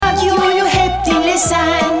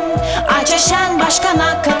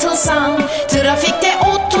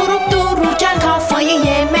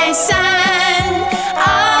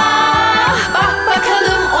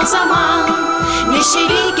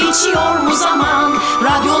geçiyor mu zaman?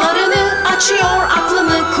 Radyolarını açıyor,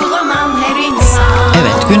 aklını kullanan her insan.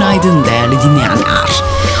 Evet, günaydın değerli dinleyenler.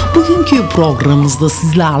 Bugünkü programımızda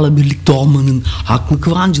sizlerle birlikte olmanın haklı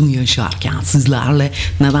kıvancını yaşarken sizlerle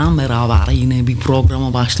neden beraber yine bir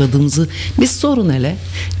programa başladığımızı bir sorun hele.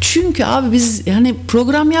 Çünkü abi biz yani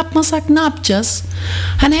program yapmasak ne yapacağız?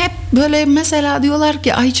 Hani hep böyle mesela diyorlar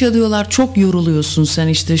ki Ayça diyorlar çok yoruluyorsun sen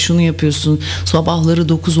işte şunu yapıyorsun sabahları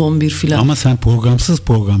 9-11 filan. Ama sen programsız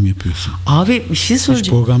program yapıyorsun. Abi bir şey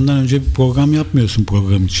söyleyeceğim. Hiç programdan önce bir program yapmıyorsun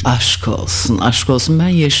program için. Aşk olsun aşk olsun ben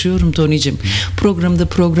yaşıyorum Toni'cim. Programda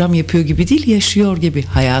program yapıyor gibi değil yaşıyor gibi.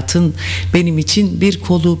 Hayatın benim için bir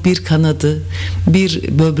kolu bir kanadı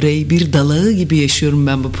bir böbreği bir dalağı gibi yaşıyorum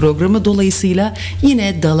ben bu programı. Dolayısıyla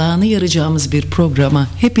yine dalağını yarayacağımız bir programa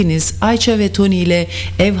hepiniz Ayça ve Toni ile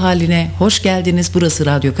ev haline hoş geldiniz. Burası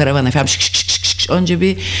Radyo Karavan efendim. Önce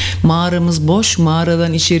bir mağaramız boş.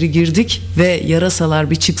 Mağaradan içeri girdik ve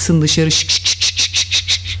yarasalar bir çıksın dışarı.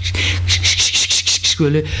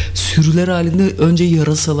 Böyle sürüler halinde önce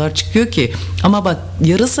yarasalar çıkıyor ki. Ama bak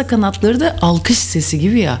yarasa kanatları da alkış sesi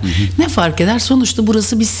gibi ya. Hı hı. Ne fark eder? Sonuçta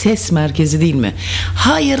burası bir ses merkezi değil mi?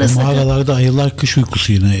 Ha yarasa. Mağaralarda ayılar kış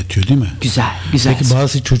uykusuna yatıyor değil mi? Güzel, güzel. Peki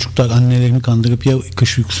bazı çocuklar annelerini kandırıp ya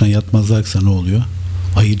kış uykusuna yatmazlarsa ne oluyor?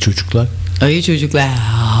 Ayı çocuklar. Ayı çocuklar.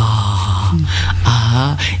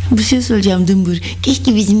 Bir şey söyleyeceğim Dımbır.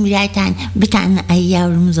 Keşke bizim bir tane ayı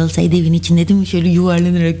yavrumuz olsaydı evin içinde değil mi? Şöyle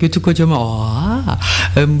yuvarlanarak götü kocaman.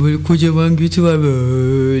 Hem böyle kocaman götü var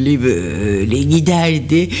böyle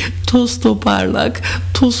giderdi. Toz toparlak.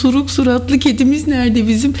 Tosuruk suratlı kedimiz nerede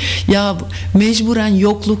bizim? Ya mecburen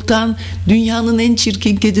yokluktan dünyanın en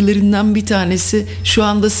çirkin kedilerinden bir tanesi. Şu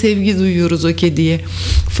anda sevgi duyuyoruz o kediye.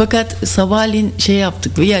 Fakat sabahleyin şey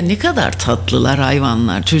yaptık. Ya ne kadar tatlılar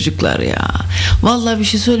hayvanlar çocuklar ya. Vallahi bir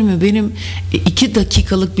şey söyleyeyim mi? Benim 2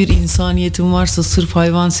 dakikalık bir insaniyetim varsa sırf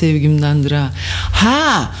hayvan sevgimdendir ha.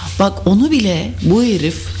 Ha bak onu bile bu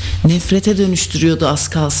herif nefrete dönüştürüyordu az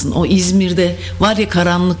kalsın. O İzmir'de var ya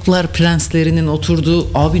karanlıklar prenslerinin oturduğu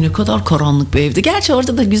abi ne kadar karanlık bir evdi. Gerçi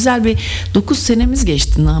orada da güzel bir 9 senemiz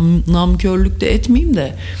geçti. Namkörlük de etmeyeyim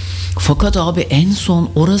de. Fakat abi en son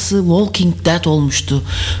orası Walking Dead olmuştu.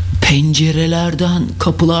 Pencerelerden,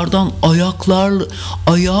 kapılardan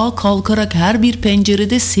ayağa kalkarak her bir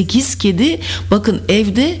pencerede 8 kedi. Bakın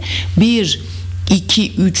evde 1,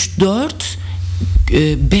 2, 3, 4,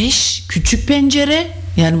 5 küçük pencere.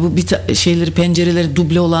 Yani bu pencereleri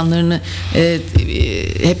duble olanlarını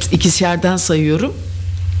hep ikişerden sayıyorum.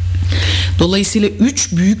 Dolayısıyla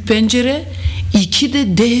 3 büyük pencere, 2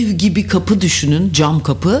 de dev gibi kapı düşünün, cam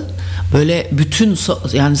kapı. Böyle bütün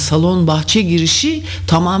yani salon bahçe girişi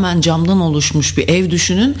tamamen camdan oluşmuş bir ev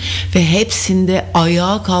düşünün ve hepsinde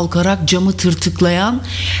ayağa kalkarak camı tırtıklayan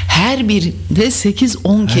her birinde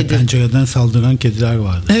 8-10 kedi. Pencereden saldıran kediler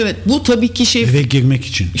vardı. Evet bu tabii ki eve girmek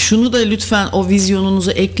için. Şunu da lütfen o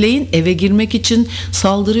vizyonunuza ekleyin. Eve girmek için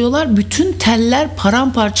saldırıyorlar. Bütün teller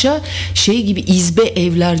paramparça gibi izbe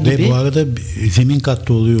evler gibi. Ve bu arada zemin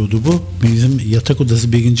katta oluyordu bu. Bizim yatak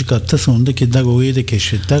odası 1. katta sonunda kediler orayı da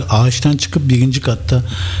keşfettiler. Ağaçtan çıkıp 1. katta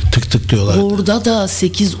tık diyorlar. Orada da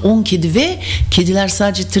 8-10 kedi ve kediler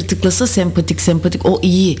sadece tırtıklasa sempatik o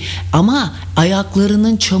iyi. Ama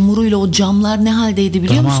ayaklarının çamuruyla o camlar ne haldeydi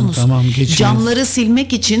biliyor musunuz? Tamam Camları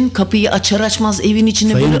silmek için kapıyı açar açmaz evin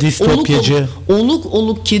içine Sayın böyle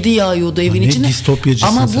oluk kedi yağıyordu evin içine.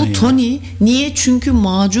 Ama bu Toni niye? Çünkü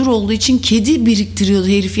macur olduğu için kedi biriktiriyordu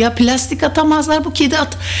herif ya. Plastik atamazlar bu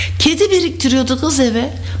kedi biriktiriyordu kız eve.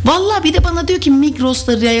 Vallahi bir de bana diyor ki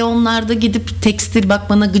Migros'ta reyonlarda gidip tekstil bak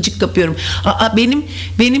bana gıcık kapıyorum.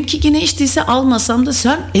 Benimki yine içtiyse almasam da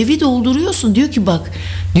sen evi dolduruyorsun.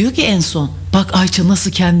 Diyor ki en son bak Ayça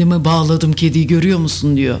nasıl kendime bağladım kediyi görüyor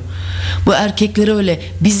musun diyor. Bu erkekleri öyle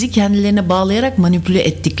bizi kendilerine bağlayarak manipüle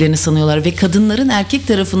ettiklerini sanıyorlar ve kadınların erkek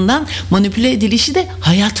tarafından manipüle edilişi de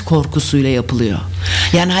hayat korkusuyla yapılıyor.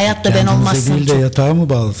 Yani hayatta ben olmazsam değil de yatağa mı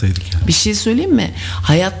bağlasaydık yani? Bir şey söyleyeyim mi?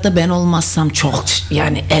 Hayatta ben olmazsam çok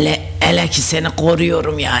yani ele ki seni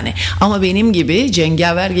koruyorum yani. Ama benim gibi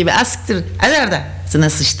cengaver gibi asiktir nerede?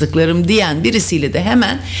 Sıçtıklarım diyen birisiyle de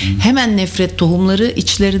hemen nefret tohumları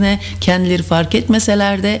içlerine kendileri fark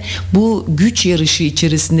etmeseler de bu güç yarışı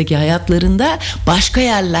içerisindeki hayatlarında başka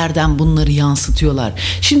yerlerden bunları yansıtıyorlar.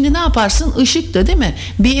 Şimdi ne yaparsın? Işık da değil mi?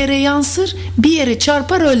 Bir yere yansır, bir yere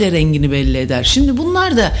çarpar öyle rengini belli eder. Şimdi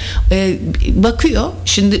bunlar da bakıyor.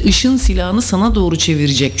 Şimdi ışın silahını sana doğru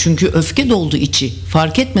çevirecek. Çünkü öfke doldu içi.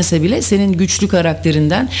 Fark etmese bile senin güçlü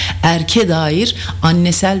karakterinden erke dair,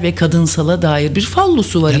 annesel ve kadınsala dair bir fark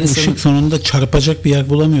Hallusu var Yani insanın. ışık sonunda çarpacak bir yer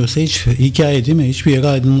bulamıyorsa hiç hikaye değil mi? Hiçbir yere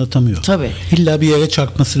aydınlatamıyor. Tabii. İlla bir yere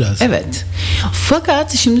çarpması lazım. Evet.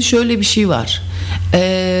 Fakat şimdi şöyle bir şey var.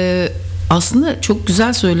 Aslında çok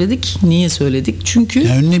güzel söyledik. Niye söyledik? Çünkü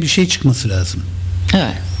Yani önüne bir şey çıkması lazım.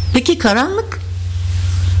 evet. Peki karanlık?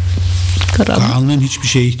 Karanlığın hiçbir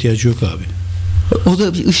şeye ihtiyacı yok abi. O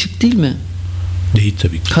da bir ışık değil mi? Değil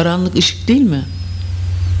tabii ki. Karanlık ışık değil mi?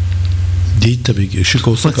 Değil tabii ki. Işık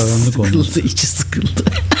olsa karanlık olmaz. Sıkıldı, içi sıkıldı.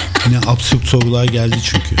 Yine absürt sorular geldi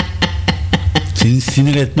çünkü. Senin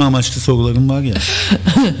sinir etme amaçlı soruların var ya.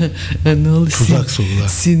 Ne olur Tuzak sorular.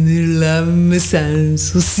 Sinirlenme sen,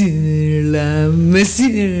 sus,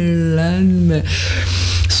 sinirlenme.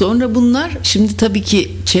 Sonra bunlar şimdi tabii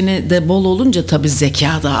ki çenede bol olunca tabii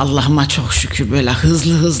zeka da Allah'ıma çok şükür böyle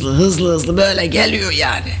hızlı böyle geliyor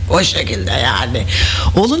yani. O şekilde yani.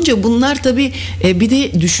 Olunca bunlar tabii bir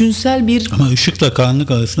de düşünsel bir... Ama ışıkla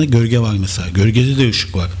karanlık arasında gölge var mesela. Gölgede de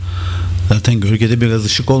ışık var. Zaten gölgede biraz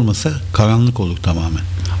ışık olmasa karanlık olur tamamen.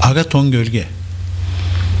 Ara ton gölge.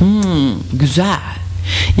 Güzel.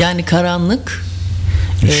 Yani karanlık...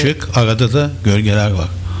 Işık, arada da gölgeler var.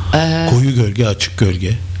 Koyu gölge, açık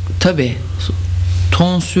gölge. Tabii.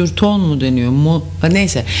 Ton sür ton mu deniyor mu?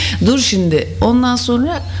 Neyse. Dur şimdi. Ondan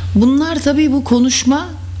sonra bunlar tabii bu konuşma,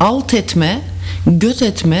 alt etme, göt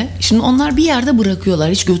etme. Şimdi onlar bir yerde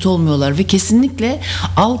bırakıyorlar. Hiç göt olmuyorlar ve kesinlikle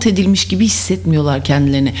alt edilmiş gibi hissetmiyorlar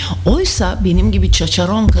kendilerini. Oysa benim gibi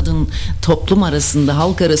çaçaron kadın toplum arasında,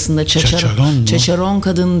 halk arasında çaçaron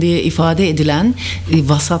kadın diye ifade edilen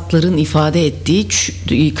vasatların ifade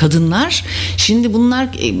ettiği kadınlar, şimdi bunlar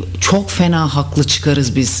çok fena haklı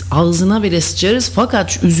çıkarız biz. Ağzına bile sıçarız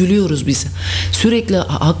fakat üzülüyoruz biz. Sürekli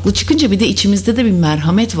haklı çıkınca bir de içimizde de bir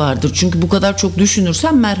merhamet vardır. Çünkü bu kadar çok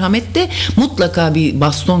düşünürsen merhamet de mutlaka bir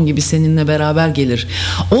baston gibi seninle beraber gelir.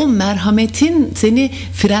 O merhametin seni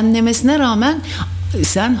frenlemesine rağmen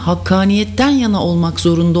sen hakkaniyetten yana olmak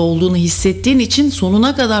zorunda olduğunu hissettiğin için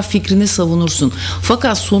sonuna kadar fikrini savunursun.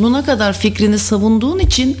 Fakat sonuna kadar fikrini savunduğun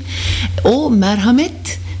için o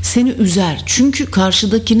merhamet seni üzer. Çünkü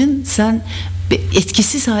karşıdakinin sen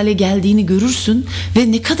etkisiz hale geldiğini görürsün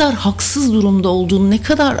ve ne kadar haksız durumda olduğunu, ne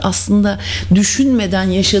kadar aslında düşünmeden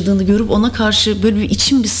yaşadığını görüp ona karşı böyle bir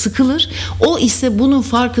için bir sıkılır. O ise bunun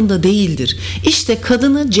farkında değildir. İşte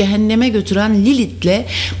kadını cehenneme götüren Lilith'le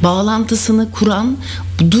bağlantısını kuran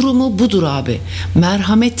durumu budur abi.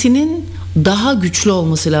 Merhametinin daha güçlü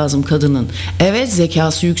olması lazım kadının. Evet,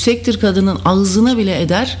 zekası yüksektir kadının, ağzına bile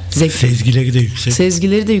eder. Sezgileri de yüksek.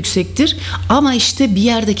 Sezgileri de yüksektir ama işte bir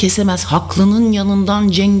yerde kesemez. Haklının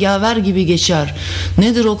yanından cengaver gibi geçer.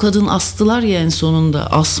 Nedir o kadın, astılar ya en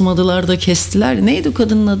sonunda. Asmadılar da kestiler. Neydi o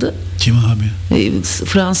kadının adı? Kim abi?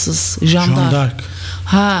 Fransız. Jeanne d'Arc.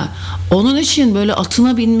 Ha, onun için böyle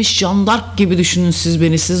atına binmiş Jeanne d'Arc gibi düşünün siz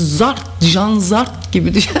beni. Siz Jeanne d'Arc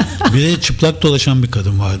gibi düşünün. Bir de çıplak dolaşan bir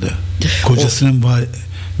kadın vardı. Kocasının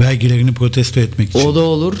vergilerini protesto etmek için. O da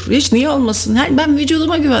olur. Hiç niye olmasın? Ben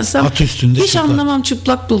vücuduma güvensem at üstünde hiç çıplak. anlamam,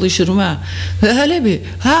 çıplak dolaşırım ha. Hele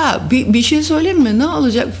bir şey söyleyeyim mi? Ne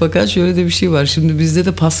olacak? Fakat şöyle de bir şey var. Şimdi bizde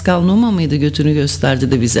de Pascal Numa mıydı, götünü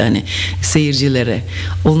gösterdi de bize hani seyircilere.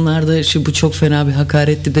 Onlar da bu çok fena bir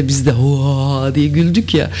hakaretti de biz de hoa diye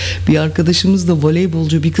güldük ya. Bir arkadaşımız da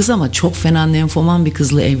voleybolcu bir kız ama çok fena lenfoman bir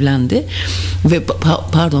kızla evlendi. Ve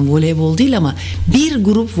pardon, voleybol değil ama bir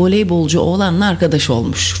grup voleybolcu oğlanla arkadaş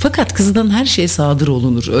olmuş. Fakat kızdan her şeye sadır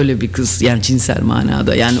olunur. Öyle bir kız yani, cinsel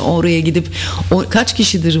manada. Yani oraya gidip kaç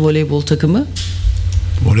kişidir voleybol takımı?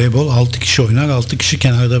 Voleybol 6 kişi oynar, 6 kişi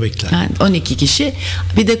kenarda bekler. Yani 12 kişi.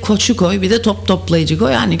 Bir de koçu koy, bir de top toplayıcı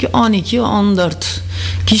koy. Yani 12-14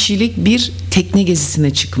 kişilik bir tekne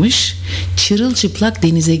gezisine çıkmış. Çırılçıplak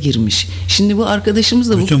denize girmiş. Şimdi bu arkadaşımız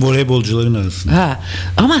da bütün voleybolcuların arasında.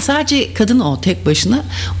 Ama sadece kadın o tek başına.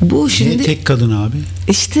 Bu şimdi niye tek kadın abi?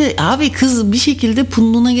 İşte abi kız bir şekilde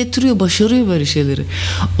punluğuna getiriyor, başarıyor böyle şeyleri.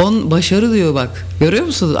 Başarı diyor bak. Görüyor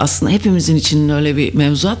musunuz? Aslında hepimizin içinin öyle bir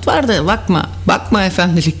mevzuat var da bakma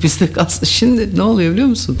efendilik bizde kalsın. Şimdi ne oluyor biliyor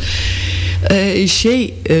musun?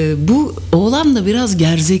 Bu oğlan da biraz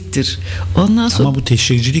gerzektir. Ondan sonra ama bu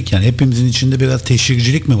teşhircilik, yani hepimizin içinde biraz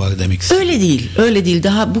teşhircilik mi var demek istiyorum. Öyle değil.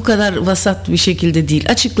 Daha bu kadar vasat bir şekilde değil.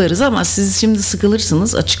 Açıklarız ama siz şimdi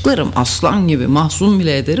sıkılırsınız. Açıklarım aslan gibi. Mahzun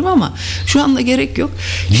bile ederim ama şu anda gerek yok.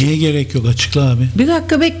 Niye gerek yok? Açıkla abi. Bir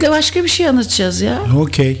dakika bekle, başka bir şey anlatacağız ya.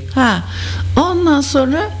 Okey. Ondan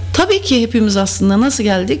sonra tabii ki hepimiz aslında nasıl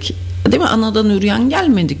geldik? Değil mi? Anadan üryan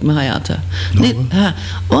gelmedik mi hayata?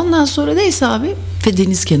 Ondan sonra neyse abi, ve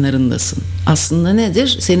deniz kenarındasın. Aslında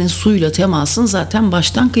nedir? Senin suyla temasın zaten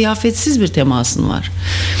baştan kıyafetsiz bir temasın var.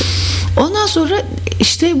 Ondan sonra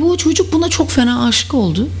işte bu çocuk buna çok fena aşık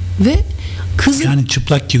oldu ve Kızın Yani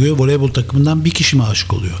çıplak giriyor, voleybol takımından bir kişi mi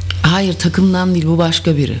aşık oluyor? hayır, takımdan değil, bu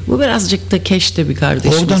başka biri. Bu birazcık da keşte bir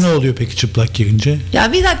kardeşimiz. Orada ne oluyor peki çıplak girince?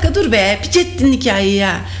 Ya bir dakika dur be, Picettin hikayeyi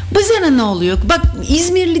ya. Bu sene ne oluyor? Bak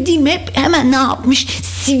İzmirli değil mi? Hep hemen ne yapmış?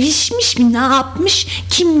 Sivişmiş mi? Ne yapmış?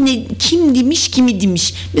 Kim demiş, kimi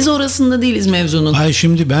demiş? Biz orasında değiliz mevzunun. Ay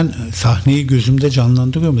şimdi ben sahneyi gözümde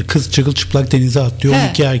canlandırıyorum da kız çırılçıplak denize atlıyor. He.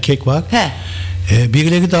 12 erkek var. He.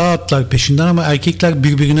 Birileri daha atlar peşinden ama erkekler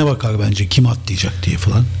birbirine bakar bence kim atlayacak diye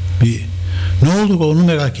falan. Ne olur onu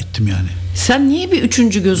merak ettim yani. Sen niye bir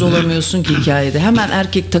üçüncü göz olamıyorsun ki hikayede? Hemen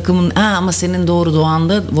erkek takımın ama senin doğru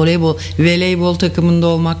doğanda voleybol takımında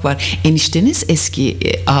olmak var. Enişteniz eski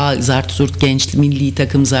Zartsurt genç milli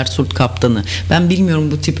takım Zartsurt kaptanı. Ben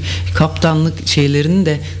bilmiyorum bu tip kaptanlık şeylerini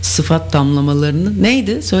de sıfat damlamalarını.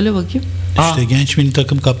 Neydi? Söyle bakayım. İşte genç milli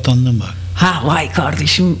takım kaptanlığım var. Ha vay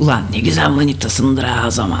kardeşim, ulan ne güzel manitasındır ha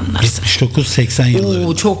o zamanlar. 79-80 yılları.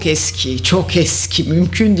 Oo, çok eski,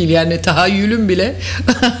 mümkün değil yani, tahayyülüm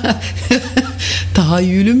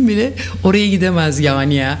bile oraya gidemez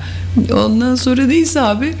yani ya. Ondan sonra neyse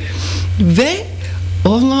abi, ve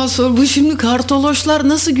ondan sonra bu şimdi kartoloşlar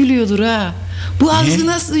nasıl gülüyordur ha. Bu ağzı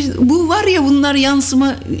nasıl, bu var ya, bunlar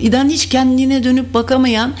yansımadan hiç kendine dönüp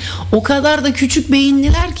bakamayan o kadar da küçük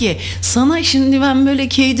beyinliler ki sana şimdi ben böyle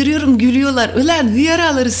keydiriyorum, gülüyorlar. Ulan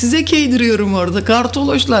hıyaraları size keydiriyorum orada,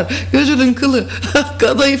 kartoloşlar gözünün kılı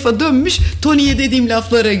kadayıfa dönmüş, Toni'ye dediğim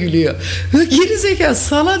laflara gülüyor. Gerizekalı,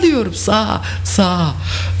 sana diyorum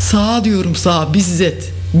sağa diyorum, sağa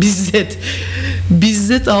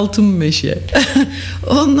bizzet altın meşe.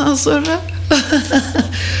 Ondan sonra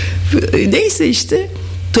neyse işte,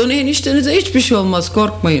 Toni eniştenize hiçbir şey olmaz,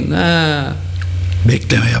 korkmayın.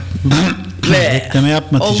 Bekleme yap. Bekleme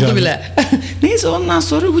yapma Oldu ticaret. bile. Neyse ondan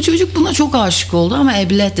sonra bu çocuk buna çok aşık oldu ama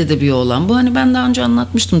eblette de bir oğlan. Bu hani ben daha önce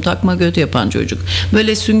anlatmıştım, takma göt yapan çocuk.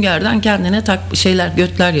 Böyle süngerden kendine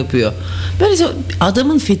götler yapıyor. Böyle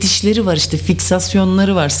adamın fetişleri var, işte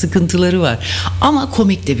fiksasyonları var, sıkıntıları var. Ama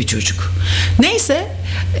komik de bir çocuk. Neyse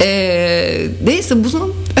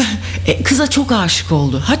bunun kıza çok aşık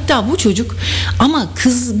oldu. Hatta bu çocuk, ama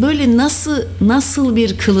kız böyle nasıl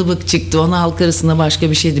bir kılıbık çıktı, ona halk arasında başka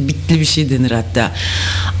bir şeydi, bitli bir şey denir hatta.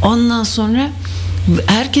 Ondan sonra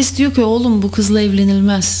herkes diyor ki oğlum bu kızla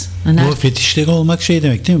evlenilmez. Hani O fetişleri olmak şey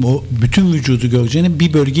demek değil mi? O bütün vücudu göreceğine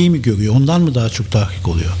bir bölgeyi mi görüyor? Ondan mı daha çok tahrik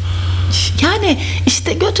oluyor? yani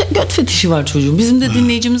işte göt fetişi var çocuğun. Bizim de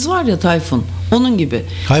dinleyicimiz var ya, Tayfun. Onun gibi.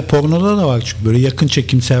 Hayır, pornoda da var çünkü böyle yakın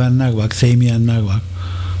çekim sevenler var, sevmeyenler var.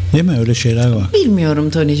 Değil mi? Öyle şeyler var. Bilmiyorum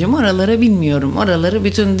Toni'cim, oraları bilmiyorum. Oraları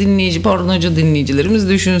bütün pornocu dinleyicilerimiz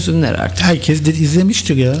düşünsünler artık. Herkes de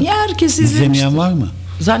izlemiştir ya. Ya herkes izlemiştir. İzlemeyen var mı?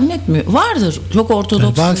 Zannetmiyor. Vardır. Çok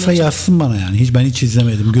ortodoks. Yani varsa yazsın bana yani. Ben hiç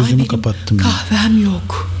izlemedim. Gözümü kapattım. Kahvem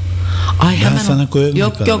yok. Ay, Ben hemen sana koyarım bir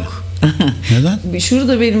kahve. Yok. Neden?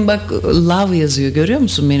 Şurada benim bak love yazıyor, görüyor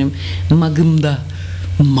musun benim magımda?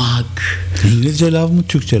 Mag. İngilizce lav mı,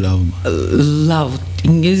 Türkçe lav mı? Love.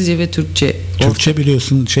 İngilizce ve Türkçe. Türkçe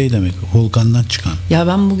biliyorsun şey demek, volkandan çıkan. Ya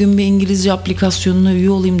ben bugün bir İngilizce aplikasyonuna üye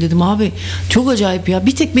olayım dedim abi. Çok acayip ya.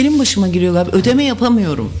 Bir tek benim başıma giriyor galiba. Ödeme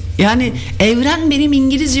yapamıyorum. Yani evren benim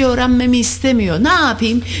İngilizce öğrenmemi istemiyor. Ne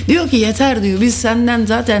yapayım? Diyor ki yeter diyor. Biz senden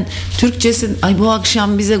zaten Türkçesin. Ay bu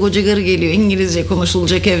akşam bize koca karı geliyor. İngilizce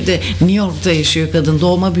konuşulacak evde. New York'ta yaşıyor kadın.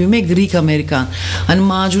 Doğma büyüme Greek Amerikan. Hani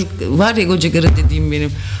macur var ya koca karı dediğim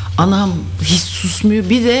benim. Anam hiç susmuyor.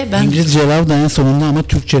 Bir de ben İngilizce lav da en sonunda ama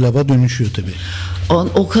Türkçe lava dönüşüyor tabii.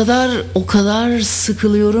 o kadar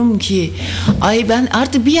sıkılıyorum ki. Ay ben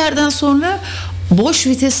artık bir yerden sonra boş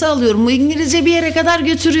vitesi alıyorum. Bu İngilizce bir yere kadar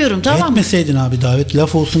götürüyorum, tamam mı? Etmeseydin abi davet,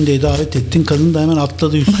 laf olsun diye davet ettin, kadın da hemen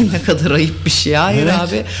atladı üstüne. Ne kadar ayıp bir şey. Hayır Evet,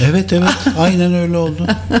 abi. evet aynen öyle oldu.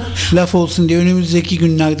 Laf olsun diye önümüzdeki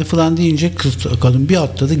günlerde falan deyince kadın bir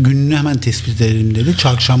atladı, gününü hemen tespit edelim dedi.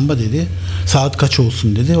 Çarşamba dedi. Saat kaç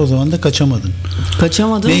olsun dedi. O zaman da kaçamadın.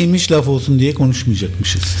 Kaçamadım. Neymiş, laf olsun diye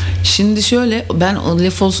konuşmayacakmışız. Şimdi şöyle, ben o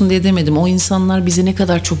laf olsun diye demedim. O insanlar bize ne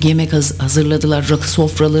kadar çok yemek hazırladılar. Rakı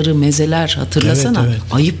sofraları, mezeler, hatırlasana. Evet.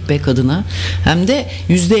 Ayıp be kadına. Hem de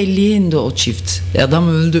 %50'ye indi o çift. Adam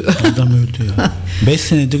öldü. Adam öldü ya. 5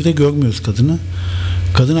 senedir de görmüyoruz kadını.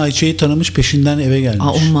 Kadın Ayça'yı tanımış, peşinden eve gelmiş.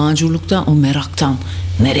 O macurluktan, o meraktan.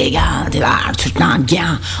 Nereye geldiler Türkler?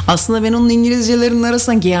 Gya. Aslında ben onun İngilizcelerinin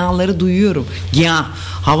arasında gyaları duyuyorum. Gya.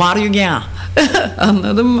 How are you gya?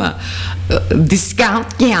 Anladın mı?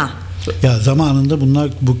 Discount gya. Ya zamanında bunlar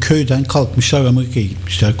bu köyden kalkmışlar, Amerika'ya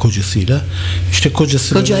gitmişler kocasıyla. İşte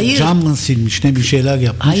kocası hayır. cam mı silmiş, ne bir şeyler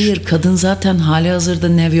yapmış. Hayır, kadın zaten hali hazırda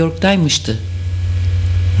New York'taymıştı.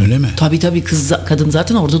 Öyle mi? Tabii kadın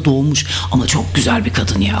zaten orada doğmuş ama çok güzel bir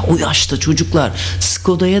kadın ya. O yaşta çocuklar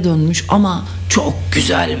Skoda'ya dönmüş ama çok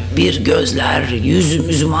güzel bir gözler,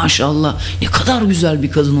 yüzü maşallah. Ne kadar güzel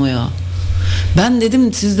bir kadın o ya. Ben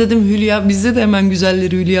dedim siz dedim Hülya bizde de hemen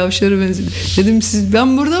güzelleri Hülya Avşar'a benziyor. Dedim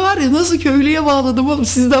ben burada var ya nasıl köylüye bağladım oğlum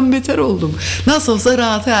sizden beter oldum. Nasıl olsa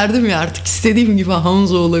rahata erdim ya artık istediğim gibi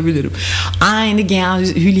Hanzo olabilirim. Aynı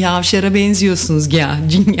Hülya Avşar'a benziyorsunuz ya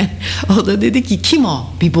cingen. O da dedi ki kim o?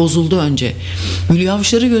 Bir bozuldu önce. Hülya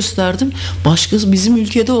Avşar'ı gösterdim. Başkası bizim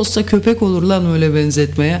ülkede olsa köpek olur lan öyle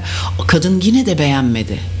benzetmeye. Kadın yine de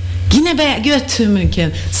beğenmedi. Yine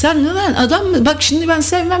götümünken. Sen lan adam mı? Bak şimdi ben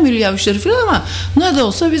sevmem Hülya Avşar'ı falan ama ne de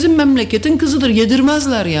olsa bizim memleketin kızıdır.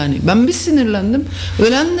 Yedirmezler yani. Ben bir sinirlendim.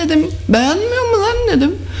 Ölen dedim. Beğenmiyor mu lan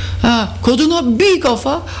dedim. Kadına bir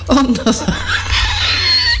kafa. Ondan sonra.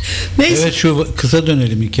 Neyse. Evet şu kıza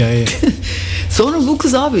dönelim hikayeye. Sonra bu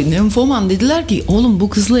kız abi nemfoman dediler ki oğlum bu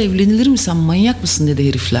kızla evlenilir mi sen manyak mısın dedi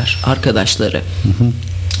herifler arkadaşları. Hı.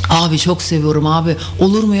 Abi çok seviyorum abi.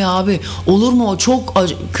 Olur mu ya abi? Olur mu o çok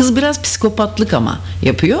kız biraz psikopatlık ama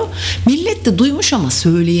yapıyor. Millet de duymuş ama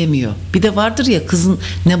söyleyemiyor. Bir de vardır ya kızın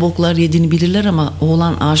ne boklar yediğini bilirler ama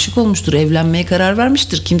oğlan aşık olmuştur, evlenmeye karar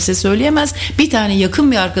vermiştir. Kimse söyleyemez. Bir tane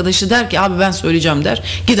yakın bir arkadaşı der ki abi ben söyleyeceğim der.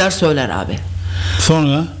 Gider söyler abi.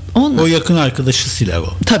 Sonra o yakın arkadaşı siler o.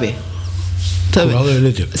 Tabii. Kural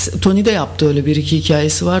öyle diyor. Toni de yaptı öyle bir iki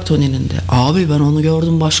hikayesi var Toni'nin de. Abi ben onu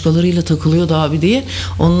gördüm başkalarıyla takılıyordu abi diye.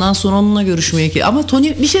 Ondan sonra onunla görüşmeye ama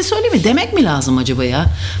Toni bir şey söyleyeyim mi? Demek mi lazım acaba ya?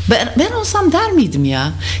 Ben olsam der miydim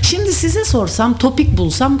ya? Şimdi size sorsam topik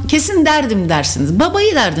bulsam kesin derdim dersiniz.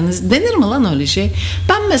 Babayı derdiniz. Denir mi lan öyle şey?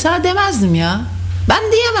 Ben mesela demezdim ya. Ben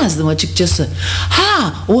diyemezdim açıkçası.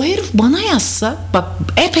 O herif bana yazsa bak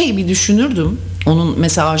epey bir düşünürdüm. Onun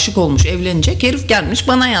mesela aşık olmuş evlenecek herif gelmiş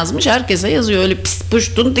bana yazmış herkese yazıyor öyle pis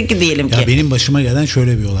puştun teki diyelim ki. Ya benim başıma gelen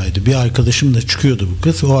şöyle bir olaydı. Bir arkadaşım da çıkıyordu bu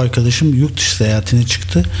kız. O arkadaşım yurt dışı seyahatine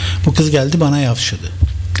çıktı. Bu kız geldi bana yavşadı.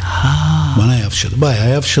 Bana yavşadı. Bayağı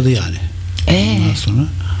yavşadı yani.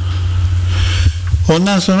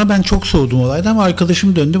 Ondan sonra ben çok soğudum olaydan ama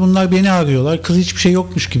arkadaşım döndü. Bunlar beni arıyorlar. Kız hiçbir şey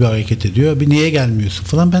yokmuş gibi hareket ediyor. Bir niye gelmiyorsun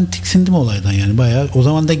falan. Ben tiksindim olaydan yani bayağı. O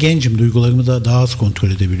zaman da gencim. Duygularımı da daha az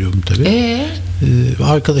kontrol edebiliyorum tabii.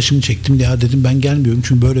 Arkadaşımı çektim. Ya dedim ben gelmiyorum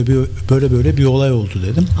çünkü böyle bir olay oldu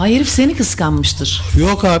dedim. Herif seni kıskanmıştır.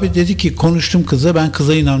 Yok abi dedi ki konuştum kıza ben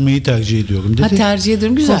kıza inanmayı tercih ediyorum dedi. Tercih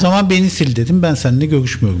ederim güzel. O zaman beni sil dedim. Ben seninle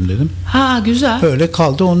görüşmüyorum dedim. Güzel. Öyle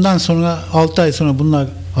kaldı. Ondan sonra 6 ay sonra bunlar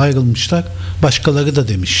ayrılmışlar. Başkaları da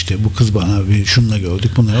demişti bu kız bana bir şununla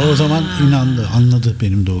gördük bunları. O zaman inandı, anladı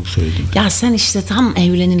benim doğru söylediğimi. Ya sen işte tam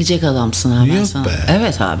evlenilecek adamsın abi. Yok be.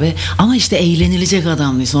 Evet abi. Ama işte eğlenilecek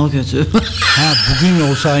adam değilsin o kötü.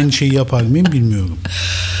 Bugün olsa aynı şeyi yapar mıyım bilmiyorum.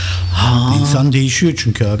 İnsan değişiyor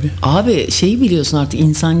çünkü abi. Abi şeyi biliyorsun artık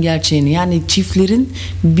insan gerçeğini yani çiftlerin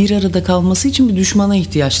bir arada kalması için bir düşmana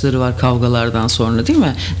ihtiyaçları var kavgalardan sonra değil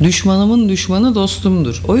mi? Düşmanımın düşmanı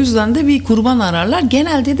dostumdur. O yüzden de bir kurban ararlar.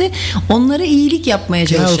 Genelde de onlara iyilik yapmaya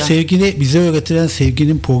çalışan. Ya o sevgili bize öğretilen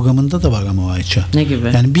sevginin programında da var ama o Ayça. Ne gibi?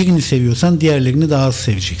 Yani birini seviyorsan diğerlerini daha az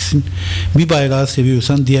seveceksin. Bir bayrağı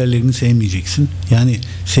seviyorsan diğerlerini sevmeyeceksin. Yani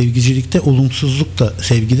sevgicilikte olumsuzluk da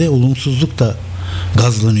sevgide olumsuzluk da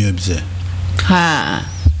gazlanıyor bize.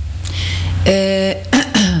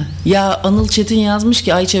 Ya Anıl Çetin yazmış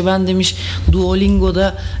ki Ayça ben demiş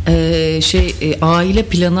Duolingo'da aile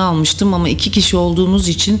planı almıştım ama 2 kişi olduğumuz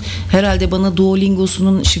için herhalde bana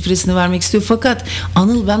Duolingo'sunun şifresini vermek istiyor. Fakat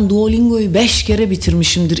Anıl ben Duolingo'yu 5 kere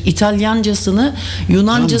bitirmişimdir. İtalyancasını,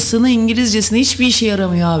 Yunancasını, İngilizcesini hiçbir işe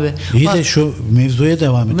yaramıyor abi. İyi de şu mevzuya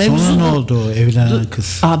devam et. Sonra ne oldu o evlenen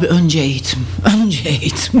kız? Abi önce eğitim.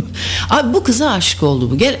 Abi bu kıza aşık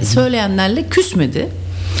oldu bu. Söyleyenlerle küsmedi.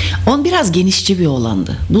 On biraz genişçe bir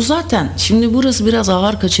oğlandı. Bu zaten şimdi burası biraz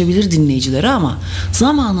ağır kaçabilir dinleyicilere ama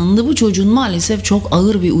zamanında bu çocuğun maalesef çok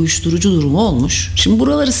ağır bir uyuşturucu durumu olmuş. Şimdi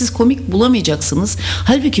buraları siz komik bulamayacaksınız.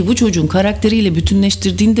 Halbuki bu çocuğun karakteriyle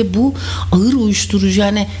bütünleştirdiğinde bu ağır uyuşturucu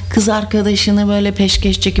yani kız arkadaşını böyle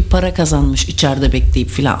peşkeş çekip para kazanmış içeride bekleyip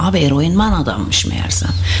filan. Abi eroinman adammış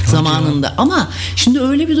meğersem zamanında. Ama şimdi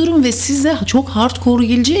öyle bir durum ve size çok hardcore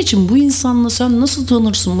geleceği için bu insanla sen nasıl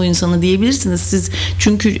tanırsın bu insanı diyebilirsiniz siz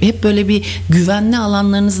çünkü hep böyle bir güvenli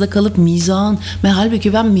alanlarınızda kalıp mizahın ve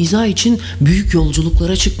halbuki ben mizah için büyük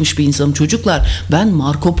yolculuklara çıkmış bir insanım çocuklar. Ben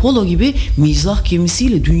Marco Polo gibi mizah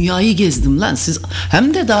gemisiyle dünyayı gezdim lan. Siz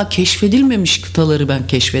hem de daha keşfedilmemiş kıtaları ben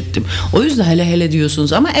keşfettim. O yüzden hele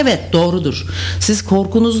diyorsunuz ama evet doğrudur. Siz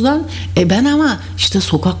korkunuzdan ben ama işte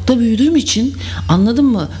sokakta büyüdüğüm için anladın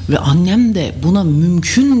mı? Ve annem de buna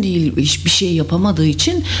mümkün değil hiçbir şey yapamadığı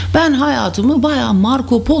için ben hayatımı bayağı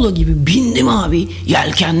Marco Polo gibi bindim abi.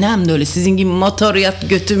 yelkenli hem de öyle sizin gibi motor yat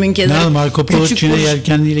götümün kenarı. Ne Marco Polo küçük Çin'e kuş.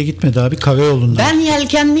 yelkenliyle gitmedi abi, karayolundan. Ben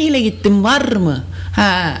yelkenliyle gittim, var mı?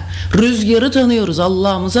 Rüzgarı tanıyoruz,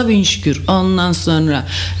 Allah'ımıza bin şükür. Ondan sonra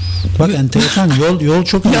Bak enteresan, yol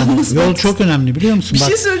çok önemli. Yalnız Yol bak- çok önemli, biliyor musun? Bir Bak,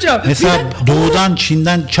 şey söyleyeceğim. Mesela Bir de- doğudan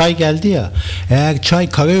Çin'den çay geldi ya. Eğer çay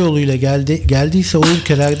karayoluyla geldiyse o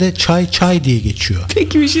ülkelerde çay diye geçiyor.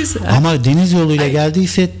 Peki bir şey söyle. Ama deniz yoluyla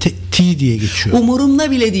geldiyse tea diye geçiyor.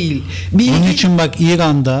 Umurumda bile değil. Onun için bak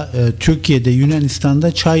İran'da, Türkiye'de,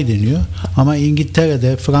 Yunanistan'da çay deniyor. Ama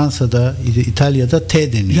İngiltere'de, Fransa'da, İtalya'da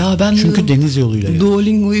tea deniyor. Ya ben çünkü diyorum, deniz yoluyla geliyor.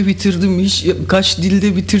 Duolingo'yu bitirdim. Kaç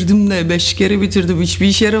dilde bitirdim de 5 kere bitirdim. Hiçbir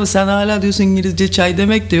işe yaramaz. Sen hala diyorsun İngilizce çay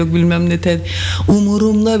demek de yok bilmem ne.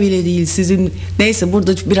 Umurumda bile değil. Sizin neyse,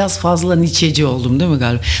 burada biraz fazla Nietzsche'ci oldum değil mi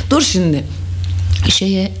galiba? Dur şimdi.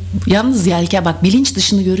 Yalnız bak, bilinç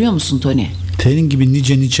dışını görüyor musun Toni? Senin gibi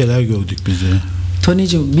niceler gördük bizi.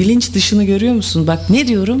 Tony'cim, bilinç dışını görüyor musun? Bak ne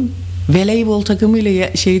diyorum? Voleybol takımıyla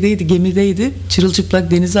gemideydi.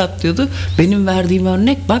 Çırılçıplak denize atlıyordu. Benim verdiğim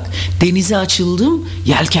örnek, bak denize açıldım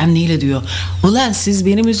yelkenliyle diyor. Ulan siz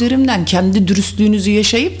benim üzerimden kendi dürüstlüğünüzü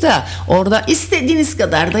yaşayıp da orada istediğiniz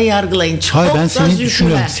kadar da yargılayın. Çok Hayır, ben da seni üzülme.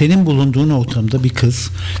 düşünüyorum. Senin bulunduğun ortamda bir kız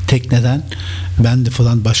tekneden, ben de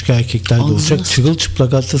falan başka erkekler de Ağzına olacak,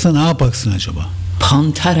 çırılçıplak atlasa ne yaparsın acaba?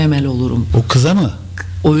 Panter emel olurum. O kıza mı?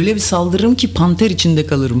 Öyle bir saldırırım ki panter içinde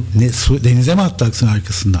kalırım. Denize mi atlarsın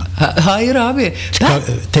arkasından? Hayır abi.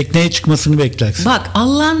 Tekneye çıkmasını beklersin. Bak,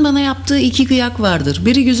 Allah'ın bana yaptığı iki kıyak vardır.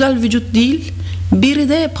 Biri güzel vücut değil, biri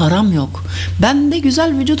de param yok. Ben de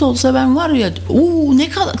güzel vücut olsa ben var ya, ne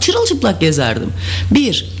kadar çırılçıplak gezerdim.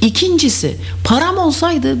 Bir. İkincisi, param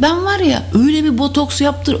olsaydı ben var ya, öyle bir botoks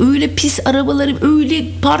yaptır, öyle pis arabaları, öyle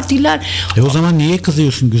partiler. O zaman niye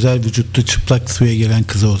kızıyorsun güzel vücutlu çıplak suya gelen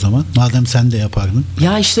kıza o zaman? Madem sen de yapardın.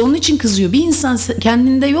 Ya işte onun için kızıyor. Bir insan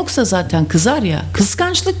kendinde yoksa zaten kızar ya.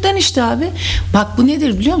 Kıskançlıktan işte abi. Bak bu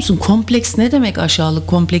nedir biliyor musun? Kompleks ne demek, aşağılık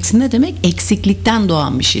kompleksi ne demek? Eksiklikten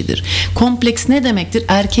doğan bir şeydir. Kompleks ne demektir?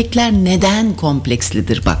 Erkekler neden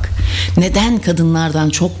komplekslidir bak. Neden kadınlardan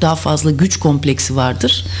çok daha fazla güç kompleksi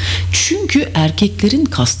vardır? Çünkü erkeklerin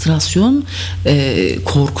kastrasyon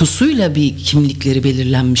korkusuyla bir kimlikleri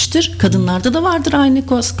belirlenmiştir. Kadınlarda da vardır aynı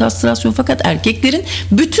kastrasyon, fakat erkeklerin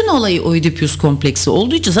bütün olayı Oedipus kompleksi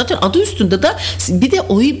olduğu için zaten adı üstünde de, bir de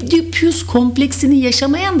Oedipus kompleksini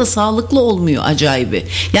yaşamayan da sağlıklı olmuyor acayibi.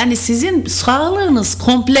 Yani sizin sağlığınız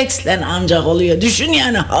kompleksle ancak oluyor. Düşün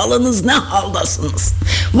yani, halınız ne haldasınız.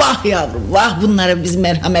 Vah yavrum vah, bunlara biz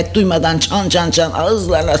merhamet duymadan çan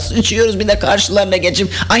ağızlarına sıçıyoruz, bir de karşılarına geçip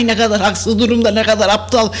ay ne kadar haksız durumda, ne kadar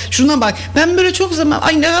aptal. Şuna bak, ben böyle çok zaman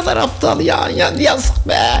ay ne kadar aptal ya yazık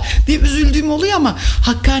be diye üzüldüğüm oluyor ama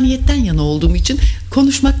hakkaniyetten yana olduğum için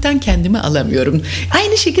konuşmaktan kendimi alamıyorum.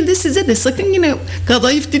 Aynı şekilde size de sakın yine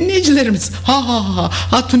kadayıf dinleyicilerimiz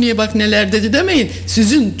ha Toni'ye bak neler dedi demeyin.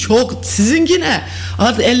 Sizinkine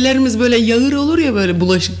ellerimiz böyle yağır olur ya, böyle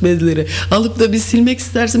bulaşık bezleri alıp da bir silmek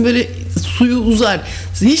istersin, böyle suyu uzar.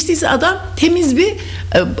 Hiç değilse adam temiz bir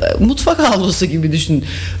mutfak havlusu gibi düşün.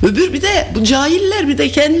 Öbür bir de bu cahiller bir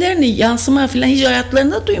de kendilerini yansıma falan hiç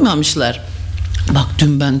hayatlarında duymamışlar. Bak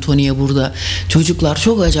dün ben Toni'ye burada, çocuklar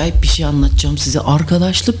çok acayip bir şey anlatacağım size.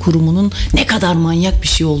 Arkadaşlık kurumunun ne kadar manyak bir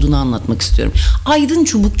şey olduğunu anlatmak istiyorum. Aydın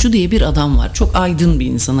Çubukçu diye bir adam var. Çok aydın bir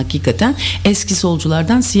insan hakikaten. Eski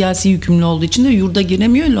solculardan, siyasi yükümlü olduğu için de yurda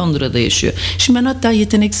giremiyor, Londra'da yaşıyor. Şimdi ben hatta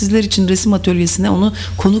yeteneksizler için resim atölyesine onu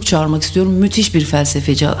konuk çağırmak istiyorum. Müthiş bir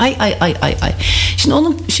felsefeci. Ay. Şimdi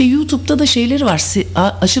onun YouTube'da da şeyleri var.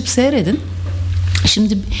 Açıp seyredin.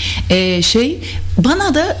 Şimdi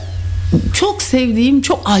bana da çok sevdiğim,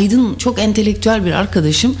 çok aydın, çok entelektüel bir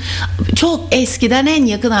arkadaşım. Çok eskiden en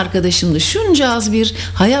yakın arkadaşımdı. Şunca az bir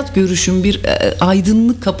hayat görüşüm, bir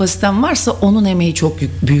aydınlık kapasitem varsa onun emeği çok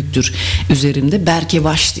büyüktür üzerimde. Berke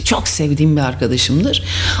Başti. Çok sevdiğim bir arkadaşımdır.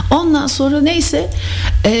 Ondan sonra neyse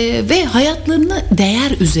ve hayatlarını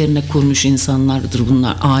değer üzerine kurmuş insanlardır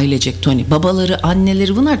bunlar. Ailecek Toni. Babaları,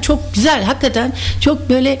 anneleri, bunlar çok güzel. Hakikaten çok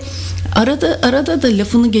böyle arada da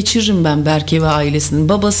lafını geçiririm ben Berke ve ailesinin.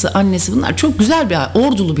 Babası, annesi, bunlar çok güzel bir aile,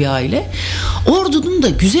 ordulu bir aile. Ordunun da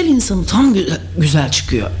güzel insanı tam güzel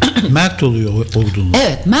çıkıyor. Mert oluyor ordulu.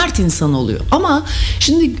 Evet, mert insan oluyor. Ama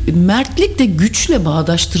şimdi mertlik de güçle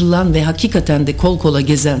bağdaştırılan ve hakikaten de kol kola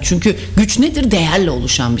gezen. Çünkü güç nedir? Değerle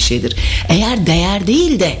oluşan bir şeydir. Eğer değer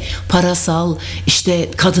değil de parasal, işte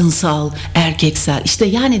kadınsal, erkeksel, işte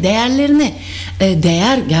yani değerlerini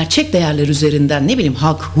gerçek değerler üzerinden, ne bileyim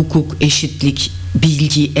hak, hukuk, eşitlik,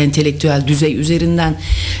 bilgi, entelektüel düzey üzerinden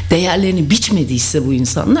değerlerini biçmediyse bu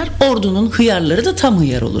insanlar, ordunun hıyarları da tam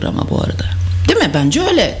hıyar olur ama bu arada. Değil mi? Bence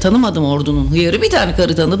öyle. Tanımadım ordunun hıyarı. Bir tane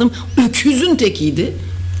karı tanıdım. Öküzün tekiydi.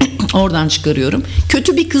 Oradan çıkarıyorum.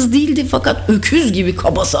 Kötü bir kız değildi fakat öküz gibi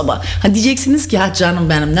kaba saba. Ha diyeceksiniz ki ya canım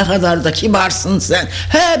benim ne kadar da kibarsın sen.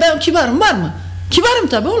 He ben kibarım, var mı? Kibarım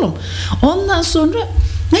tabii oğlum. Ondan sonra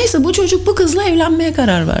neyse bu çocuk bu kızla evlenmeye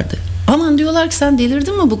karar verdi. Aman diyorlar ki sen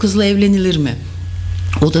delirdin mi, bu kızla evlenilir mi?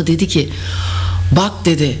 O da dedi ki bak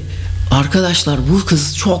dedi, arkadaşlar bu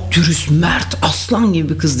kız çok dürüst, mert, aslan gibi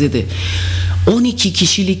bir kız dedi. 12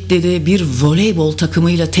 kişilik dedi bir voleybol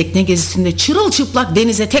takımıyla tekne gezisinde çırılçıplak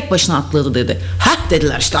denize tek başına atladı dedi. Hah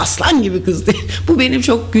dediler, işte aslan gibi kız dedi. Bu benim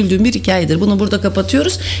çok güldüğüm bir hikayedir. Bunu burada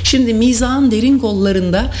kapatıyoruz. Şimdi mizahın derin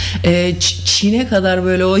kollarında Çin'e kadar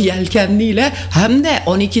böyle o yelkenliyle hem de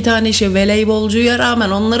 12 tane voleybolcuya rağmen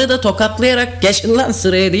onları da tokatlayarak geçin lan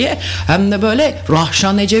sıraya diye, hem de böyle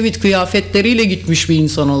Rahşan Ecevit kıyafetleriyle gitmiş bir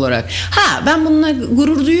insan olarak. Ha ben bununla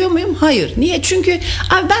gurur duyuyor muyum? Hayır. Niye? Çünkü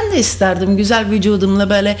abi ben de isterdim güzel vücudumla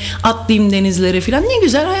böyle atlayayım denizlere falan. Ne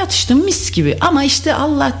güzel hayat işte, mis gibi. Ama işte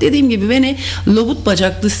Allah dediğim gibi beni lobut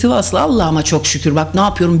bacaklı Sivaslı, Allah'ıma çok şükür bak ne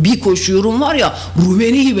yapıyorum, bir koşuyorum var ya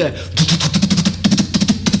Rumeni gibi.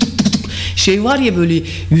 Şey var ya böyle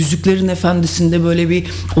Yüzüklerin Efendisi'nde böyle bir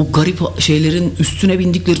o garip şeylerin üstüne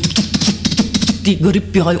bindikleri diye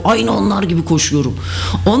garip bir aynı onlar gibi koşuyorum.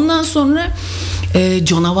 Ondan sonra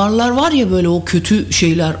canavarlar var ya böyle o kötü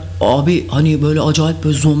şeyler abi, hani böyle acayip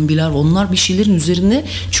böyle zombiler, onlar bir şeylerin üzerine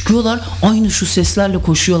çıkıyorlar, aynı şu seslerle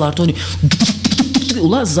koşuyorlar Toni.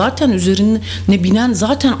 Ulan zaten üzerine binen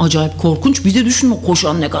zaten acayip korkunç, bir de düşünün o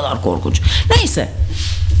koşan ne kadar korkunç. Neyse,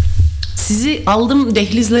 sizi aldım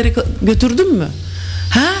dehlizlere götürdüm mü?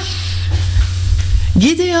 Ha?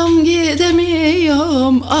 Gidiyorum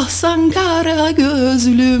gidemiyorum ah sen kara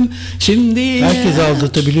gözlüm şimdi. Herkes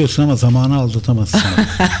aldatabiliyorsun ama zamanı aldatamazsın.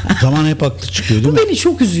 Zaman hep haklı çıkıyor değil mi? Bu mi? beni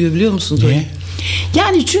çok üzüyor biliyor musun? Niye? Toni?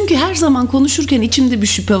 Yani çünkü her zaman konuşurken içimde bir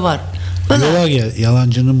şüphe var. Diyorlar ya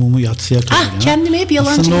yalancının mumu yatsıya kalır. Kendimi hep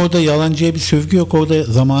yalancı. Aslında orada yalancıya bir sövgü yok, orada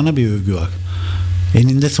zamana bir övgü var.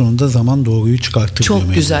 Eninde sonunda zaman doğruyu çıkartır.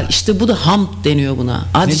 Çok güzel. İşte bu da hamd deniyor buna.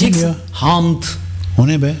 Ne deniyor? Hamd. O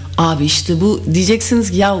ne be? Abi işte bu,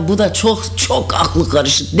 diyeceksiniz ki ya bu da çok aklı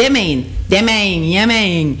karışık. Yemeyin.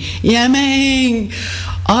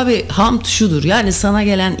 Abi hamd şudur, yani sana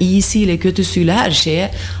gelen iyisiyle kötüsüyle her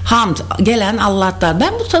şeye hamd, gelen Allah'tan.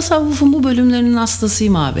 Ben bu tasavvufun bu bölümlerinin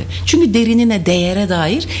hastasıyım abi. Çünkü derinine, değere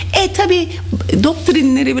dair tabi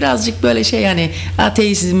doktrinleri birazcık böyle şey, yani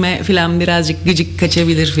ateizme falan birazcık gıcık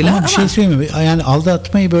kaçabilir falan. Ama bir şey söyleyeyim mi? Yani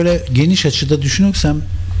aldatmayı böyle geniş açıda düşünürsem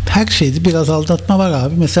her şeyde biraz aldatma var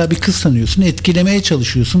abi. Mesela bir kız tanıyorsun, etkilemeye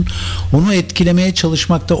çalışıyorsun. Onu etkilemeye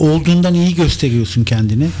çalışmakta olduğundan iyi gösteriyorsun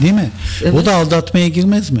kendini, değil mi? Evet. O da aldatmaya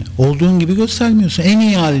girmez mi? Olduğun gibi göstermiyorsun. En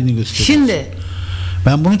iyi halini gösteriyorsun. Şimdi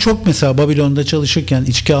ben bunu çok mesela Babilon'da çalışırken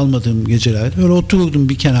içki almadığım gecelerde öyle otururdum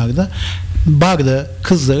bir kenarda. Barda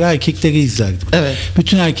kızları, erkekleri izlerdim. Evet.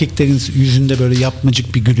 Bütün erkeklerin yüzünde böyle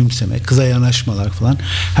yapmacık bir gülümseme, kıza yanaşmalar falan.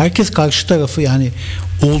 Herkes karşı tarafı, yani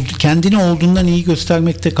kendini olduğundan iyi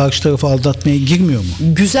göstermekte karşı tarafı aldatmaya girmiyor mu?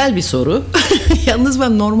 Güzel bir soru. Yalnız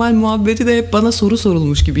ben normal muhabbeti de hep bana soru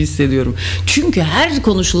sorulmuş gibi hissediyorum. Çünkü her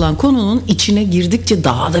konuşulan konunun içine girdikçe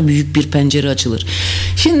daha da büyük bir pencere açılır.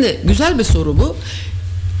 Şimdi güzel bir soru bu.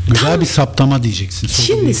 Güzel bir saptama diyeceksin.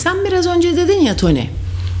 Şimdi değil. Sen biraz önce dedin ya Toni.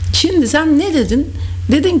 Şimdi sen ne dedin?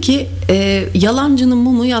 Dedin ki yalancının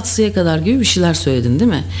mumu yatsıya kadar gibi bir şeyler söyledin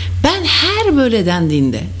değil mi? Ben her böyle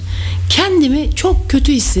dendiğinde kendimi çok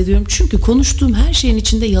kötü hissediyorum. Çünkü konuştuğum her şeyin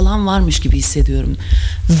içinde yalan varmış gibi hissediyorum.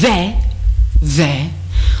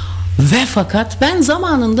 Ve fakat ben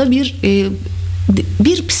zamanında bir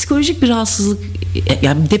psikolojik bir rahatsızlık,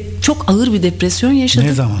 yani çok ağır bir depresyon yaşadım.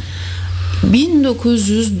 Ne zaman?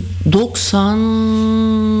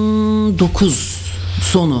 1999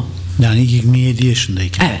 sonu. Yani 27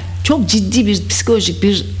 yaşındayken. Evet. Çok ciddi bir psikolojik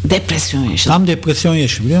bir depresyon yaşadım. Tam depresyon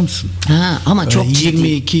yaşı biliyor musun? Ha, ama çok ciddi.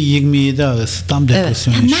 22-27 arası tam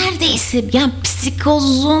depresyon evet. yaşı. Neredeyse yani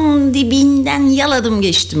psikozun dibinden yaladım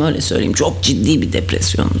geçtim, öyle söyleyeyim. Çok ciddi bir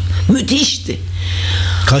depresyondu. Müthişti.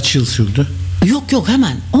 Kaç yıl sürdü? Yok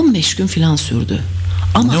hemen 15 gün falan sürdü.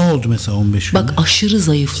 Ama ne oldu mesela 15 gün? Bak aşırı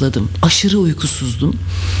zayıfladım. Aşırı uykusuzdum.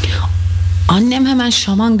 Annem hemen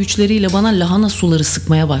şaman güçleriyle bana lahana suları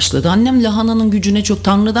sıkmaya başladı. Annem lahananın gücüne çok,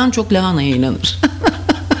 Tanrı'dan çok lahanaya inanır.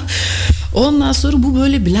 Ondan sonra bu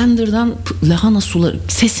böyle blenderdan lahana suları,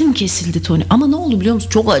 sesim kesildi Toni. Ama ne oldu biliyor musun?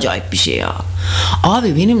 Çok acayip bir şey ya.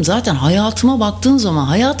 Abi benim zaten hayatıma baktığın zaman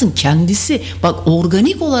hayatın kendisi, bak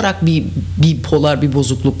organik olarak bir bipolar bir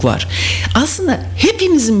bozukluk var. Aslında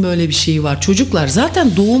hepimizin böyle bir şeyi var çocuklar.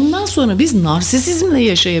 Zaten doğumdan sonra biz narsisizmle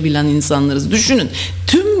yaşayabilen insanlarız. Düşünün.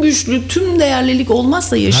 Tüm güçlük, tüm değerlilik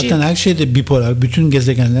olmazsa Zaten her şeyde bipolar. Bütün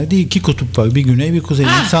gezegenlerde iki kutup var. Bir güney, bir kuzey.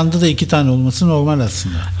 İnsanda da iki tane olması normal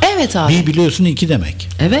aslında. Evet abi. Bir biliyorsun 2 demek.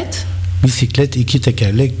 Evet. Bisiklet 2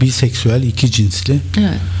 tekerlek, biseksüel 2 cinsli.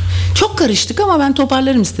 Evet. Çok karıştık ama ben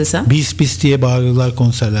toparlarım istesem. Bis diye bağırırlar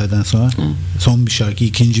konserlerden sonra. Son bir şarkı,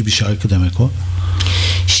 ikinci bir şarkı demek o.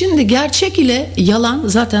 Şimdi gerçek ile yalan,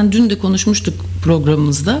 zaten dün de konuşmuştuk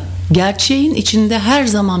programımızda. Gerçeğin içinde her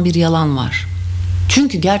zaman bir yalan var.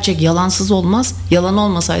 Çünkü gerçek yalansız olmaz. Yalan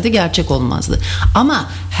olmasaydı gerçek olmazdı. Ama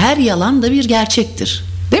her yalan da bir gerçektir.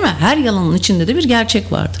 Değil mi? Her yalanın içinde de bir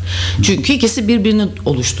gerçek vardır. Çünkü ikisi birbirini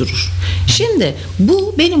oluşturur. Şimdi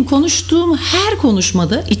bu benim konuştuğum her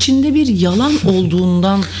konuşmada içinde bir yalan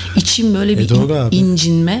olduğundan içim böyle bir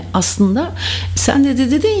incinme. Aslında sen de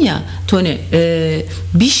dedin ya Toni,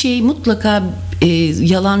 bir şey mutlaka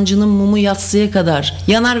yalancının mumu yatsıya kadar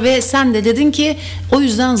yanar ve sen de dedin ki o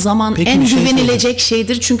yüzden zaman en güvenilecek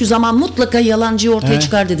şeydir. Çünkü zaman mutlaka yalancıyı ortaya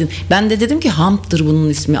çıkar dedin. Ben de dedim ki hamdır bunun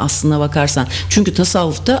ismi aslına bakarsan. Çünkü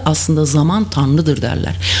tasavvufta aslında zaman tanrıdır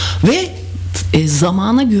derler. Ve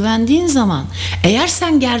zamana güvendiğin zaman eğer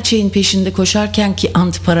sen gerçeğin peşinde koşarken ki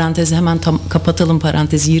antiparantez hemen kapatalım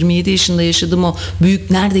parantezi 27 yaşında yaşadığım o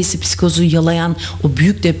büyük neredeyse psikozu yalayan o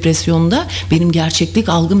büyük depresyonda benim gerçeklik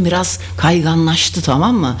algım biraz kayganlaştı,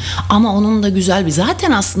 tamam mı? Ama onun da güzel bir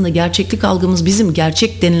zaten aslında gerçeklik algımız bizim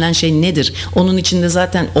gerçek denilen şey nedir? Onun içinde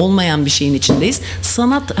zaten olmayan bir şeyin içindeyiz.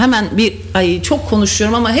 Sanat hemen çok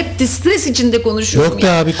konuşuyorum ama hep de stres içinde konuşuyorum. Yok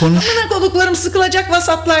be abi konuş. Amına koduklarım sıkılacak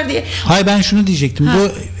vasatlar diye. Hayır ben şunu diyecektim.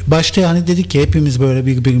 Bu başta hani dedik ki hepimiz böyle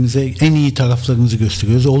birbirimize en iyi taraflarımızı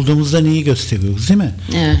gösteriyoruz. Olduğumuzda neyi gösteriyoruz değil mi?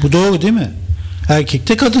 Evet. Bu doğru değil mi?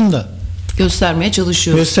 Erkekte kadında. Göstermeye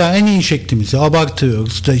çalışıyoruz. En iyi şeklimizi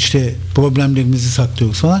abartıyoruz da işte problemlerimizi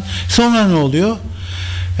saklıyoruz falan. Sonra ne oluyor?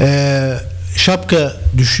 Şapka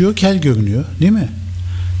düşüyor, kel görünüyor değil mi?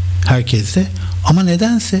 Herkeste. Ama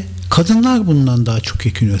nedense kadınlar bundan daha çok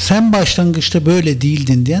yakınıyor. Sen başlangıçta böyle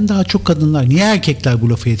değildin diyen daha çok kadınlar. Niye erkekler bu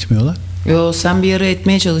lafı etmiyorlar? Yo sen bir ara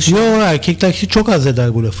etmeye çalışıyorsun. Yo erkekler çok az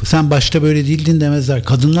eder bu lafı. Sen başta böyle değildin demezler.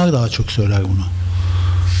 Kadınlar daha çok söyler bunu.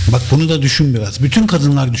 Bak bunu da düşün biraz. Bütün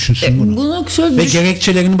kadınlar düşünsün bunu. Ve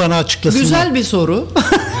gerekçelerini bana açıklasınlar. Güzel bir soru.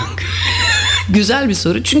 Güzel bir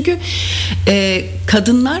soru. Çünkü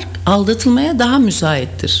kadınlar aldatılmaya daha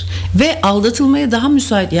müsaittir. Ve aldatılmaya daha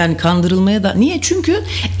müsait, yani kandırılmaya da. Niye? Çünkü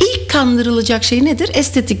ilk kandırılacak şey nedir?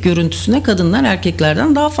 Estetik görüntüsüne kadınlar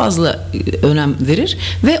erkeklerden daha fazla önem verir.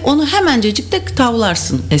 Ve onu hemencecik de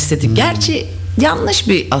tavlarsın estetik. Gerçi yanlış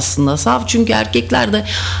bir aslında saf, çünkü erkekler de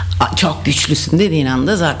çok güçlüsün dediğin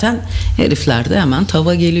anda zaten heriflerde hemen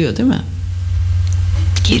tava geliyor değil mi?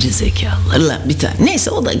 Gerizekalılarla bir tane.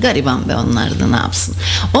 Neyse o da gariban be, onlar da ne yapsın.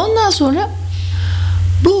 Ondan sonra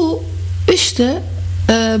bu işte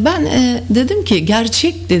ben dedim ki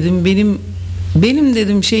gerçek dedim benim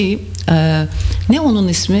dedim ne onun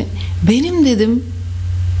ismi? Benim dedim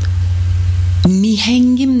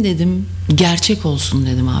mihengim dedim gerçek olsun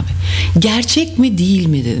dedim abi. Gerçek mi değil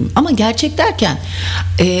mi dedim. Ama gerçek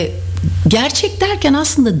derken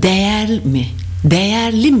aslında değer mi?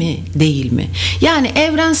 Değerli mi değil mi? Yani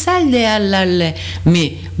evrensel değerlerle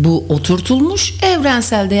mi bu oturtulmuş?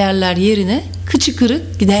 Evrensel değerler yerine kıçı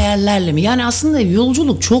kırık değerlerle mi? Yani aslında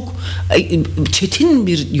yolculuk çok çetin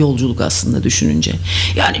bir yolculuk aslında düşününce.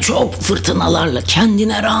 Yani çok fırtınalarla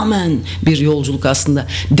kendine rağmen bir yolculuk aslında.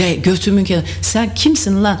 Sen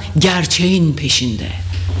kimsin lan? Gerçeğin peşinde.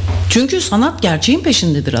 Çünkü sanat gerçeğin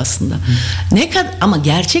peşindedir aslında. Ama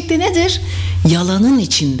gerçek de nedir? Yalanın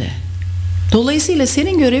içinde. Dolayısıyla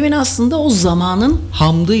senin görevin aslında o zamanın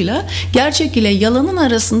hamdıyla gerçek ile yalanın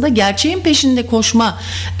arasında gerçeğin peşinde koşma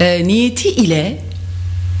niyeti ile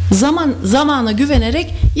zamana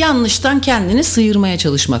güvenerek yanlıştan kendini sıyırmaya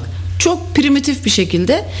çalışmak. Çok primitif bir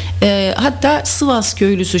şekilde hatta Sivas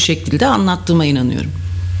köylüsü şekilde anlattığıma inanıyorum.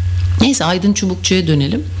 Neyse Aydın Çubukçu'ya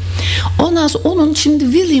dönelim. Ondan sonra onun şimdi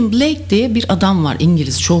William Blake diye bir adam var,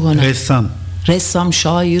 İngiliz, çok önemli. Ressam,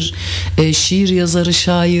 şair, şiir yazarı,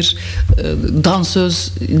 şair,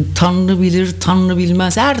 dansöz, tanrı bilir, tanrı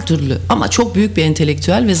bilmez, her türlü. Ama çok büyük bir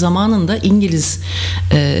entelektüel ve zamanında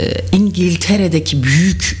İngiltere'deki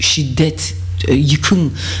büyük şiddet,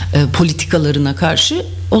 yıkım politikalarına karşı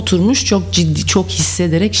oturmuş, çok ciddi, çok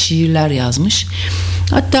hissederek şiirler yazmış.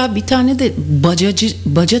 Hatta bir tane de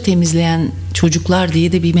baca temizleyen çocuklar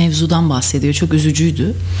diye de bir mevzudan bahsediyor. Çok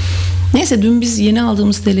üzücüydü. Neyse dün biz yeni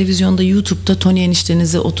aldığımız televizyonda YouTube'da Toni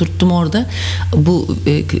eniştenizi oturttum orada. Bu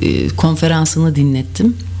konferansını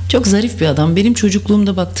dinlettim. Çok zarif bir adam. Benim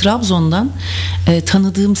çocukluğumda bak Trabzon'dan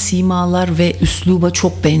tanıdığım simalar ve üsluba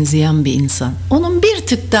çok benzeyen bir insan. Onun bir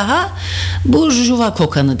tık daha burjuva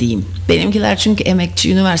kokanı diyeyim. Benimkiler çünkü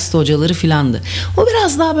emekçi üniversite hocaları filandı. O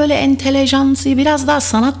biraz daha böyle entelejansı, biraz daha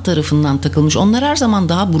sanat tarafından takılmış. Onlar her zaman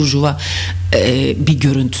daha burjuva bir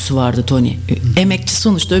görüntüsü vardı Toni. Emekçi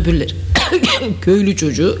sonuçta, öbürleri köylü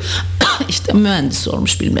çocuğu işte mühendis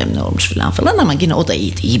olmuş bilmem ne olmuş falan ama yine o da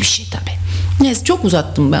iyiydi. İyi bir şey tabii. Neyse çok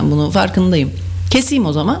uzattım ben bunu, farkındayım. Keseyim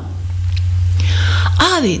o zaman.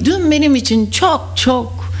 Abi dün benim için çok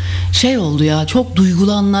şey oldu ya, çok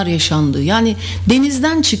duygulu anlar yaşandı. Yani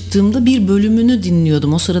denizden çıktığımda bir bölümünü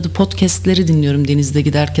dinliyordum. O sırada podcastleri dinliyorum denizde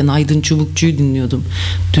giderken. Aydın Çubukçu'yu dinliyordum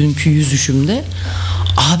dünkü yüzüşümde.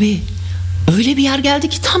 Abi öyle bir yer geldi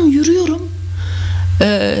ki tam yürüyorum.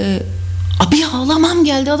 Abi ağlamam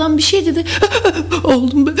geldi, adam bir şey dedi.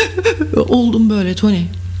 Oldum böyle Toni.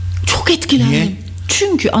 Çok etkilendim. Niye?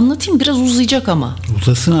 Çünkü anlatayım, biraz uzayacak ama.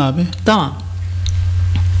 Uzasın abi. Tamam.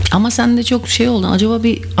 Ama sen de çok şey oldun. Acaba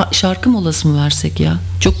bir şarkı molası mı versek ya?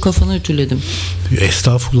 Çok kafanı ütüledim.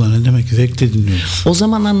 Estağfurullah, ne demek, zevkle dinliyoruz. O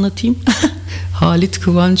zaman anlatayım. Halit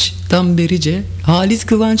Kıvanç'tan berice. Halit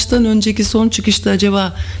Kıvanç'tan önceki son çıkışta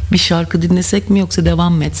acaba bir şarkı dinlesek mi yoksa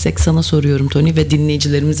devam mı etsek, sana soruyorum Toni ve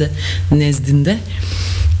dinleyicilerimize nezdinde.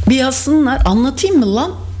 Bir yazsınlar. Anlatayım mı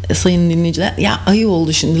lan sayın dinleyiciler? Ya ayı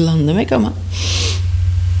oldu şimdi lan demek ama.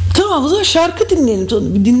 Tamam, o zaman şarkı dinleyelim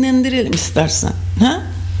Toni. Bir dinlendirelim istersen. Ha?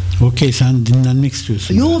 Okey, sen dinlenmek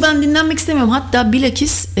istiyorsun. Yo, ben dinlenmek istemiyorum. Hatta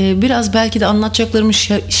bilakis biraz belki de anlatacaklarımın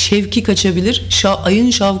şevki kaçabilir.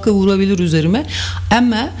 Ayın şavkı vurabilir üzerime.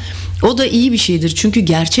 Ama o da iyi bir şeydir. Çünkü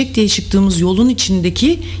gerçek diye çıktığımız yolun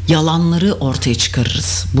içindeki yalanları ortaya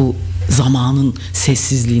çıkarırız. Bu zamanın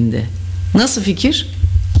sessizliğinde. Nasıl fikir?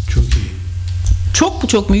 Çok iyi. Çok mu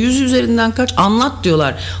çok mu? 100 üzerinden kaç? Anlat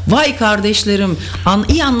diyorlar. Vay kardeşlerim.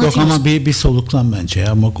 İyi anlatayım. Yok ama bir soluklan bence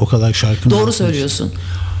ya. Ama o kadar şarkını. Doğru söylüyorsun.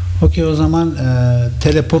 Okey, o zaman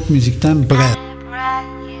telepop müzikten Brad.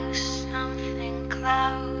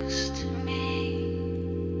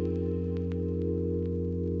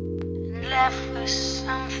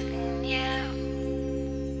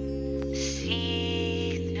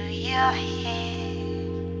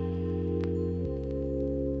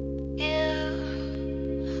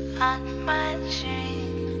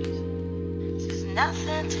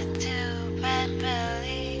 Nothing to do but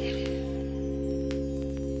believe.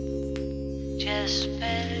 Just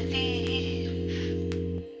believe.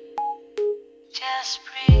 Just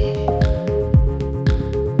breathe.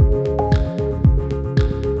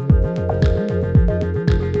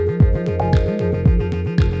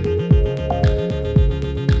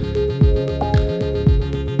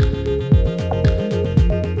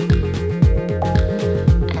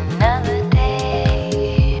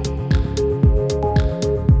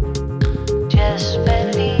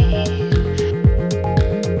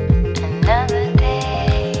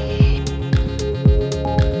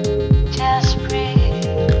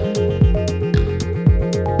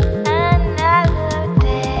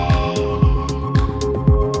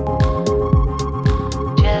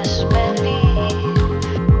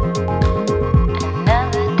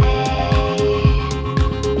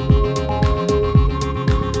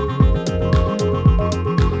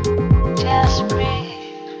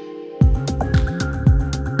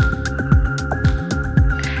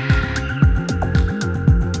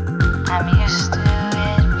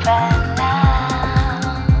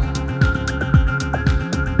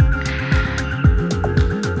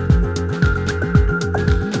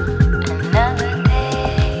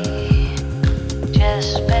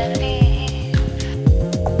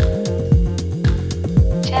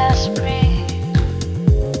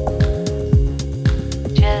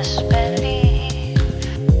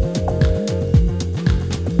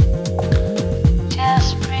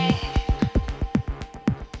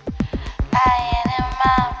 I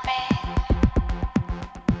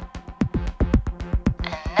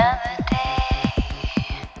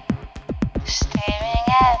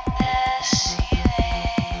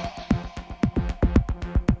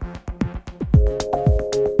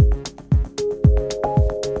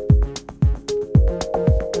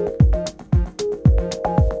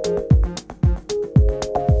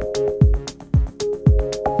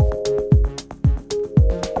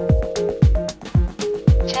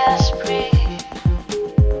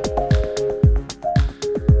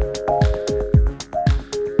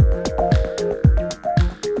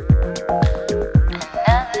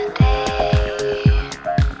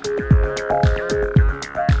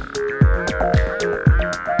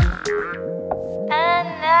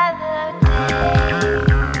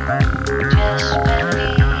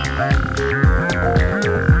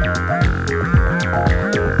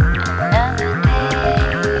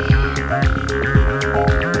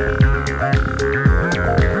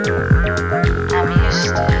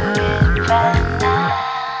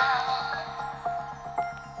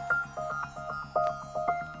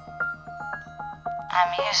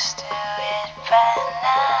I'm used to it by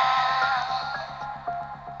now.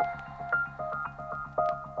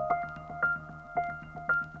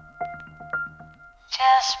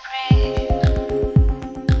 Just breathe.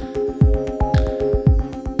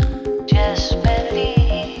 Just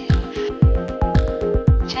believe.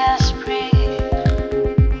 Just breathe.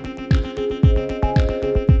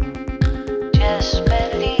 Just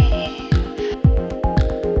believe.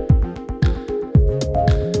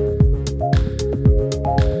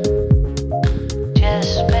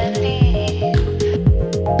 Just believe.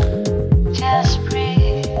 Just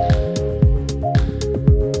breathe.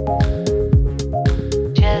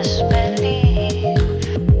 Just believe.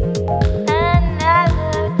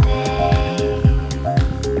 Another day.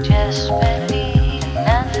 Just believe.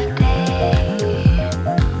 Another day.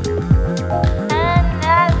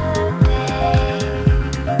 Another day.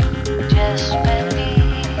 Just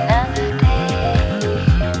believe. Another day.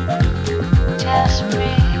 Just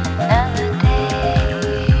breathe. Another day.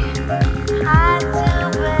 Hard to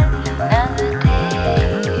believe. Another day.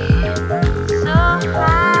 So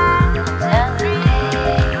hard to breathe.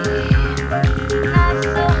 Not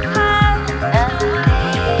so hard to believe.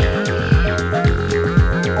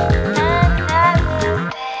 Another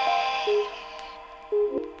day.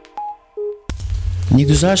 Ne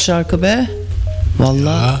güzel şarkı be.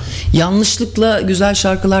 Vallahi yanlışlıkla güzel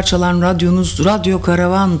şarkılar çalan radyonuz Radyo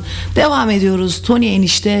Karavan. Devam ediyoruz. Toni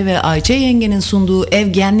enişte ve Ayça yengenin sunduğu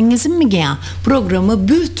Ev Kendinizin mi ya programı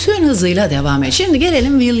bütün hızıyla devam ediyor. Şimdi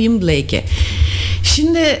gelelim William Blake'e.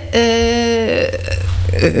 Şimdi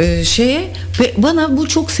bana bu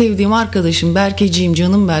çok sevdiğim arkadaşım Berkeciğim,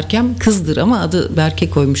 canım Berkem, kızdır ama adı Berke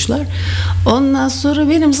koymuşlar. Ondan sonra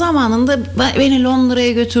benim zamanında beni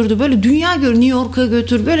Londra'ya götürdü. Böyle dünya New York'a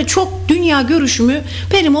götür. Böyle çok dünya görüşümü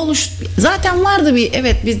benim zaten vardı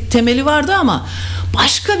bir temeli vardı ama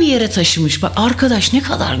başka bir yere taşımış. Bak arkadaş, ne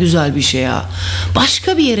kadar güzel bir şey ya.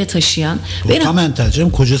 Başka bir yere taşıyan. Tam entel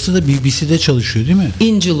canım. Kocası da BBC'de çalışıyor değil mi?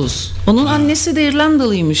 Angelus. Onun annesi de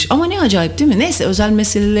İrlandalıymış. Ama ne acayip değil mi? Neyse, özel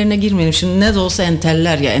meselelerine girmeyelim. Şimdi ne de olsa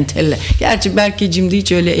enteller ya, enteller. Gerçi Berkeciğimde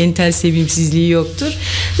hiç öyle entel sevimsizliği yoktur.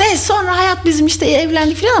 Neyse, sonra hayat bizim işte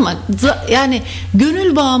evlendik falan ama yani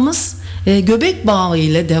gönül bağımız göbek bağı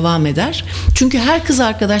ile devam eder. Çünkü her kız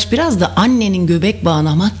arkadaş biraz da annenin göbek bağına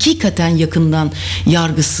ama hakikaten yakından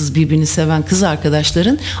yargısız birbirini seven kız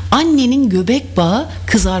arkadaşların annenin göbek bağı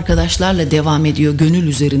kız arkadaşlarla devam ediyor gönül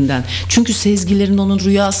üzerinden. Çünkü sezgilerini onun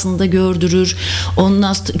rüyasında gördürür.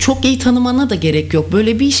 Ondan çok iyi tanımana da gerek yok.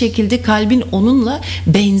 Böyle bir şekilde kalbin onunla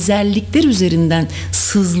benzerlikler üzerinden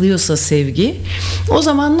sızlıyorsa sevgi, o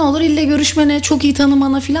zaman ne olur, ille görüşmene, çok iyi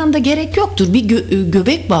tanımana falan da gerek yoktur. Bir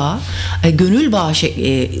göbek bağı, gönül bağı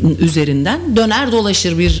üzerinden döner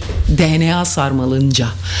dolaşır bir DNA sarmalınca.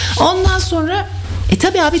 Ondan sonra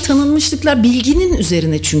tabii abi, tanınmışlıklar bilginin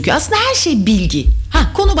üzerine, çünkü aslında her şey bilgi.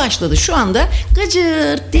 Konu başladı. Şu anda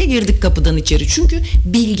gıcırt diye girdik kapıdan içeri. Çünkü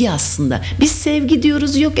bilgi aslında. Biz sevgi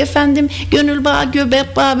diyoruz, yok efendim gönül bağı,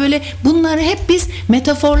 göbek bağı, böyle bunları hep biz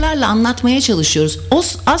metaforlarla anlatmaya çalışıyoruz.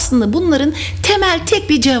 Aslında bunların temel tek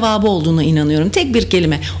bir cevabı olduğuna inanıyorum. Tek bir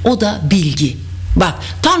kelime. O da bilgi. Bak,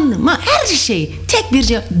 Tanrıma her şey tek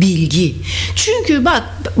bir bilgi. Çünkü bak,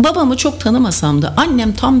 babamı çok tanımasam da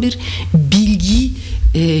annem tam bir bilgi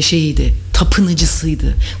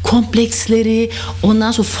tapınıcısıydı. Kompleksleri,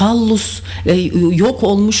 ondan sonra fallus, yok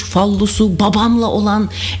olmuş fallusu, babamla olan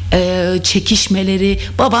çekişmeleri.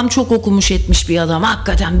 Babam çok okumuş etmiş bir adam.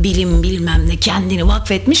 Hakikaten bilim bilmem ne kendini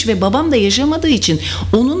vakfetmiş ve babam da yaşamadığı için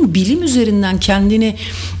onun bilim üzerinden kendini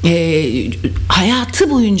hayatı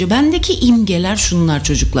boyunca, bendeki imgeler şunlar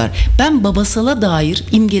çocuklar. Ben babasala dair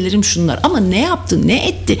imgelerim şunlar. Ama ne yaptı, ne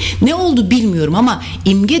etti, ne oldu bilmiyorum ama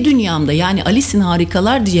imge dünyamda, yani Alice'in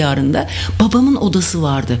Harikalar Diyarı'nda babamın odası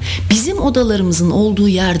vardı. Bizim odalarımızın olduğu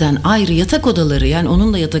yerden ayrı yatak odaları, yani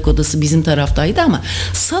onun da yatak odası bizim taraftaydı ama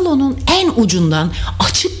salonun en ucundan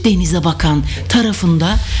açık denize bakan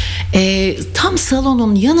tarafında tam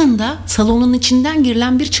salonun yanında, salonun içinden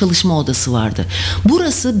girilen bir çalışma odası vardı.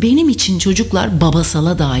 Burası benim için çocuklar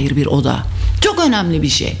babasala dair bir oda. Çok önemli bir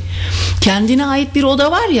şey. Kendine ait bir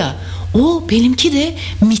oda var ya, o benimki de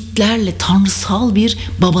mitlerle tanrısal bir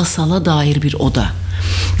babasala dair bir oda.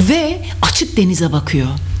 Ve açık denize bakıyor.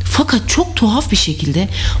 Fakat çok tuhaf bir şekilde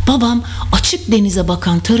babam açık denize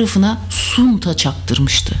bakan tarafına sunta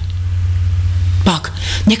çaktırmıştı. Bak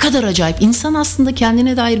ne kadar acayip. İnsan aslında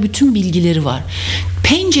kendine dair bütün bilgileri var.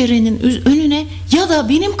 Pencerenin önüne ya da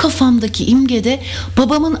benim kafamdaki imgede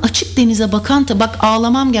babamın açık denize bakan bak,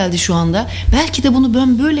 ağlamam geldi şu anda. Belki de bunu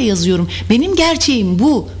ben böyle yazıyorum. Benim gerçeğim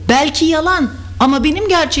bu. Belki yalan Ama benim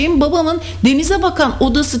gerçeğim babamın denize bakan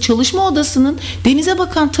odası, çalışma odasının denize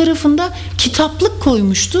bakan tarafında kitaplık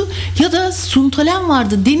koymuştu ya da suntalem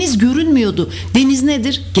vardı. Deniz görünmüyordu. Deniz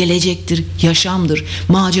nedir? Gelecektir, yaşamdır,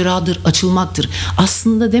 maceradır, açılmaktır.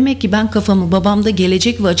 Aslında demek ki ben kafamı babamda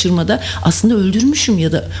gelecek ve açılmada aslında öldürmüşüm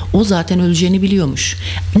ya da o zaten öleceğini biliyormuş.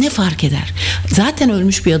 Ne fark eder? Zaten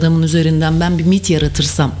ölmüş bir adamın üzerinden ben bir mit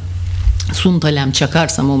yaratırsam, suntalem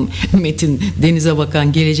çakarsam o metin denize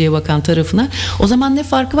bakan, geleceğe bakan tarafına, o zaman ne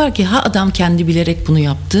farkı var ki? Ha adam kendi bilerek bunu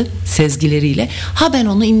yaptı sezgileriyle, ha ben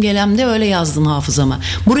onu imgelemde öyle yazdım hafızama.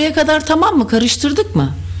 Buraya kadar tamam mı? Karıştırdık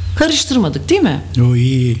mı? Karıştırmadık değil mi? O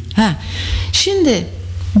iyi. Ha. Şimdi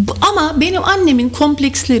ama benim annemin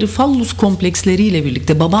kompleksleri, fallus kompleksleriyle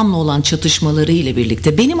birlikte, babamla olan çatışmaları ile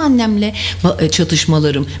birlikte, benim annemle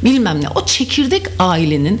çatışmalarım, bilmem ne, o çekirdek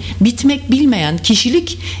ailenin bitmek bilmeyen,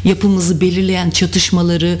 kişilik yapımızı belirleyen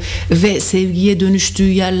çatışmaları ve sevgiye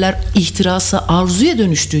dönüştüğü yerler, ihtirasa, arzuya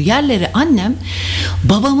dönüştüğü yerleri annem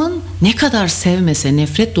babamın ne kadar sevmese,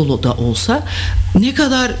 nefret dolu da olsa, ne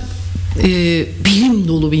kadar bilim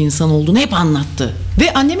dolu bir insan olduğunu hep anlattı.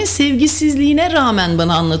 Ve annemin sevgisizliğine rağmen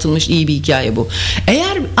bana anlatılmış iyi bir hikaye bu.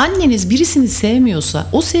 Eğer anneniz birisini sevmiyorsa,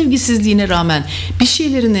 o sevgisizliğine rağmen bir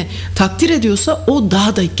şeylerini takdir ediyorsa, o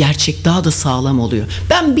daha da gerçek, daha da sağlam oluyor.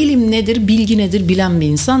 Ben bilim nedir, bilgi nedir bilen bir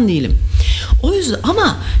insan değilim. O yüzden,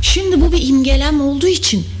 ama şimdi bu bir imgelem olduğu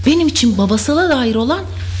için benim için babasala dair olan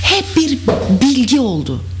hep bir bilgi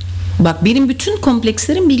oldu. Bak, benim bütün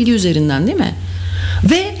komplekslerim bilgi üzerinden, değil mi?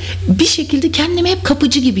 Ve bir şekilde kendimi hep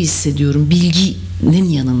kapıcı gibi hissediyorum bilginin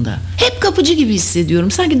yanında. Hep kapıcı gibi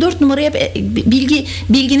hissediyorum. Sanki 4 numaraya hep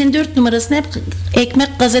bilginin 4 numarasını hep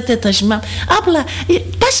ekmek, gazete taşımam. Abla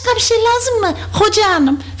başka bir şey lazım mı? Hoca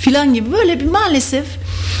hanım filan gibi, böyle bir maalesef.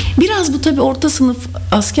 Biraz bu tabii orta sınıf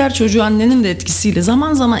asker çocuğu annenin de etkisiyle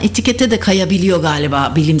zaman zaman etikete de kayabiliyor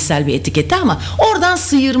galiba, bilimsel bir etikete, ama oradan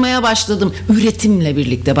sıyırmaya başladım üretimle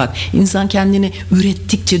birlikte. Bak, insan kendini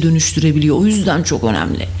ürettikçe dönüştürebiliyor. O yüzden çok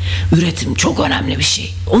önemli. Üretim çok önemli bir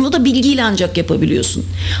şey. Onu da bilgiyle ancak yapabiliyorsun.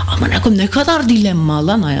 Ama ne kadar dilemma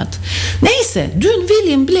lan hayat. Neyse, dün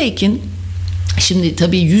William Blake'in, şimdi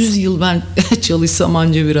tabii 100 yıl ben çalışsam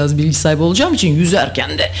anca biraz bilgi sahibi olacağım için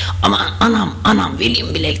yüzerken de ama anam William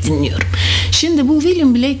Blake dinliyorum. Şimdi bu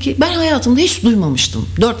William Blake'i ben hayatımda hiç duymamıştım.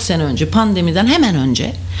 4 sene önce, pandemiden hemen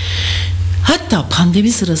önce. Hatta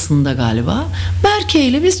pandemi sırasında galiba Berke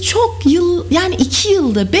ile biz çok yıl, yani 2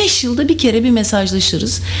 yılda 5 yılda bir kere bir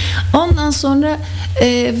mesajlaşırız. Ondan sonra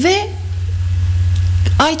ve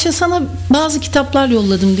Ayça, sana bazı kitaplar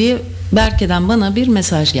yolladım diye Berke'den bana bir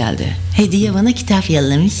mesaj geldi. Hediye bana kitap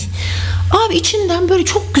yollamış. Abi içinden böyle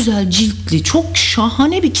çok güzel ciltli, çok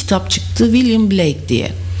şahane bir kitap çıktı, William Blake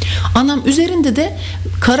diye. Anam üzerinde de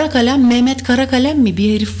kara kalem, Mehmet kara kalem mi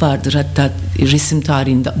bir herif vardır hatta resim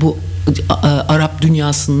tarihinde, bu Arap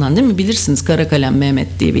dünyasından, değil mi? Bilirsiniz, kara kalem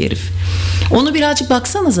Mehmet diye bir herif. Onu birazcık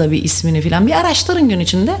baksanıza, bir ismini falan bir araştırın gün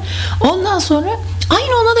içinde. Ondan sonra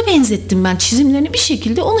aynı ona da benzettim ben çizimlerini, bir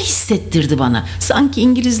şekilde onu hissettirdi bana. Sanki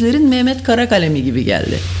İngilizlerin Mehmet kara kalemi gibi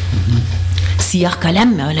geldi. Siyah kalem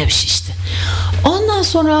mi, öyle bir şey işte. Ondan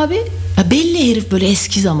sonra abi belli herif böyle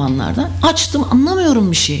eski zamanlardan, açtım,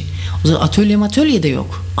 anlamıyorum bir şey. O zaman atölye de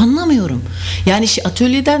yok. Anlamıyorum. Yani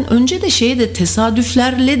atölyeden önce de de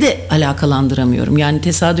tesadüflerle de alakalandıramıyorum. Yani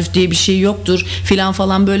tesadüf diye bir şey yoktur filan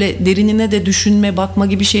falan, böyle derinine de düşünme, bakma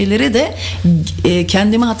gibi şeylere de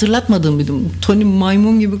kendimi hatırlatmadığım bir durum. Toni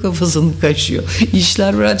maymun gibi kafasını kaşıyor.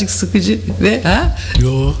 İşler birazcık sıkıcı ve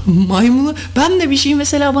maymunu, ben de bir şey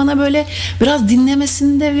mesela bana böyle biraz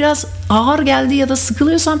dinlemesinde biraz ağır geldi ya da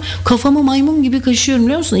sıkılıyorsam kafamı maymun gibi kaşıyorum,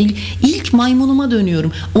 biliyor musun? İlk maymunuma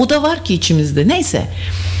dönüyorum. O da var ki içimizde. Neyse.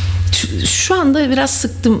 Şu anda biraz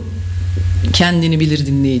sıktım kendini bilir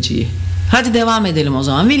dinleyiciyi. Hadi devam edelim o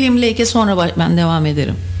zaman. William Blake'e sonra ben devam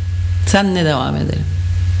ederim. Senle devam edelim.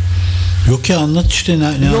 Yok ya, anlat işte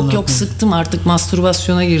ne Yok sıktım artık,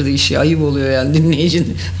 mastürbasyona girdi işi. Ayıp oluyor yani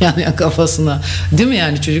dinleyicinin yani kafasına. Değil mi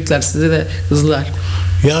yani çocuklar, size de kızlar.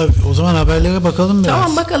 Ya o zaman haberlere bakalım biraz.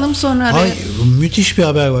 Tamam, bakalım sonra. Müthiş bir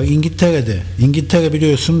haber var İngiltere'de. İngiltere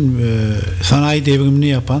biliyorsun sanayi devrimini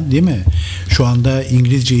yapan, değil mi? Şu anda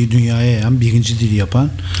İngilizceyi dünyaya yayan, birinci dil yapan,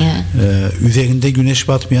 üzerinde güneş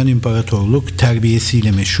batmayan imparatorluk,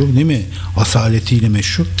 terbiyesiyle meşhur, değil mi? Asaletiyle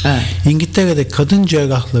meşhur. Evet. İngiltere'de kadın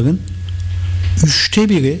cerrahların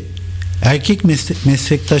 1/3 erkek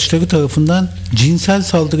meslektaşları tarafından cinsel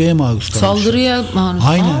saldırıya maruz kalmış. Saldırıya maruz.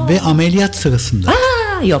 Aynen. Ve ameliyat sırasında.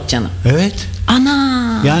 Yok canım. Evet.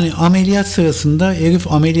 Ana. Yani ameliyat sırasında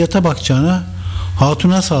herif ameliyata bakacağına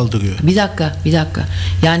hatuna saldırıyor. Bir dakika.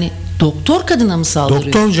 Yani Doktor kadına mı saldırıyor?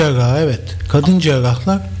 Doktor cerrah, evet. Kadın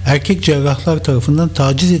cerrahlar erkek cerrahlar tarafından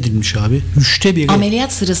taciz edilmiş abi. 1/3.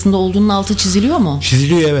 Ameliyat sırasında olduğunun altı çiziliyor mu?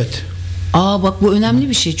 Çiziliyor, evet. Bak bu önemli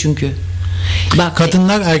bir şey çünkü. Bak,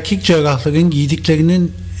 Kadınlar erkek cerrahların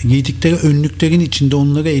giydikleri önlüklerin içinde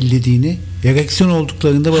onları ellediğini, ereksiyon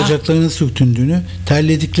olduklarında bacaklarını sürtündüğünü,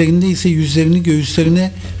 terlediklerinde ise yüzlerini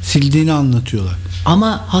göğüslerine sildiğini anlatıyorlar.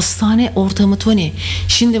 ama hastane ortamı Toni.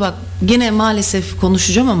 Şimdi bak gene maalesef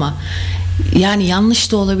konuşacağım ama yani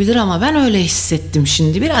yanlış da olabilir ama ben öyle hissettim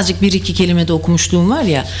şimdi. Birazcık bir iki kelime de okumuşluğum var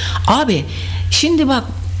ya. Abi şimdi bak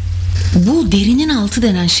bu derinin altı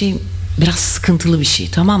denen şey biraz sıkıntılı bir şey,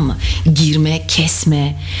 tamam mı? Girme,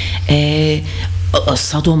 kesme,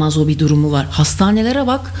 sadomazo bir durumu var. Hastanelere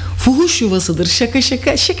bak, fuhuş yuvasıdır.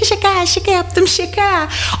 Şaka yaptım şaka.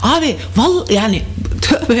 Abi yani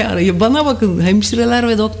tövbe yarayı bana bakın, Hemşireler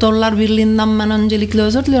ve Doktorlar Birliği'nden ben öncelikle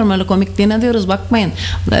özür diliyorum, öyle komikliğine diyoruz, bakmayın.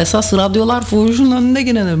 Esas radyolar fuhuşun önünde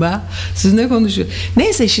gene be. Siz ne konuşuyorsunuz?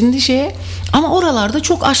 Neyse şimdi ama oralarda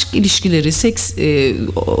çok aşk ilişkileri, seks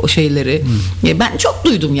şeyleri ben çok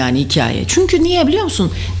duydum yani hikaye. Çünkü niye biliyor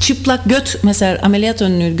musun? Çıplak göt mesela, ameliyat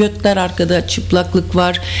önlüğü, götler arkada, çıplaklık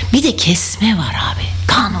var. Bir de kesme var abi.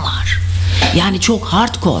 Kan var. Yani çok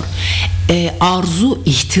hardcore. Arzu,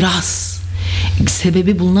 ihtiras.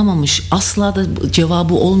 Sebebi bulunamamış, asla da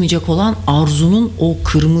cevabı olmayacak olan arzunun o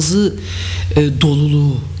kırmızı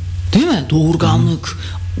doluluğu, değil mi? Doğurganlık,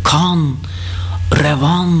 kan,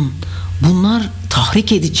 revan, bunlar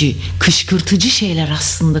tahrik edici, kışkırtıcı şeyler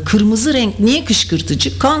aslında. Kırmızı renk niye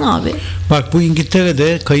kışkırtıcı? Kan abi. Bak bu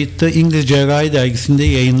İngiltere'de kayıtlı İngiliz Cerrahi Dergisi'nde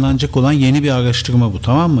yayınlanacak olan yeni bir araştırma bu,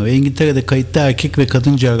 tamam mı? Ve İngiltere'de kayıtlı erkek ve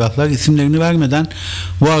kadın cerrahlar isimlerini vermeden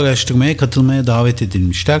bu araştırmaya katılmaya davet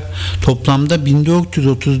edilmişler. Toplamda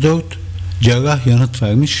 1434 cerrah yanıt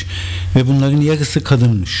vermiş ve bunların yarısı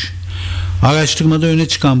kadınmış. Araştırmada öne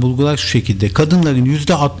çıkan bulgular şu şekilde: kadınların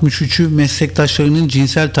 %63'ü meslektaşlarının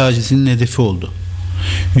cinsel tacizinin hedefi oldu.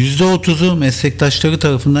 %30'u meslektaşları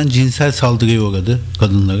tarafından cinsel saldırıya uğradı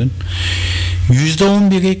kadınların.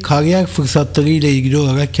 %11'i kariyer fırsatları ile ilgili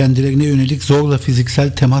olarak kendilerine yönelik zorla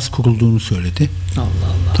fiziksel temas kurulduğunu söyledi. Allah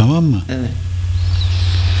Allah. Tamam mı? Evet.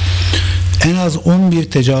 En az 11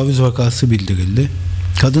 tecavüz vakası bildirildi.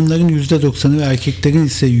 Kadınların %90'ı ve erkeklerin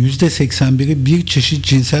ise %81'i bir çeşit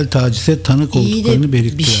cinsel tacize tanık olduklarını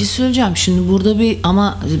belirttiler. Bir şey söyleyeceğim. Şimdi burada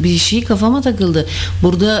bir şey kafama takıldı.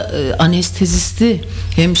 Burada anestezisti,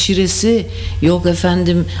 hemşiresi, yok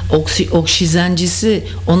efendim oksijencisi,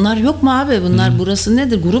 onlar yok mu abi? Bunlar burası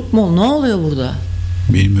nedir? Grup mu? Ne oluyor burada?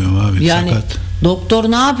 Bilmiyorum abi. Yani sakat.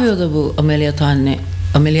 doktor ne yapıyor da bu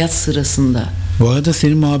ameliyat sırasında? Bu arada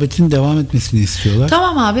senin muhabbetin devam etmesini istiyorlar.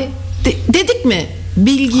 Tamam abi. Dedik mi?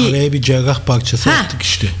 Bilgi. Araya bir cerrah parçası attık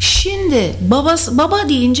işte. Şimdi baba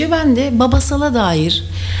deyince ben de babasala dair,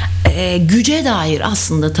 güce dair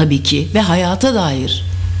aslında tabii ki ve hayata dair,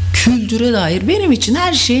 kültüre dair benim için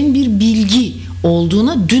her şeyin bir bilgi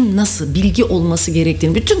olduğuna, dün nasıl bilgi olması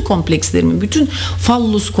gerektiğini, bütün komplekslerimin, bütün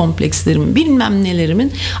fallus komplekslerimin, bilmem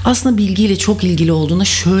nelerimin aslında bilgiyle çok ilgili olduğuna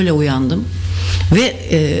şöyle uyandım. Ve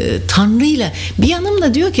Tanrı'yla bir yanım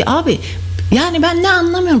da diyor ki abi, yani ben ne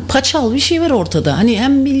anlamıyorum, paçal bir şey var ortada. Hani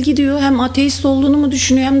hem bilgi diyor, hem ateist olduğunu mu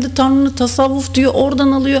düşünüyor, hem de Tanrı tasavvuf diyor,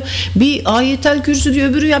 oradan alıyor. Bir ayetel kürsü diyor,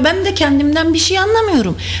 öbürü, ya ben de kendimden bir şey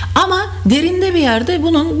anlamıyorum. Ama derinde bir yerde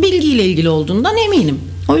bunun bilgiyle ilgili olduğundan eminim.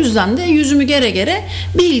 O yüzden de yüzümü gere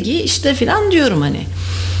bilgi işte filan diyorum hani.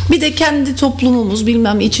 Bir de kendi toplumumuz,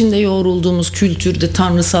 bilmem içinde yoğrulduğumuz kültürde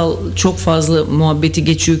tanrısal çok fazla muhabbeti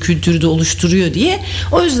geçiyor, kültürü de oluşturuyor diye.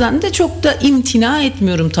 O yüzden de çok da imtina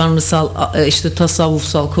etmiyorum tanrısal, işte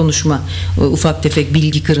tasavvufsal konuşma, ufak tefek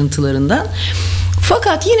bilgi kırıntılarından.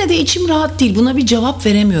 Fakat yine de içim rahat değil. Buna bir cevap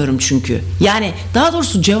veremiyorum çünkü. Yani daha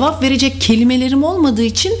doğrusu cevap verecek kelimelerim olmadığı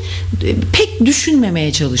için pek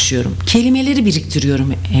düşünmemeye çalışıyorum. Kelimeleri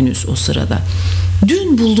biriktiriyorum henüz o sırada.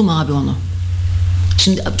 Dün buldum abi onu.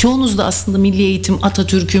 Şimdi çoğunuz da aslında milli eğitim,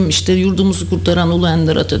 Atatürk'üm, işte yurdumuzu kurtaran Ulu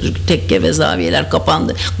Ender Atatürk, tekke ve zaviyeler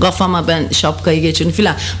kapandı, kafama ben şapkayı geçirin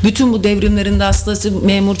filan. Bütün bu devrimlerinde aslında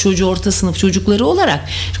memur çocuğu, orta sınıf çocukları olarak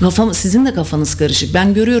sizin de kafanız karışık.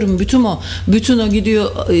 Ben görüyorum bütün o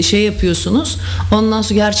gidiyor yapıyorsunuz. Ondan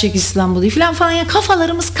sonra gerçek İslam bu değil falan ya,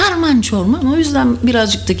 kafalarımız karman çorman. O yüzden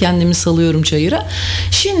birazcık da kendimi salıyorum çayıra.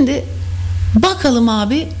 Şimdi bakalım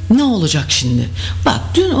abi ne olacak şimdi? Bak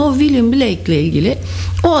dün o William Blake ile ilgili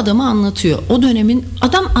o adamı anlatıyor. O dönemin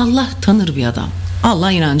Allah tanır bir adam.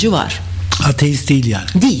 Allah inancı var. Ateist değil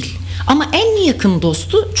yani. Değil. Ama en yakın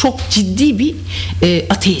dostu çok ciddi bir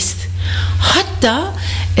ateist. Hatta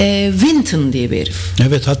Winton diye bir herif.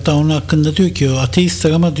 Evet, hatta onun hakkında diyor ki o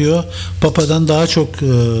ateisttir ama diyor Papa'dan daha çok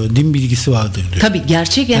din bilgisi vardır diyor. Tabii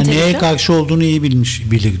gerçek Yani entelektüel. neye karşı olduğunu iyi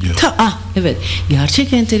bilir diyor. Evet.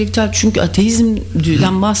 Gerçek entelektüel, çünkü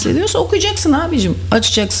ateizmden bahsediyorsa okuyacaksın abicim.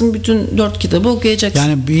 Açacaksın, bütün 4 kitabı okuyacaksın.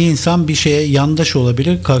 Yani bir insan bir şeye yandaş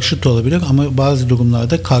olabilir, karşıt olabilir ama bazı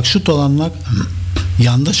durumlarda karşıt olanlar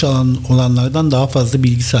yandaş olanlardan daha fazla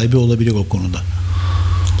bilgi sahibi olabilir o konuda.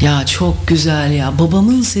 Ya çok güzel ya.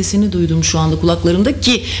 Babamın sesini duydum şu anda kulaklarımda,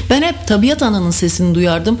 ki ben hep tabiat ananın sesini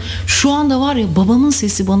duyardım. Şu anda var ya, babamın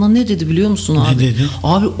sesi bana ne dedi biliyor musun abi? Ne dedi?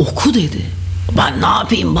 Abi oku dedi. Ben ne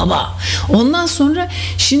yapayım baba? Ondan sonra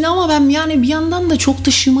şimdi ama ben yani bir yandan da çok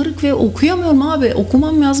da şımarık ve okuyamıyorum abi.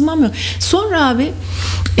 Okumam yazmam yok. Sonra abi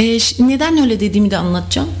neden öyle dediğimi de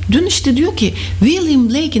anlatacağım. Dün işte diyor ki William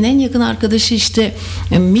Blake'in en yakın arkadaşı işte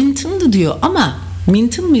Minton'du diyor, ama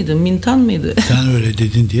Minton mıydı? Mintan mıydı? Sen öyle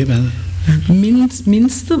dedin diye ben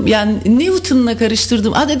Minstım yani Newton'la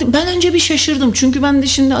karıştırdım. Dedim, ben önce bir şaşırdım. Çünkü ben de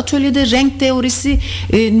şimdi atölyede renk teorisi,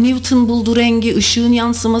 Newton buldu rengi, ışığın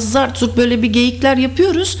yansıması, zart böyle bir geyikler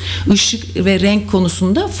yapıyoruz ışık ve renk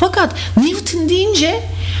konusunda. Fakat Newton deyince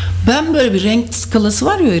ben böyle bir renk skalası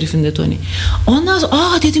var ya herifin de Toni. Ondan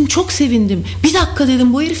sonra dedim, çok sevindim. Bir dakika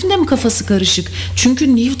dedim, bu herifin de mi kafası karışık?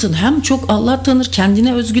 Çünkü Newton hem çok Allah tanır,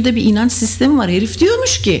 kendine özgü de bir inanç sistemi var. Herif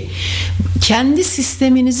diyormuş ki kendi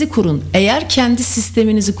sisteminizi kurun. Eğer kendi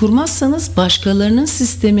sisteminizi kurmazsanız başkalarının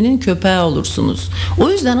sisteminin köpeği olursunuz.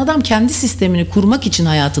 O yüzden adam kendi sistemini kurmak için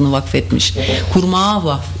hayatını vakfetmiş.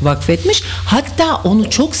 Kurmaya vakfetmiş. Hatta onu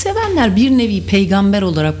çok sevenler bir nevi peygamber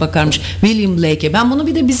olarak bakarmış William Blake'e. Ben bunu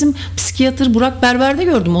bir de bizim psikiyatr Burak Berber'de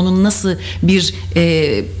gördüm. Onun nasıl bir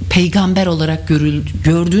peygamber olarak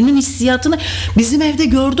gördüğünün hissiyatını. Bizim evde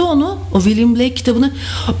gördü onu. O William Blake kitabını.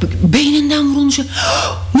 Beyninden vurulmuş.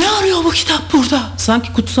 Ne arıyor bu kitap burada?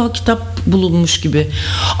 Sanki kutsal kitap bulunmuş gibi.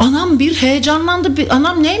 Anam bir heyecanlandı.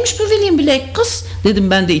 Anam neymiş bu William Blake kız?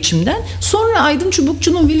 Dedim ben de içimden. Sonra Aydın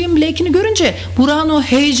Çubukçu'nun William Blake'ini görünce Burak'ın o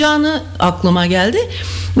heyecanı aklıma geldi.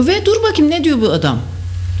 Ve dur bakayım ne diyor bu adam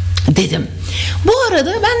dedim. Bu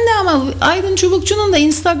arada ben de ama Aydın Çubukçu'nun da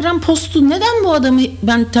Instagram postu, neden bu adamı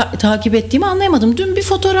ben takip ettiğimi anlayamadım. Dün bir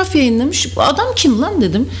fotoğraf yayınlamış. Bu adam kim lan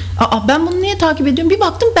dedim. Ben bunu niye takip ediyorum? Bir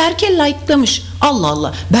baktım Berke like'lamış. Allah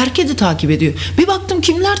Allah. Berke de takip ediyor. Bir baktım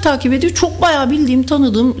kimler takip ediyor? Çok bayağı bildiğim,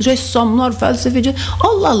 tanıdığım ressamlar, felsefeci.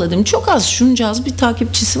 Allah Allah dedim. Çok az şuncağız bir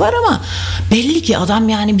takipçisi var ama belli ki adam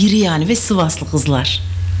yani biri yani, ve Sivaslı kızlar.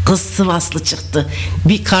 Kız Sivaslı çıktı.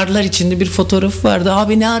 Bir karlar içinde bir fotoğraf vardı.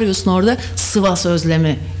 Abi ne arıyorsun orada? Sivas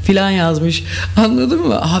özlemi filan yazmış. Anladın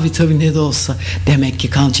mı? Abi tabii ne de olsa. Demek ki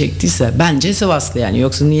kan çektiyse. Bence Sivaslı yani.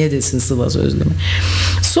 Yoksa niye desin Sivas özlemi?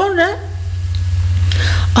 Sonra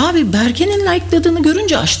abi Berke'nin like'ladığını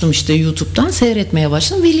görünce açtım işte YouTube'dan, seyretmeye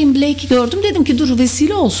başladım. William Blake'i gördüm, dedim ki dur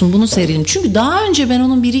vesile olsun bunu seyredeyim. Çünkü daha önce ben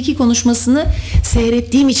onun 1-2 konuşmasını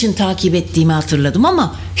seyrettiğim için takip ettiğimi hatırladım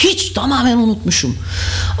ama hiç tamamen unutmuşum.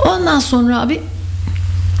 Ondan sonra abi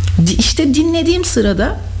işte dinlediğim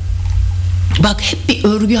sırada bak hep bir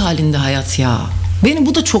örgü halinde hayat ya. Beni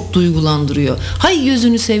bu da çok duygulandırıyor. Hay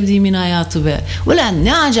gözünü sevdiğimin hayatı be. Ulan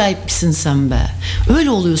ne acayipsin sen be. Öyle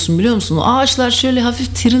oluyorsun biliyor musun? O ağaçlar şöyle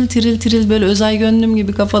hafif tiril böyle Özay Gönlüm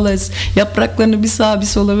gibi kafalar, yapraklarını bir sağa bir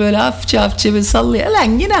sola böyle hafifçe böyle sallıyor.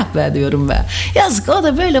 Lan günah be diyorum be. Yazık, o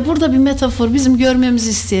da böyle burada bir metafor bizim görmemizi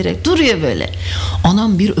isteyerek duruyor böyle.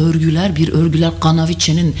 Anam bir örgüler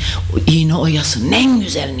Kanaviçe'nin iğne oyasının en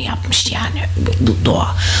güzelini yapmış yani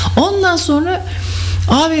doğa. Ondan sonra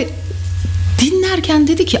abi dinlerken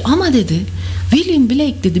dedi ki ama dedi William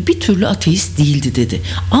Blake dedi bir türlü ateist değildi dedi.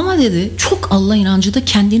 Ama dedi çok Allah inancı da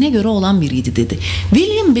kendine göre olan biriydi dedi.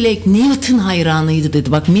 William Blake Newton hayranıydı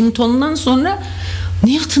dedi. Bak Minton'dan sonra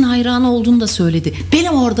Newton hayranı olduğunu da söyledi.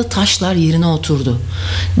 Benim orada taşlar yerine oturdu.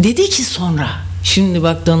 Dedi ki sonra, şimdi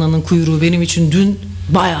bak dananın kuyruğu benim için dün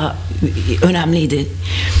bayağı önemliydi.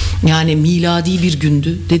 Yani miladi bir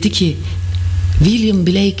gündü. Dedi ki William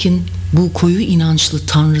Blake'in bu koyu inançlı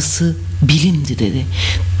tanrısı bilimdi dedi.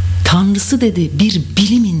 Tanrısı dedi bir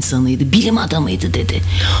bilim insanıydı, bilim adamıydı dedi.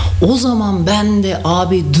 O zaman ben de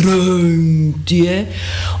abi dröng diye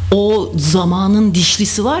o zamanın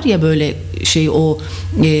dişlisi var ya böyle şey o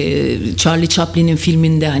Charlie Chaplin'in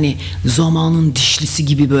filminde hani zamanın dişlisi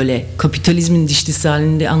gibi böyle kapitalizmin dişlisi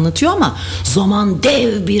halinde anlatıyor ama zaman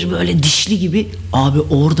dev bir böyle dişli gibi abi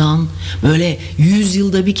oradan böyle 100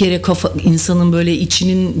 yılda bir kere insanın böyle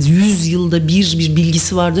içinin 100 yılda bir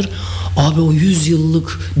bilgisi vardır. Abi o 100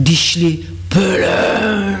 yıllık dişli böyle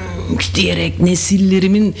diyerek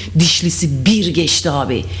nesillerimin dişlisi bir geçti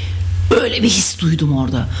abi. Öyle bir his duydum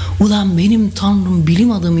orada. Ulan benim tanrım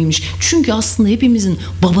bilim adamıymış. Çünkü aslında hepimizin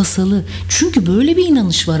babasalı. Çünkü böyle bir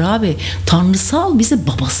inanış var abi. Tanrısal bize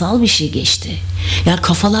babasal bir şey geçti. Ya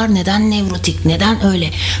kafalar neden nevrotik, neden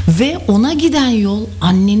öyle? Ve ona giden yol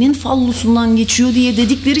annenin fallosundan geçiyor diye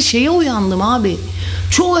dedikleri şeye uyandım abi.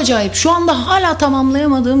 Çok acayip. Şu anda hala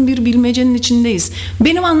tamamlayamadığım bir bilmecenin içindeyiz.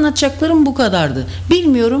 Benim anlatacaklarım bu kadardı.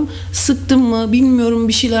 Bilmiyorum sıktım mı, bilmiyorum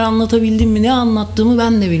bir şeyler anlatabildim mi, ne anlattığımı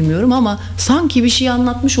ben de bilmiyorum ama sanki bir şey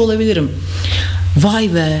anlatmış olabilirim.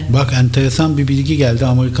 Vay be. Bak enteresan bir bilgi geldi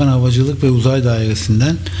Amerikan Havacılık ve Uzay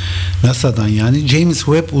Dairesi'nden, NASA'dan yani. James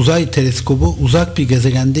Webb Uzay Teleskobu uzak bir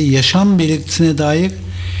gezegende yaşam belirtisine dair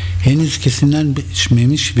henüz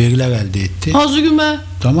kesinleşmemiş veriler elde etti. Azgüme.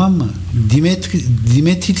 Tamam mı?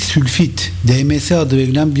 Dimetil sülfit DMS adı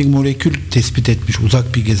verilen bir molekül tespit etmiş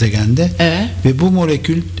uzak bir gezegende. Ve bu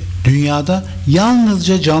molekül dünyada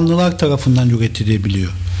yalnızca canlılar tarafından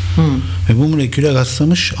üretilebiliyor. Ve bu moleküle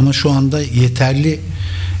rastlamış ama şu anda yeterli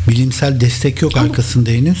bilimsel destek yok arkasında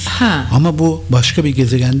henüz. Ama bu başka bir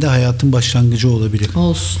gezegende hayatın başlangıcı olabilir.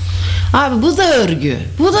 Olsun. Abi bu da örgü.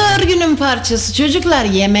 Bu da örgünün parçası. Çocuklar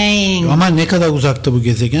yemeyin. Ama ne kadar uzakta bu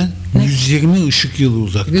gezegen? 120 ışık yılı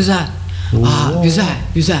uzakta. Güzel.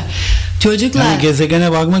 Güzel. Çocuklar. Yani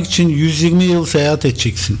gezegene varmak için 120 yıl seyahat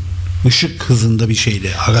edeceksin. Işık hızında bir şeyle,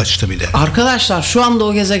 araçta bile. Arkadaşlar şu anda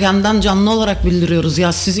o gezegenden canlı olarak bildiriyoruz.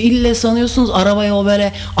 Ya siz ille sanıyorsunuz arabaya o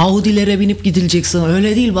böyle Audi'lere binip gidileceksin.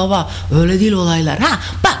 Öyle değil baba. Öyle değil olaylar.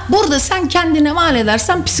 Bak burada sen kendine mal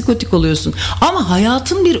edersen psikotik oluyorsun. Ama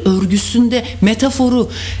hayatın bir örgüsünde metaforu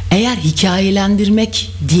eğer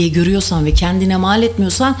hikayelendirmek diye görüyorsan ve kendine mal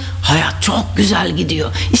etmiyorsan hayat çok güzel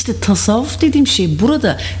gidiyor. İşte tasavvuf dediğim şey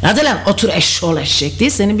burada. Hadi lan otur eşşoğlu eşek diye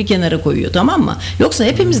seni bir kenara koyuyor, tamam mı? Yoksa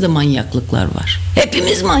hepimizde manyaklıklar var.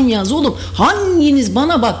 Hepimiz manyağız oğlum. Hanginiz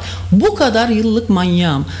bana bak bu kadar yıllık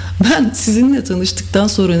manyağım. Ben sizinle tanıştıktan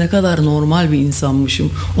sonra ne kadar normal bir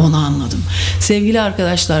insanmışım onu anladım. Sevgili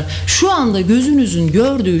arkadaşlar şu anda gözünüzün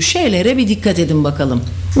gördüğü şeylere bir dikkat edin bakalım.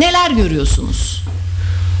 Neler görüyorsunuz?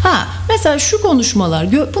 Mesela şu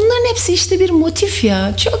konuşmalar bunların hepsi işte bir motif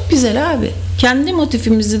ya. Çok güzel abi. Kendi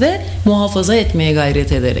motifimizi de muhafaza etmeye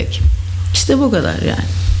gayret ederek. İşte bu kadar yani.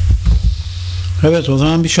 Evet, o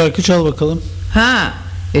zaman bir şarkı çal bakalım.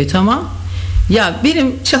 Tamam. Ya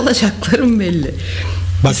benim çalacaklarım belli.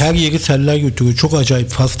 Bak her yeri seller götürüyor. Çok acayip.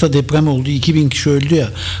 Fas'ta deprem oldu. 2000 kişi öldü ya.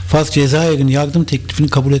 Fas Cezayir'in yardım teklifini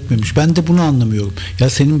kabul etmemiş. Ben de bunu anlamıyorum. Ya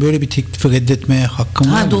senin böyle bir teklifi reddetmeye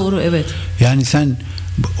hakkın var mı? Doğru, evet. Yani sen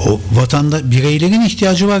o vatanda bireylerin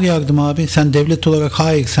ihtiyacı var yardım abi. Sen devlet olarak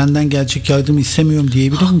hayır senden gelecek yardımı istemiyorum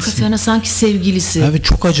diyebilir misin? Hakikaten sanki sevgilisi. Evet,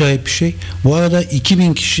 çok acayip bir şey. Bu arada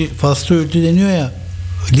 2000 kişi Fas'ta öldü deniyor ya.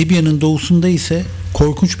 Libya'nın doğusunda ise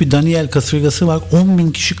korkunç bir Daniel kasırgası var.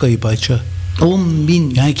 10.000 kişi kayıp Ayça.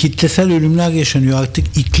 10.000. Yani kitlesel ölümler yaşanıyor.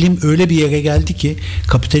 Artık iklim öyle bir yere geldi ki,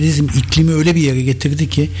 kapitalizm iklimi öyle bir yere getirdi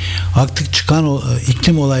ki artık çıkan o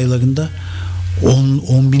iklim olaylarında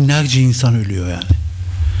on binlerce insan ölüyor yani.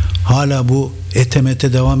 Hala bu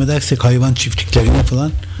etemete devam edersek hayvan çiftliklerine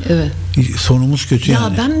falan, evet, sonumuz kötü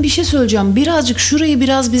yani. Ben bir şey söyleyeceğim. Birazcık şurayı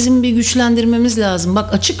bizim bir güçlendirmemiz lazım.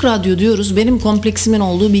 Bak açık radyo diyoruz. Benim kompleksimin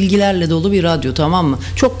olduğu bilgilerle dolu bir radyo, tamam mı?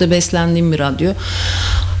 Çok da beslendiğim bir radyo.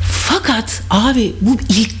 Fakat abi bu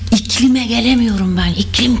iklime gelemiyorum ben.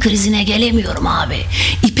 İklim krizine gelemiyorum abi.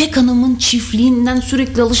 İpek Hanım'ın çiftliğinden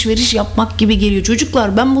sürekli alışveriş yapmak gibi geliyor.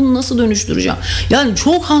 Çocuklar ben bunu nasıl dönüştüreceğim? Yani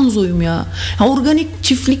çok hanzoyum ya. Organik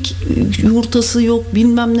çiftlik yumurtası yok,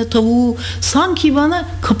 bilmem ne tavuğu. Sanki bana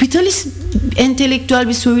kapitalist entelektüel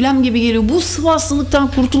bir söylem gibi geliyor. Bu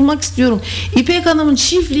sıvasılıktan kurtulmak istiyorum. İpek Hanım'ın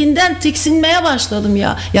çiftliğinden tiksinmeye başladım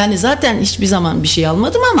ya. Yani zaten hiçbir zaman bir şey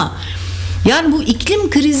almadım ama yani bu iklim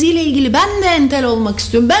kriziyle ilgili ben de entel olmak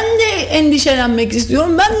istiyorum. Ben de endişelenmek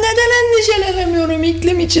istiyorum. Ben neden endişelenemiyorum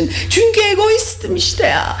iklim için? Çünkü egoistim işte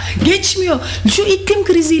ya. Geçmiyor. Şu iklim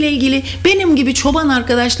kriziyle ilgili benim gibi çoban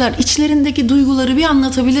arkadaşlar içlerindeki duyguları bir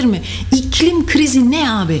anlatabilir mi? İklim krizi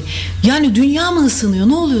ne abi? Yani dünya mı ısınıyor?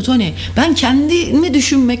 Ne oluyor Toni? Ben kendimi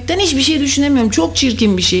düşünmekten hiçbir şey düşünemiyorum. Çok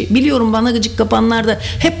çirkin bir şey. Biliyorum bana gıcık kapanlar da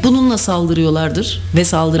hep bununla saldırıyorlardır. Ve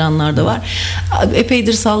saldıranlar da var.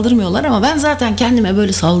 Epeydir saldırmıyorlar ama ben zaten kendime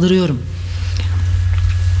böyle saldırıyorum.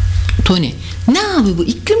 Toni, ne abi bu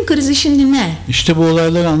iklim krizi şimdi ne? İşte bu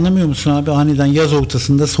olayları anlamıyor musun abi? Aniden yaz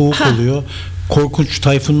ortasında soğuk oluyor. Korkunç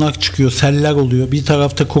tayfunlar çıkıyor, seller oluyor. Bir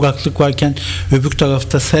tarafta kuraklık varken öbür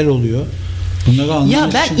tarafta sel oluyor. Bunları anlamak ya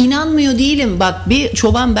ben için... inanmıyor değilim. Bak bir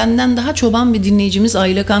çoban, benden daha çoban bir dinleyicimiz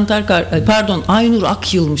Aynur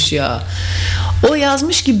Akyılmış ya. O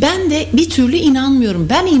yazmış ki ben de bir türlü inanmıyorum.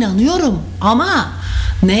 Ben inanıyorum ama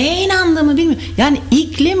neye inandığımı bilmiyorum. Yani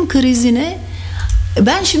iklim krizine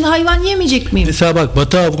Ben şimdi hayvan yemeyecek miyim? Mesela bak,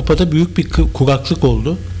 Batı Avrupa'da büyük bir kuraklık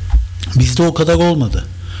oldu. Bizde o kadar olmadı.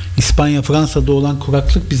 İspanya, Fransa'da olan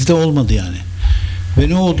kuraklık bizde olmadı yani. Ve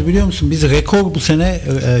ne oldu biliyor musun? Biz rekor bu sene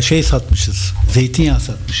satmışız. Zeytinyağı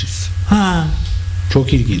satmışız. Ha.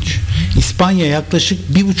 Çok ilginç. İspanya yaklaşık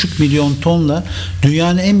 1,5 milyon tonla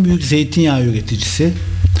dünyanın en büyük zeytinyağı üreticisi.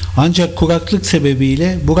 Ancak kuraklık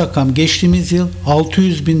sebebiyle bu rakam geçtiğimiz yıl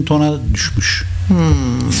 600 bin tona düşmüş.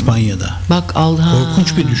 İspanya'da. Bak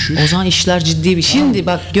Korkunç bir düşüş. O zaman işler ciddi bir. Şimdi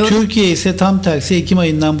bak gör. Türkiye ise tam tersi Ekim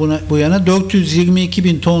ayından bu yana 422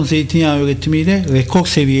 bin ton zeytinyağı üretimiyle rekor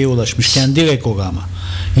seviyeye ulaşmış. Kendi rekoru ama.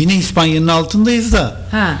 Yine İspanya'nın altındayız da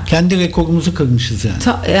kendi rekorumuzu kırmışız yani.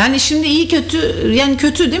 Yani şimdi iyi kötü, yani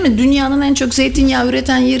kötü değil mi? Dünyanın en çok zeytinyağı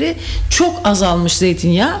üreten yeri, çok azalmış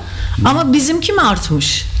zeytinyağı. Ama bizimki mi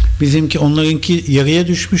artmış? Bizimki, onlarınki yarıya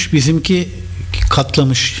düşmüş, bizimki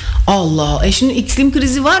katlamış. Allah. Şimdi iklim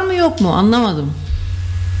krizi var mı yok mu? Anlamadım.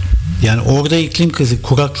 Yani orada iklim krizi,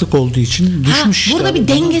 kuraklık olduğu için düşmüş işte. Burada bir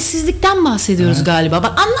dengesizlikten bahsediyoruz galiba.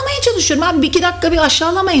 Bak, anlamaya çalışıyorum abi, 2 dakika bir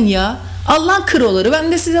aşağılamayın ya. Allah'ın kroları.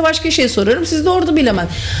 Ben de size başka şey sorarım, siz de orada bilemem.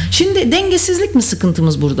 Şimdi dengesizlik mi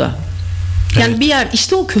sıkıntımız burada? Yani bir yer,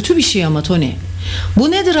 işte o kötü bir şey ama Toni.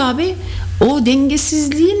 Bu nedir abi? O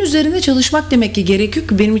dengesizliğin üzerine çalışmak demek ki gerekiyor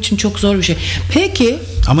ki benim için çok zor bir şey. Peki.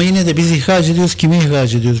 Ama yine de biz ihraç ediyoruz. Kimi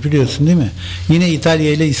ihraç ediyoruz biliyorsun değil mi? Yine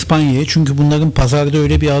İtalya ile İspanya'ya. Çünkü bunların pazarda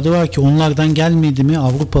öyle bir adı var ki onlardan gelmedi mi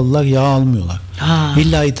Avrupalılar yağ almıyorlar.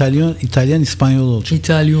 İlla İtalyan, İspanyol olacak.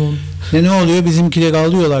 İtalyan. Ne oluyor? Bizimkileri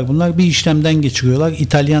alıyorlar bunlar. Bir işlemden geçiriyorlar.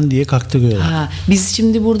 İtalyan diye kaktırıyorlar. Biz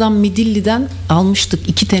şimdi buradan Midilli'den almıştık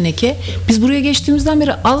 2 teneke. Biz buraya geçtiğimizden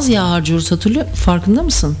beri az yağ harcıyoruz, hatırlıyor. Farkında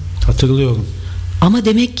mısın? Hatırlıyorum. Ama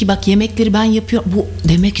demek ki bak, yemekleri ben yapıyorum. Bu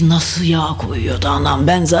demek ki nasıl yağ koyuyordu anam.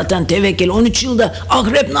 Ben zaten tevekkül 13 yılda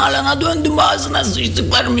akrep nalana döndüm, ağzına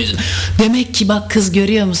sıçtıklarım yüzünden. Demek ki bak kız,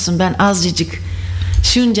 görüyor musun, ben azıcık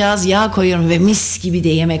şunca az yağ koyuyorum ve mis gibi de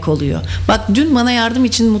yemek oluyor. Bak, dün bana yardım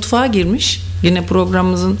için mutfağa girmiş. Yine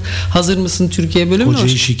programımızın Hazır mısın Türkiye bölümü.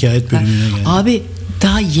 Hocayı şikayet bölümüne geldi. Abi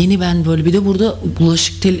daha yeni ben böyle, bir de burada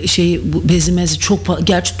bulaşık bezimezi çok pahalı.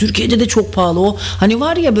 Gerçi Türkiye'de de çok pahalı o. Hani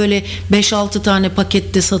var ya böyle 5-6 tane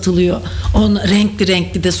pakette satılıyor. Renkli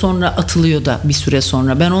renkli de sonra atılıyor da bir süre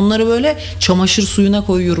sonra. Ben onları böyle çamaşır suyuna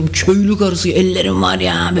koyuyorum. Köylü karısı, ellerim var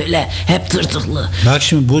ya böyle hep tırtıklı. Bak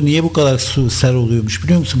şimdi bu niye bu kadar su ser oluyormuş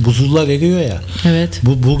biliyor musun? Buzullar eriyor ya. Evet.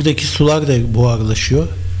 Buradaki sular da buharlaşıyor.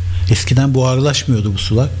 Eskiden buharlaşmıyordu bu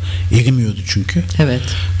sular. Erimiyordu çünkü. Evet.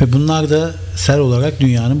 Ve bunlar da sel olarak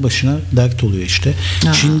dünyanın başına dert oluyor işte.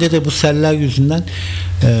 Çin'de de bu seller yüzünden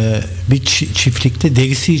bir çiftlikte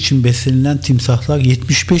derisi için beslenilen timsahlar,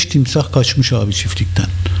 75 timsah kaçmış abi çiftlikten.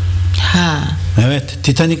 Evet.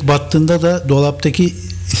 Titanic battığında da dolaptaki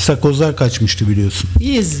istakozlar kaçmıştı biliyorsun.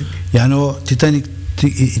 Yazık. Yani o Titanic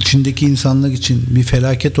içindeki insanlar için bir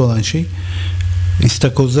felaket olan şey,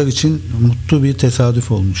 İstakozlar için mutlu bir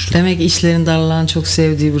tesadüf olmuştu. Demek ki işlerin darlığın çok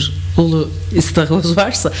sevdiği bir ulu istakoz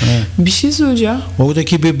varsa. Evet. Bir şey söyleyeceğim.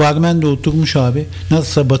 Oradaki bir barmen de oturmuş abi.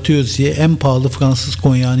 Nasılsa batıyoruz diye en pahalı Fransız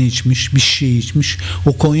konyağını içmiş. Bir şey içmiş.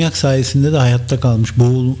 O konyak sayesinde de hayatta kalmış.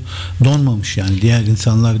 Donmamış yani. Diğer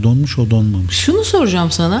insanlar donmuş, o donmamış. Şunu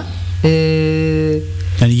soracağım sana.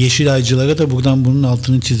 Yani Yeşilaycılara da buradan bunun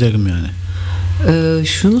altını çizerim yani.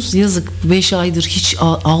 Şunu yazık, 5 aydır hiç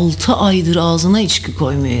 6 aydır ağzına içki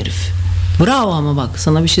koymuyor herif. Bravo, ama bak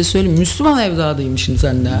sana bir şey söyleyeyim, Müslüman evladıymışsın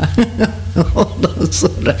sen de. Ondan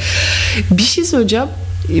sonra bir şey söyleyeceğim.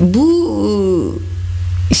 Bu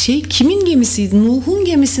kimin gemisiydi? Nuh'un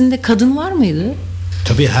gemisinde kadın var mıydı?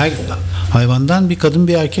 Tabii her hayvandan bir kadın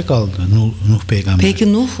bir erkek aldı Nuh peygamber.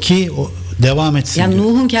 Peki Nuh ki o devam etsin. Yani diyor.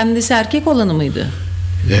 Nuh'un kendisi erkek olanı mıydı?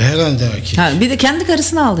 Herhalde erkek. Bir de kendi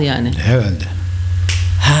karısını aldı yani. Herhalde.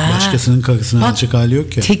 Başkasının karısına alacak hali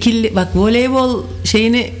yok ya. Bak voleybol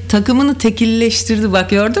takımını tekilleştirdi, bak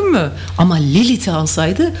gördün mü? Ama Lilith'i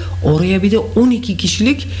alsaydı oraya bir de 12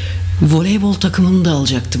 kişilik voleybol takımını da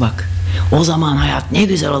alacaktı bak. O zaman hayat ne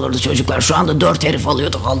güzel olurdu çocuklar. Şu anda 4 herif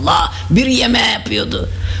alıyorduk, Allah. Bir yemeğe yapıyordu.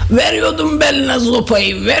 Veriyordum beline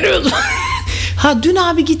sopayı, veriyordum. Dün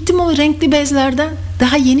abi gittim o renkli bezlerden.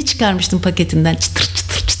 Daha yeni çıkarmıştım paketinden. Çıtır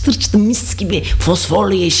çıtır çıtır çıtır, mis gibi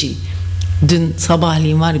fosforlu yeşil. Dün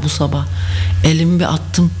sabahleyin var ya, bu sabah elimi bir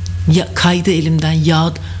attım, kaydı elimden,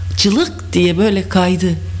 yağcılık diye böyle kaydı.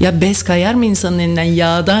 Ya bez kayar mı insanın elinden?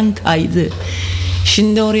 Yağdan kaydı.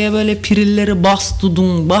 Şimdi oraya böyle pirilleri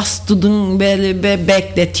bastudun böyle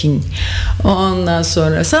bekletin. Ondan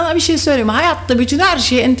sonra sana bir şey söyleyeyim. Hayatta bütün her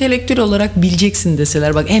şeyi entelektüel olarak bileceksin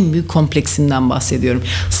deseler, bak en büyük kompleksimden bahsediyorum.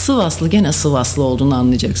 Gene Sivaslı olduğunu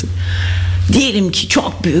anlayacaksın. Diyelim ki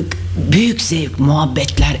çok büyük zevk,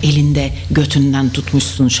 muhabbetler, elinde götünden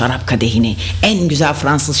tutmuşsun şarap kadehini. En güzel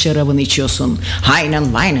Fransız şarabını içiyorsun.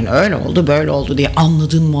 Aynen öyle oldu böyle oldu diye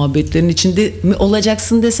anladığın muhabbetlerin içinde mi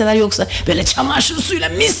olacaksın deseler, yoksa böyle çamaşır suyuyla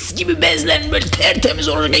mis gibi bezlerin böyle tertemiz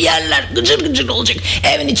olacak, yerler gıcır gıcır olacak.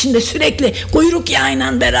 Evin içinde sürekli kuyruk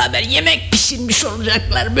yağıyla beraber yemek pişirmiş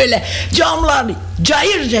olacaklar. Böyle camlar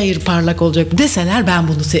cayır cayır parlak olacak deseler, ben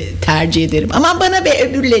bunu tercih ederim. Aman bana be,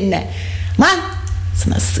 öbürlerine. Man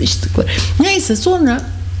sana sıçtık var. Neyse, sonra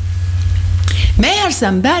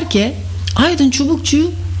meğersem Berke Aydın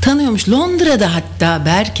Çubukçu'yu tanıyormuş. Londra'da, hatta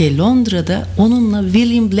Berke Londra'da onunla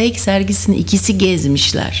William Blake sergisini ikisi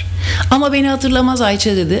gezmişler. Ama beni hatırlamaz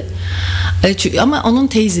Ayça dedi. Ama onun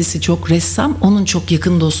teyzesi çok ressam, onun çok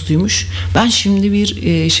yakın dostuymuş. Ben şimdi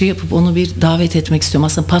bir şey yapıp onu bir davet etmek istiyorum.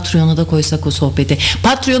 Aslında Patreon'a da koysak o sohbeti.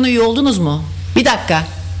 Patreon'a üye oldunuz mu? Bir dakika,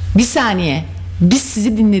 bir saniye. Biz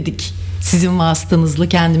sizi dinledik. Sizin vasıtanızla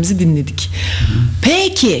kendimizi dinledik.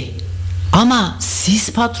 Peki ama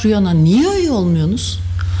siz Patreon'a niye üye olmuyorsunuz?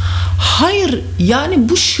 Hayır, yani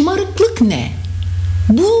bu şımarıklık ne?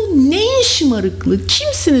 Bu neyin şımarıklığı?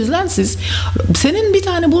 Kimsiniz lan siz? Senin bir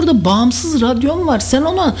tane burada bağımsız radyon var. Sen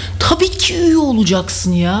ona tabii ki üye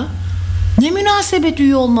olacaksın ya. Ne münasebet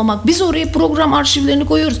üye olmamak. Biz oraya program arşivlerini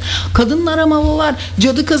koyuyoruz. Kadın aramalı var,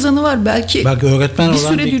 cadı kazanı var. Belki bak, öğretmen bir olan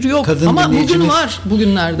süredir yok kadın ama bugün var,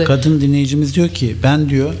 bugünlerde. Kadın dinleyicimiz diyor ki, ben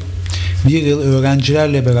diyor bir yıl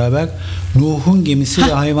öğrencilerle beraber Nuh'un gemisi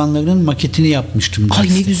ve hayvanlarının maketini yapmıştım. Ay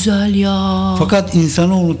derste. ne güzel ya. Fakat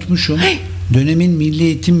insanı unutmuşum. Dönemin Milli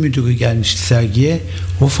Eğitim Müdürü gelmişti sergiye.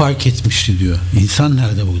 O fark etmişti diyor. İnsan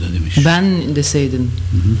nerede burada demiş. Ben deseydin.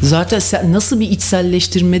 Hı-hı. Zaten sen, nasıl bir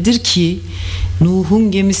içselleştirmedir ki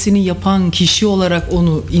Nuh'un gemisini yapan kişi olarak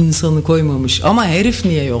onu, insanı koymamış. Ama herif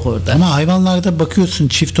niye yok orada? Ama hayvanlarda bakıyorsun,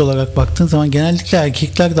 çift olarak baktığın zaman genellikle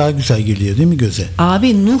erkekler daha güzel geliyor değil mi göze?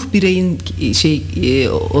 Abi Nuh bireyin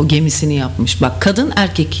o gemisini yapmış. Bak, kadın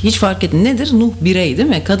erkek hiç fark etmiyor. Nedir? Nuh birey değil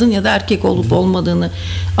mi? Kadın ya da erkek olup olmadığını,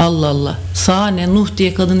 Allah Allah. Sahne Nuh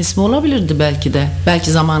diye kadın ismi olabilirdi belki de.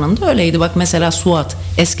 Belki zamanında öyleydi. Bak mesela Suat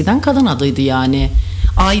eskiden kadın adıydı yani.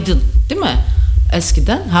 Aydın değil mi?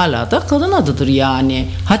 Eskiden, hala da kadın adıdır yani.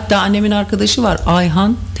 Hatta annemin arkadaşı var,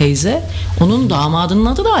 Ayhan teyze. Onun damadının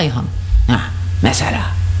adı da Ayhan. Mesela.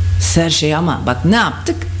 Her şey, ama bak ne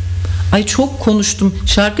yaptık? Ay çok konuştum.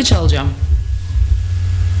 Şarkı çalacağım.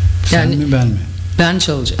 Yani, sen mi ben mi? Ben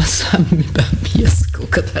çalacağım. Sen mi ben mi? Yazık, o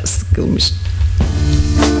kadar sıkılmış.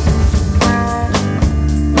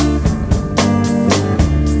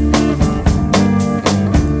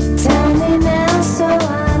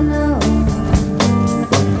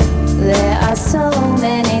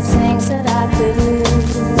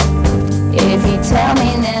 Tell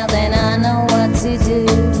me now, then I know what to do.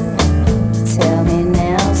 Tell me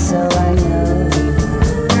now, so I know.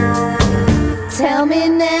 Tell me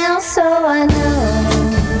now, so I know.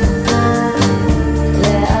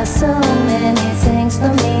 There are so many things for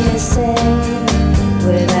me to say.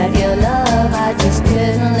 Without your love, I just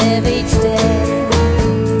couldn't live each day.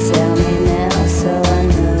 Tell me now, so I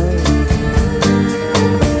know.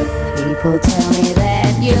 People tell me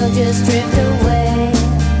that you'll just drift away.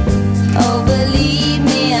 Oh, believe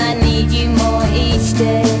me, I need you more each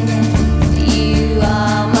day. You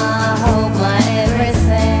are my hope, my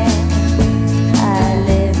everything. I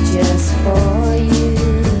live just for you.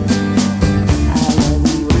 I love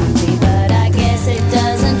you deeply, but I guess it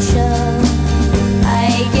doesn't show. I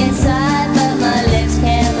ache inside, but my lips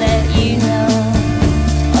can't let you know.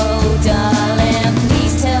 Oh, darling,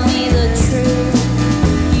 please tell me the truth.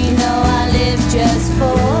 You know I live just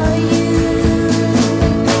for you.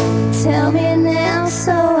 Tell me now,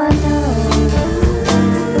 so I know.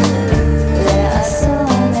 There are so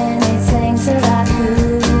many things that I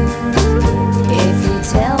could do. If you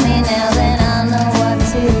tell me now, then I know what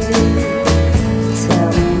to do. Tell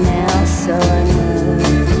me now, so I know.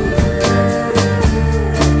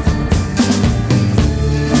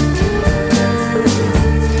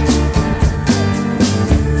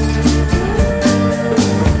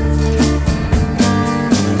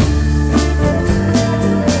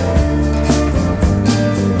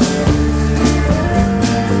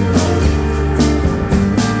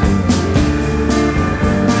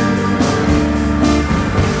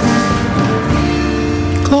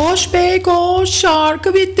 Koş be koş,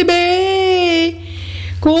 şarkı bitti be.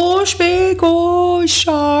 Koş be koş,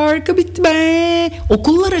 şarkı bitti be.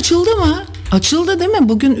 Okullar açıldı mı? Açıldı değil mi?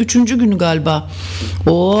 Bugün 3. günü galiba.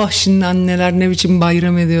 Oh, şimdi anneler ne biçim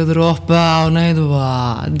bayram ediyordur. Oh be, o neydi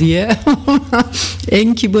be diye.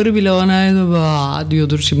 En kibarı bile o neydi be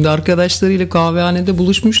diyordur. Şimdi arkadaşlarıyla kahvehanede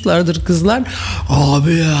buluşmuşlardır kızlar.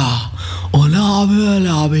 Abi ya, O ne abi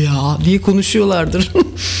öyle abi ya diye konuşuyorlardır.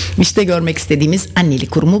 İşte görmek istediğimiz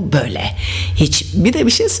annelik kurumu böyle. Hiç bir de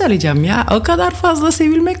bir şey söyleyeceğim ya. O kadar fazla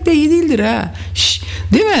sevilmek de iyi değildir ha. Şş,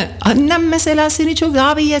 değil mi? Annem mesela seni çok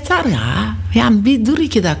abi yeter ya. Yani bir dur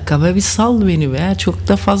 2 dakika be, bir sal beni be. Çok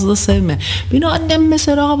da fazla sevme. Beni annem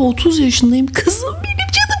mesela abi 30 yaşındayım. Kızım benim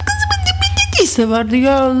canım kızımın diye severdi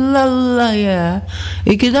ya, Allah Allah ya.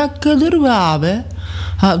 2 dakika dur be abi.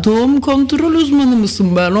 Ha, doğum kontrol uzmanı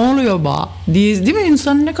mısın be, ne oluyor be diye, değil mi?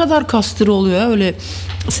 İnsan ne kadar kastırı oluyor öyle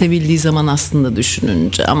sevildiği zaman aslında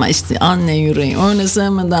düşününce. Ama işte anne yüreği öyle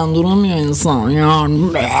sevmeden duramıyor insan yani.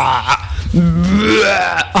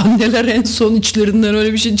 Anneler en son içlerinden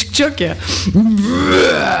öyle bir şey çıkacak ya.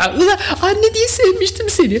 Anne diye sevmiştim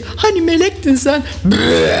seni, hani melektin sen.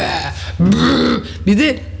 Bir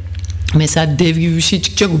de mesela dev gibi bir şey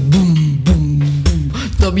çıkacak, bum bum bum.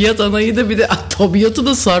 Tabiat anayı da bir de tabiatı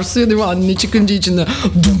da sarsıyor değil mi anne çıkınca içinde.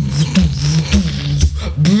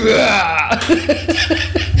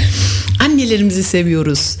 Annelerimizi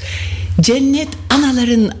seviyoruz. Cennet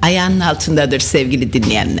anaların ayağının altındadır sevgili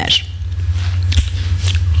dinleyenler.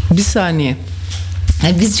 Bir saniye.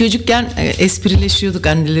 Yani biz çocukken esprileşiyorduk,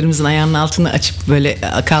 annelerimizin ayağının altını açıp böyle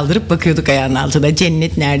kaldırıp bakıyorduk ayağının altında.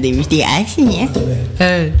 Cennet neredeymiş diye. Niye?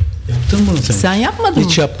 Evet. Yaptın bunu sen? Sen yapmadın mı?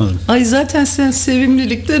 Hiç yapmadım. Ay zaten sen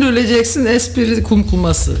sevimlilikten öleceksin, espri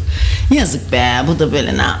kumkuması. Yazık be, bu da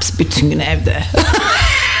böyle ne yapsın bütün gün evde.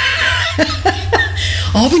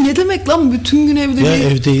 Abi ne demek lan bütün gün evde? Ya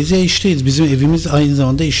evdeyiz ya işteyiz. Bizim evimiz aynı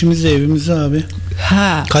zamanda işimiz de evimiz de abi.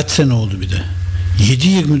 Ha. Kaç sene oldu bir de.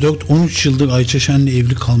 7-24 13 yıldır Ayça Şen'le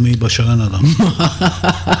evli kalmayı başaran adam.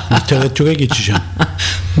 Literatüre geçeceğim.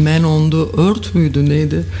 Men on the Earth müydü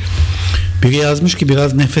neydi? Biri yazmış ki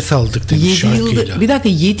biraz nefes aldık demiş 7 şarkıyla. yıldır. Bir dakika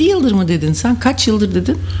 7 yıldır mı dedin sen? Kaç yıldır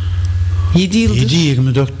dedin? 7 yıldır.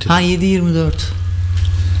 7-24 dedim. Ha 7-24.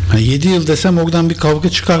 7 yıl desem oradan bir kavga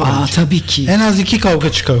çıkar bence. Tabii ki. En az 2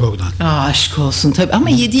 kavga çıkar oradan. Aşk olsun tabii ama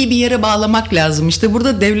 7'yi bir yere bağlamak lazım. İşte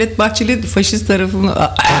burada Devlet Bahçeli faşist tarafını...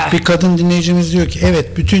 Bak, bir kadın dinleyicimiz diyor ki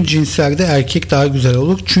evet bütün cinslerde erkek daha güzel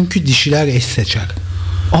olur çünkü dişiler eş seçer.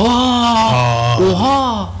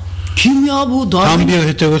 Oha! Kim ya bu? Darwin. Tam bir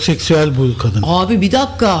heteroseksüel bu kadın. Abi bir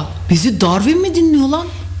dakika. Bizi Darwin mi dinliyor lan?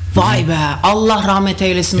 Vay be. Allah rahmet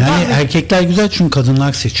eylesin. Yani Darwin. erkekler güzel çünkü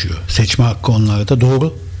kadınlar seçiyor. Seçme hakkı onlarda,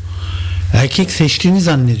 doğru. Erkek seçtiğini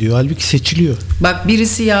zannediyor halbuki seçiliyor. Bak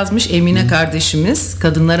birisi yazmış, Emine kardeşimiz,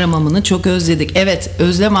 kadınlar hamamını çok özledik. Evet,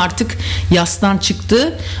 özlem artık yastan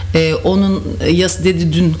çıktı. Onun yas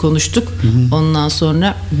dedi, dün konuştuk. Ondan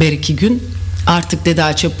sonra bir iki gün artık dedi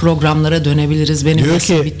Ayça programlara dönebiliriz. Benim Diyor yası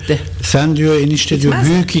ki bitti. sen diyor enişte Bitmez diyor mi?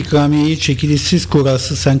 büyük ikramiyeyi çekilişsiz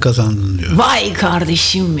kuralsız sen kazandın diyor. Vay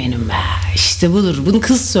kardeşim benim be. İşte budur. Bunu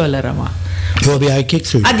kız söyler ama. O bir erkek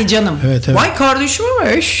söylüyor. Hadi canım. Evet, evet. Vay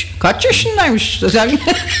kardeşimmiş. Kaç yaşındaymış?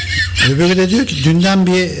 Öbürü de diyor ki dünden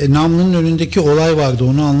bir Namlı'nın önündeki olay vardı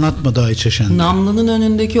onu anlatmadı Ayça Şen. Namlı'nın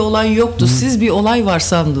önündeki olay yoktu. Siz bir olay var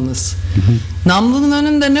sandınız. Namlı'nın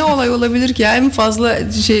önünde ne olay olabilir ki? En fazla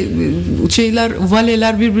şeyler,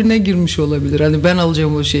 valeler birbirine girmiş olabilir. Hani ben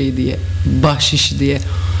alacağım o şeyi diye. Bahşiş diye.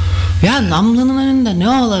 Ya Namlı'nın önünde ne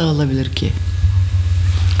olay olabilir ki?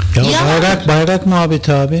 Ya, Ya. bayrak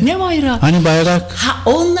muhabbeti abi. Ne bayrağı? Hani bayrak. Ha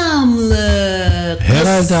o Namlı. Kız,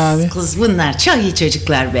 Herhalde abi. Kız bunlar çok iyi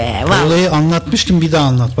çocuklar be. Vallahi. Olayı anlatmıştım bir daha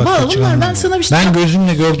anlat bak. Vallahi kaçıranlar ben var. sana bir şey- Ben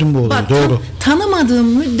gözümle gördüm bu olayı Bak, doğru. tanımadığım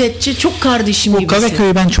müddetçe çok kardeşim O gibisin.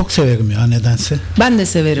 Karaköy'ü ben çok severim ya nedense. Ben de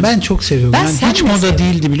severim. Ben çok seviyorum. Ben Yani sen hiç de moda severim.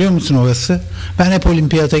 değildi biliyor musun orası? Ben hep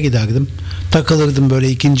olimpiyata giderdim. Takılırdım böyle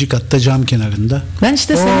ikinci katta cam kenarında. Ben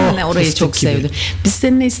işte seninle orayı fıstık çok gibi. sevdim. Biz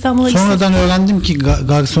seninle İstanbul'a gittik. Sonradan öğrendim ki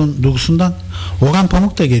garson Dursun'dan Orhan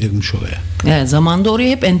Pamuk da gelirmiş oraya. Evet, zamanda oraya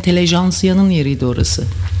hep entelejansiyanın yeriydi orası.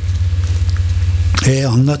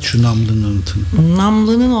 Anlat şu Namlı'nın anıtını.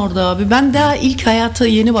 Namlı'nın orada abi. Ben daha ilk hayata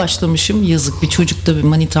yeni başlamışım. Yazık bir çocukta bir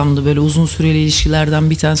manitamdı böyle uzun süreli ilişkilerden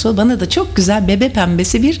bir tanesi oldu. Bana da çok güzel bebe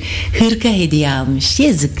pembesi bir hırka hediye almış.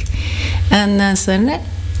 Yazık. Ondan sonra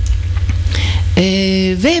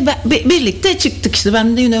ve birlikte çıktık işte.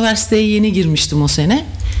 Ben de üniversiteye yeni girmiştim o sene.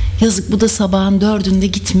 Yazık bu da sabahın 4'ünde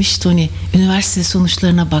gitmiş Toni. Üniversite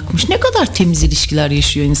sonuçlarına bakmış. Ne kadar temiz ilişkiler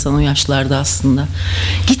yaşıyor insan o yaşlarda aslında.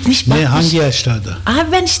 Gitmiş bakmış. Ne hangi yaşlarda?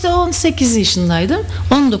 Abi ben işte 18 yaşındaydım.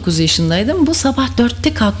 19 yaşındaydım. Bu sabah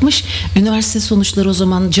 4'te kalkmış. Üniversite sonuçları o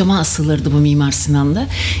zaman cama asılırdı bu Mimar Sinan'da.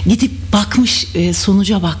 Gidip bakmış,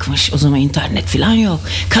 sonuca bakmış. O zaman internet falan yok.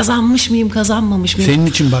 Kazanmış mıyım, kazanmamış mıyım? Senin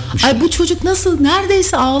için bakmış. Ay bu çocuk nasıl,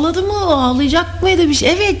 neredeyse ağladı mı, ağlayacak mıydı bir şey?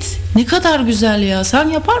 Evet, ne kadar güzel ya. Sen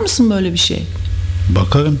yapar mısın böyle bir şey?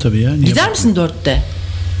 Bakarım tabii ya. Niye Gider bakayım? misin 4'te?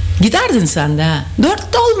 Giderdin sen de ha.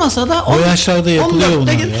 4'te olmasa da O yaşlarda yapılıyor 14'te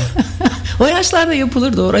bunlar git. ya. O yaşlarda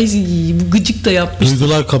yapılırdı. Orayı bu gıcık da yapmıştır.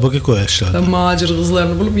 Duygular kabarık o yaşlarda. Macir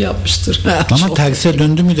kızlarını bulup yapmıştır. Ama Çok- terse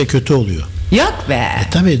döndü mü de kötü oluyor. Yok be.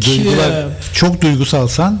 Tabii duygular Kim? çok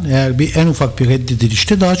duygusalsan eğer en ufak bir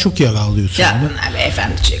reddedilişte daha çok yara alıyorsun. Ya bunlar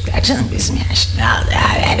beyefendicilikler canım bizim yaşta.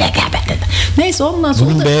 Neyse ondan sonra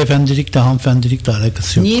Bunun da beyefendilikle hanımefendilikle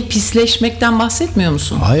alakası yok. niye pisleşmekten bahsetmiyor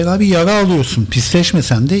musun? Hayır abi, yara alıyorsun.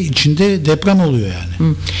 Pisleşmesen de içinde deprem oluyor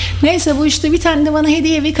yani. Neyse bu işte bir tane de bana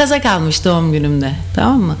hediye bir kazak almış doğum günümde.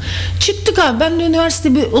 Tamam mı? Çıktık abi, ben de üniversite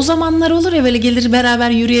o zamanlar olur ya böyle, gelir beraber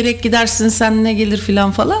yürüyerek gidersin, sen ne gelir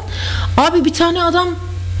filan falan. Abi bir tane adam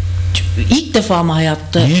ilk defa mı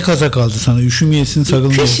hayatta? Niye kazak aldı sana? Üşümeyesin,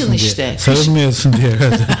 sarılmayasın Kışın diye. işte. Sarılmayasın diye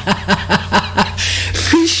herhalde.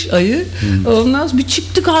 Kış ayı. Ondan sonra bir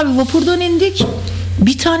çıktık abi, vapurdan indik.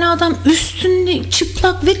 Bir tane adam üstünde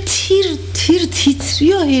çıplak ve tir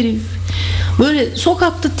titriyor herif. Böyle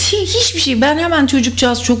sokakta hiçbir şey. Ben hemen,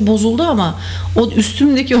 çocukcağız çok bozuldu ama o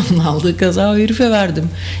üstümdeki onun aldığı kazağı herife verdim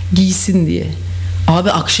giysin diye.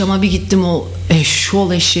 Abi akşama bir gittim, o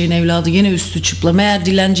eşşoğlu eşeğin evladı yine üstü çıplak. Meğer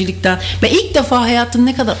dilencilikten. Ben ilk defa hayatım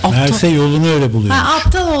ne kadar aptal. Meğerse yolunu öyle buluyor.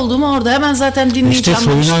 Aptal olduğumu orada hemen zaten dinleyici İşte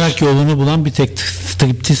anlamış. soyunarak yolunu bulan bir tek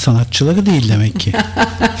striptiz sanatçıları değil demek ki.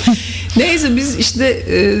 Neyse biz işte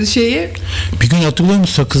Bir gün hatırlıyor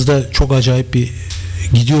musun, Sakız'da çok acayip bir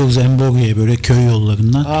gidiyoruz Emborga'ya, böyle köy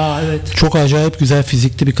yollarından. evet. Çok acayip güzel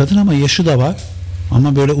fizikli bir kadın ama yaşı da var.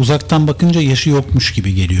 Ama böyle uzaktan bakınca yaşı yokmuş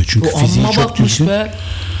gibi geliyor. Çünkü Bu fiziği amma çok bakmış düzgün. be.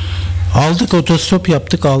 Aldık, otostop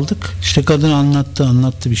yaptık, aldık. İşte kadın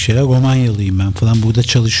anlattı bir şeyler. Romanyalıyım ben falan, burada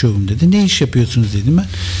çalışıyorum dedi. Ne iş yapıyorsunuz dedim ben.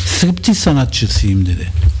 Striptiz sanatçısıyım dedi.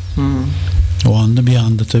 O anda bir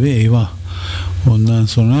anda tabii eyvah. Ondan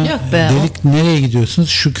sonra Yok be, dedik nereye gidiyorsunuz?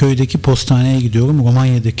 Şu köydeki postaneye gidiyorum.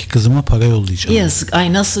 Romanya'daki kızıma para yollayacağım. Yazık,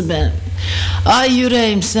 ay nasıl ben. Ay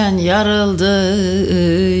yüreğim sen yarıldı.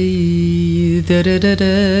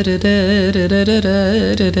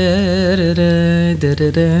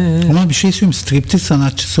 Ama bir şey söyleyeyim, striptiz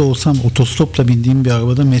sanatçısı olsam otostopla bindiğim bir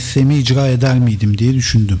arabada mesleğimi icra eder miydim diye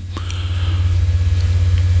düşündüm.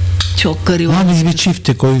 Çok gariban. Ama biz bir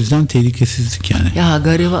çifttik, o yüzden tehlikesizdik yani. Ya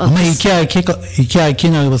gariban. Ama iki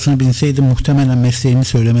erkeğin arabasına binseydi muhtemelen mesleğini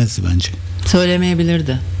söylemezdi bence.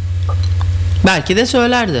 Söylemeyebilirdi. Belki de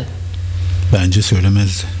söylerdi. Bence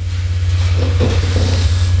söylemezdi.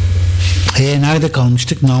 Nerede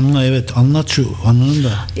kalmıştık? Namlı, evet, anlat şu anını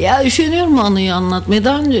da. Ya üşeniyorum anıyı anlatmaya.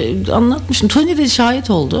 Daha önce anlatmıştım. Toni de şahit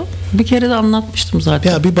oldu. Bir kere de anlatmıştım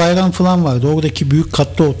zaten. Ya bir bayram falan vardı. Oradaki büyük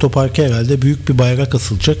katlı otoparka herhalde büyük bir bayrak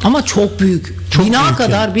asılacak. Ama çok büyük. Çok Bina büyük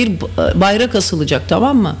kadar yani. bir bayrak asılacak,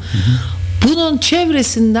 tamam mı? Bunun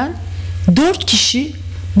çevresinden 4 kişi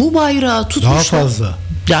bu bayrağı tutmuşlar. Daha fazla.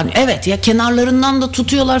 Yani evet ya, kenarlarından da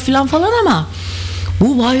tutuyorlar falan ama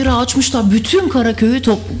bu bayrağı açmışlar, bütün Karaköy'ü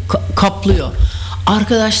kaplıyor.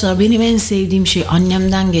 Arkadaşlar benim en sevdiğim şey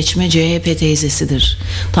annemden geçme CHP teyzesidir.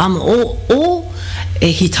 Tamam, o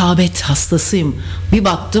hitabet hastasıyım. Bir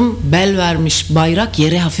baktım bel vermiş, bayrak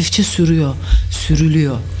yere hafifçe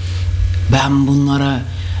sürülüyor. Ben bunlara,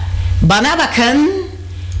 bana bakın,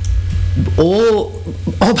 o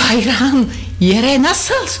bayrağın yere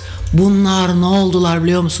nasıl, bunlar ne oldular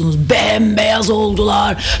biliyor musunuz? Bembeyaz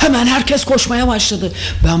oldular. Hemen herkes koşmaya başladı.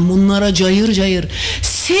 Ben bunlara cayır cayır,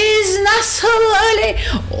 siz nasıl öyle,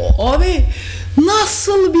 abi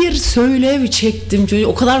nasıl bir söylev çektim çocuğu.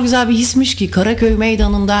 O kadar güzel bir hismiş ki, Karaköy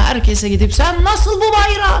meydanında herkese gidip sen nasıl bu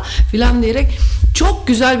bayrağı filan diyerek, çok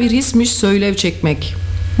güzel bir hismiş söylev çekmek.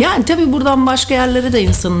 Yani tabii buradan başka yerlere de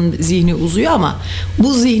insanın zihni uzuyor ama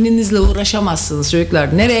bu zihninizle uğraşamazsınız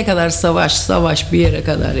çocuklar. Nereye kadar savaş bir yere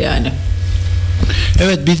kadar yani.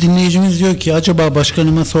 Evet, bir dinleyicimiz diyor ki acaba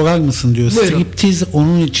başkanıma sorar mısın diyor. Buyurun. Striptiz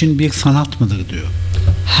onun için bir sanat mıdır diyor.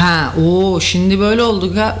 Şimdi böyle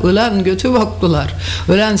olduk ha. Ulan götü baktılar.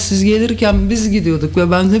 Ulan siz gelirken biz gidiyorduk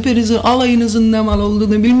ve ben hepinizin alayınızın ne mal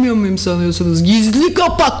olduğunu bilmiyor muyum sanıyorsunuz? Gizli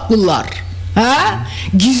kapaklılar.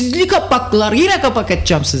 Gizli kapaklılar. Yine kapak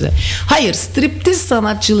edeceğim size. Hayır, striptiz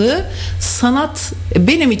sanatçılığı sanat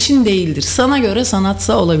benim için değildir. Sana göre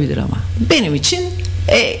sanatsa olabilir ama benim için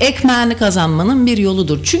ekmeğini kazanmanın bir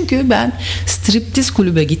yoludur. Çünkü ben striptiz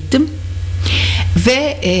kulübe gittim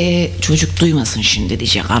ve çocuk duymasın şimdi,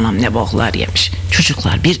 diyecek anam ne boklar yemiş.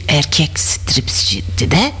 Çocuklar, bir erkek stripsçi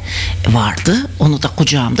de vardı. Onu da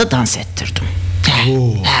kucağımda dans ettirdim.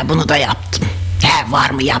 Bunu da yaptım. Var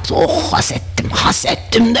mı yaptım?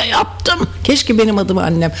 Hasettim de yaptım. Keşke benim adım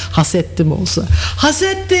annem Hasettim olsa.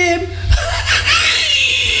 Hasettim.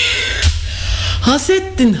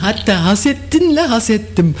 Hasettin, hatta hasettinle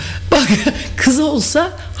hasettim. Bak kız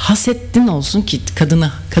olsa hasettin olsun ki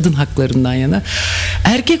kadın haklarından yana.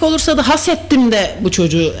 Erkek olursa da hasettim de bu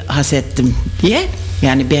çocuğu hasettim diye.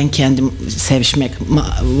 Yani ben kendim sevişmek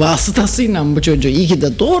vasıtasıyla bu çocuğu iyi ki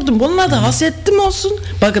de doğurdum. Bununla da hasettim olsun.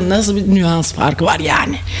 Bakın nasıl bir nüans farkı var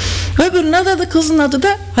yani. Öbürünün adı da kızın adı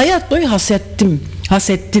da hayat boyu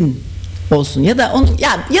hasettin olsun ya da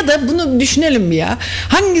bunu düşünelim bir ya.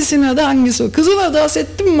 Hangisinin adı hangisi o? Kızın adı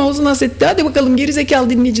Hasettin mi olsun Hasettin? Hadi bakalım gerizekalı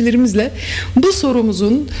dinleyicilerimizle bu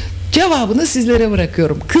sorumuzun cevabını sizlere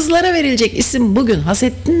bırakıyorum. Kızlara verilecek isim bugün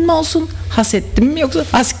Hasettin mi olsun, Hasettin mi yoksa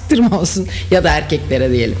Hasiktir mi olsun ya da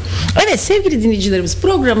erkeklere diyelim. Evet sevgili dinleyicilerimiz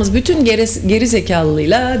programımız bütün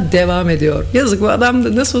gerizekalılığıyla devam ediyor. Yazık bu adam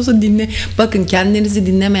da nasıl olsa bakın kendinizi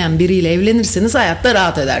dinlemeyen biriyle evlenirseniz hayatta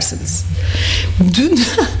rahat edersiniz. Dün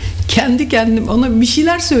kendi kendim ona bir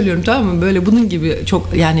şeyler söylüyorum, tamam mı? Böyle bunun gibi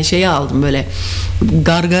çok yani şeyi aldım, böyle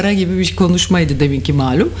gargara gibi bir konuşmaydı deminki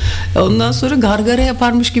malum. Ondan sonra gargara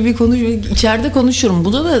yaparmış gibi içeride konuşuyorum.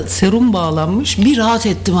 Buna da serum bağlanmış. Bir rahat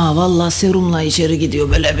ettim ha, vallahi serumla içeri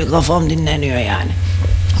gidiyor, böyle bir kafam dinleniyor yani.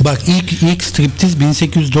 Bak ilk striptiz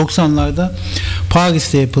 1890'larda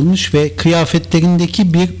Paris'te yapılmış ve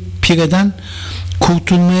kıyafetlerindeki bir pireden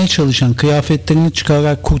kurtulmaya çalışan, kıyafetlerini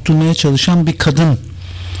çıkararak kurtulmaya çalışan bir kadın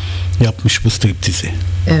yapmış bu striptizi.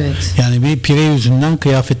 Evet. Yani bir pire yüzünden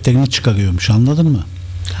kıyafetlerini çıkarıyormuş, anladın mı?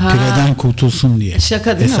 Pireden kurtulsun diye.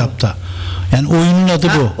 Şaka değil hesapta. mi? Yani oyunun adı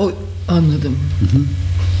bu. Anladım. Hı-hı.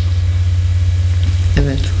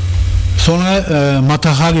 Evet. Sonra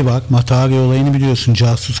Mata Hari var. Mata Hari olayını biliyorsun,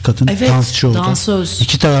 casus kadın, evet, dansçı orada. Dansöz.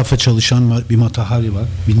 İki tarafa çalışan bir Mata Hari var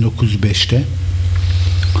 1905'te.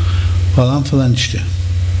 Falan işte.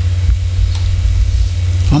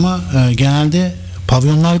 Ama genelde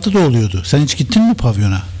pavyonlarda da oluyordu. Sen hiç gittin mi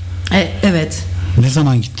pavyona? Evet. Ne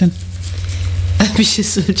zaman gittin? Bir şey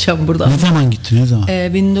söyleyeceğim burada. Ne zaman gittin? Ne zaman?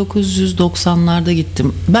 1990'larda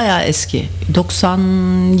gittim. Bayağı eski.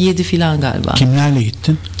 97 falan galiba. Kimlerle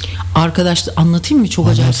gittin? Arkadaşlar anlatayım mı? Çok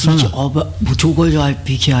acayip bir hikaye. Abi, bu çok acayip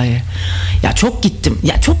bir hikaye. Ya çok gittim.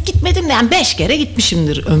 Ya çok gitmedim de yani 5 kere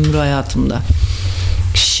gitmişimdir ömrü hayatımda.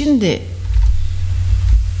 Şimdi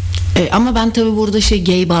ama ben tabii burada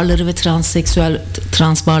gay barları ve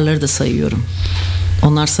trans barları da sayıyorum.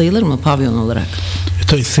 Onlar sayılır mı pavyon olarak?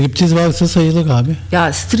 Tabii striptiz varsa sayılır abi.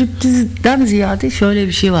 Ya striptizden ziyade şöyle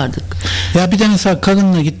bir şey vardı. Ya bir de mesela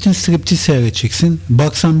kadınla gittin, striptiz seyredeceksin.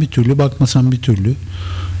 Baksan bir türlü, bakmasan bir türlü.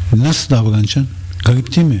 Nasıl davranacaksın?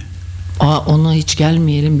 Garip değil mi? Ona hiç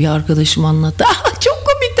gelmeyelim. Bir arkadaşım anlattı. Çok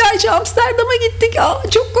komikti Ayça. Amsterdam'a gittik.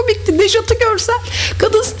 Çok komikti. Nejat'ı görsen.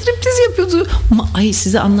 Kadın striptiz yapıyordu. Ay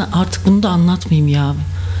size artık bunu da anlatmayayım ya.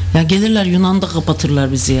 Ya gelirler Yunan'da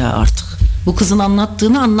kapatırlar bizi ya artık. Bu kızın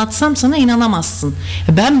anlattığını anlatsam sana inanamazsın.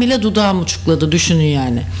 Ben bile dudağım uçukladı, düşünün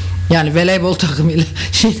yani. Yani voleybol takımıyla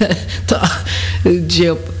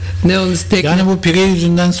yani bu pire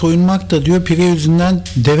yüzünden soyunmak da diyor, pire yüzünden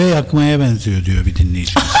deve yakmaya benziyor diyor bir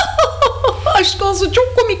dinleyici. Aşk olsun,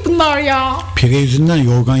 çok komik bunlar ya. Pire yüzünden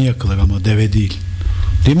yorgan yakılır ama deve değil.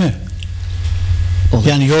 Değil mi? Olur.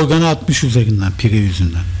 Yani yorganı atmış üzerinden pire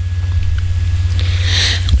yüzünden.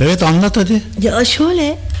 Evet, anlat hadi. Ya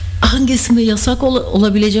şöyle, hangisinde yasak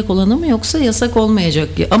olabilecek olanı mı yoksa yasak olmayacak?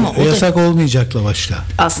 Ama yasak olmayacakla başla.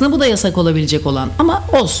 Aslında bu da yasak olabilecek olan ama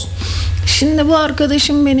olsun. Şimdi bu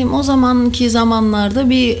arkadaşım benim o zamanki zamanlarda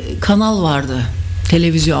bir kanal vardı.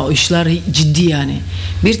 Televizyon, işler ciddi yani.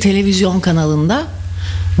 Bir televizyon kanalında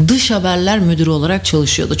dış haberler müdürü olarak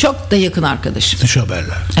çalışıyordu. Çok da yakın arkadaşım. Dış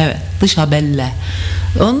haberler. Evet, dış haberler.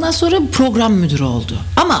 Ondan sonra program müdürü oldu.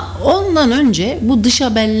 Ama ondan önce bu dış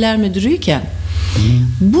haberler müdürüyken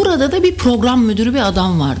burada da bir program müdürü bir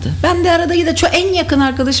adam vardı. Ben de arada en yakın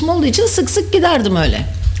arkadaşım olduğu için sık sık giderdim öyle.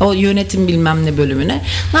 O yönetim bilmem ne bölümüne.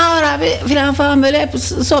 Ne var abi falan böyle hep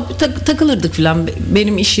takılırdık falan.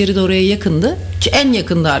 Benim iş yeri de oraya yakındı. En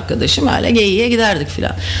yakındı arkadaşım, öyle geyiğe giderdik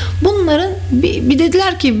falan. Bunların bir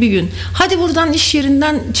dediler ki bir gün hadi buradan iş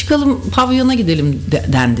yerinden çıkalım, pavyona gidelim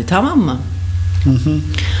dendi, tamam mı? Hı.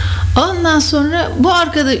 Ondan sonra bu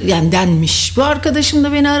denmiş. Bu arkadaşım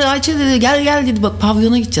da beni aradı. Ayça dedi gel dedi, bak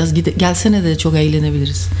pavyona gideceğiz. Gelsene dedi, çok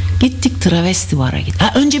eğlenebiliriz. Gittik travesti bara gittik.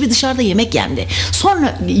 Önce bir dışarıda yemek yendi.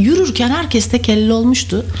 Sonra yürürken herkes de kelle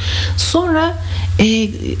olmuştu. Sonra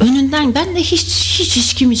önünden ben de hiç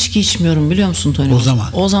içki içmiyorum, biliyor musun Toni?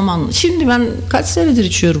 O zaman. Şimdi ben kaç senedir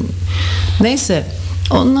içiyorum. Neyse.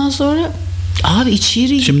 Ondan sonra abi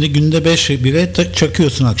içeri... Şimdi günde 5 bira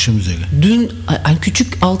çakıyorsun akşam üzeri. Dün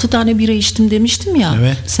küçük 6 tane bira içtim demiştim ya.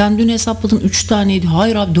 Evet. Sen dün hesapladın 3 taneydi.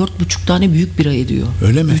 Hayır abi 4,5 tane büyük bira ediyor.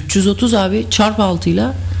 Öyle mi? 330 abi, çarp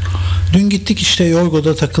 6'yla. Dün gittik işte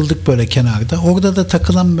Yorgo'da takıldık böyle kenarda. Orada da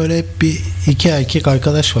takılan böyle bir iki erkek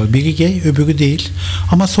arkadaş var. Biri gay, öbürü değil.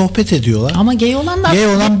 Ama sohbet ediyorlar. Ama gay olan da Gay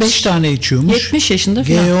olan 5 tane içiyormuş. 70 yaşında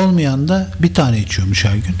falan. Gay olmayan da bir tane içiyormuş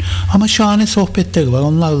her gün. Ama şahane sohbetleri var.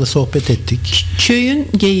 Onlarla sohbet ettik. Köyün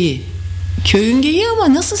geyi. Köyün geyi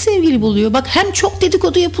ama nasıl sevgili buluyor? Bak hem çok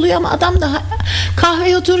dedikodu yapılıyor ama adam da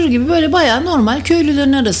kahveye oturur gibi böyle bayağı normal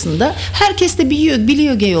köylülerin arasında. Herkes de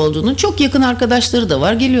biliyor gay olduğunu. Çok yakın arkadaşları da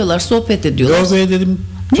var. Geliyorlar, sohbet ediyorlar. Yorgo'ya dedim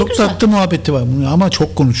Ne çok güzel. tatlı muhabbeti var ama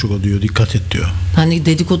çok konuşur o diyor. Dikkat et diyor. Hani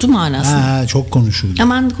dedikodu manasında. Ha, çok konuşur diyor.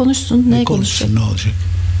 Aman konuşsun. Ne konuşacak? Konuşsun ne olacak?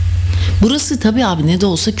 Burası tabii abi ne de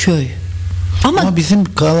olsa köy. Ama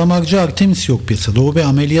bizim Kalamarcı Artemis yok piyasada. O bir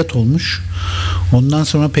ameliyat olmuş. Ondan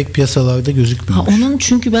sonra pek piyasalarda gözükmüyor. Onun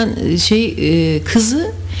çünkü ben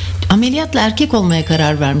kızı ameliyatla erkek olmaya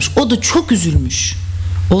karar vermiş. O da çok üzülmüş.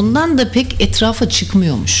 Ondan da pek etrafa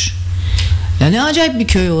çıkmıyormuş. Ya ne acayip bir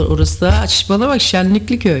köy orası da. Bana bak,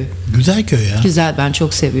 şenlikli köy. Güzel köy ya. Güzel, ben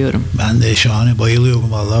çok seviyorum. Ben de şahane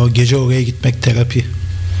bayılıyorum vallahi. O gece oraya gitmek terapi.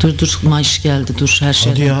 Dur maaş geldi, dur her Hadi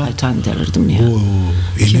şeyden ya. aytan delirdim ya. Oo,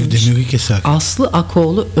 emir Kimmiş? demiri keser. Aslı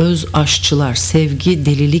Akoğlu öz aşçılar, sevgi,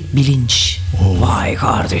 delilik, bilinç. Vay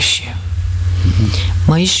kardeşim.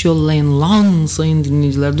 Mayış yollayın lan sayın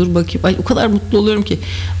dinleyiciler. Dur bakayım. Ay o kadar mutlu oluyorum ki.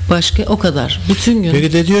 Başka o kadar. Bütün gün.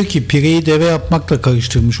 Biri de diyor ki pireyi deve yapmakla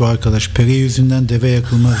karıştırmış o arkadaş. Pire yüzünden deve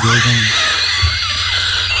yakılmaz.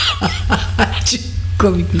 Çok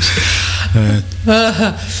komikmiş. Evet.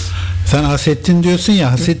 Sen Hasettin diyorsun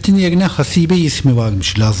ya. Hasettin yerine Hasibe ismi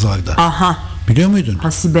varmış Lazlar'da. Aha. Biliyor muydun?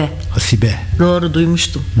 Hasibe. Hasibe. Doğru,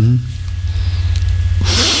 duymuştum.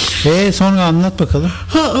 Sonra anlat bakalım.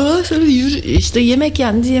 Sonra işte yemek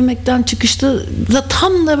yendi. Yemekten çıkışta da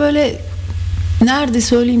tam da böyle nerede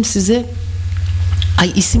söyleyeyim size.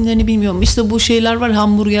 Ay isimlerini bilmiyorum. İşte bu şeyler var.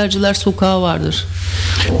 Hamburgerciler sokağı vardır.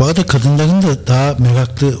 Bu arada kadınların da daha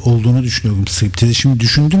meraklı olduğunu düşünüyorum striptize. Şimdi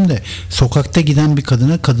düşündüm de sokakta giden bir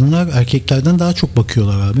kadına kadınlar erkeklerden daha çok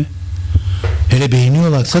bakıyorlar abi. Hele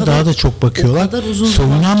beğeniyorlarsa daha da çok bakıyorlar.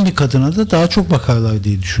 Soyunan bir kadına da daha çok bakarlar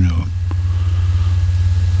diye düşünüyorum.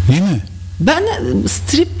 Değil mi? Ben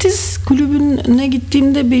striptiz kulübüne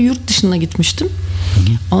gittiğimde bir yurt dışına gitmiştim.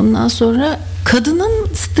 Ondan sonra kadının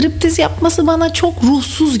striptiz yapması bana çok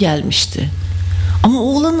ruhsuz gelmişti. Ama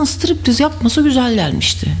oğlanın striptiz yapması güzel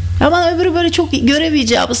gelmişti. Ama öbürü böyle çok görev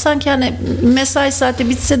icabı, sanki hani mesai saati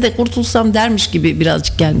bitse de kurtulsam dermiş gibi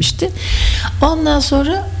birazcık gelmişti. Ondan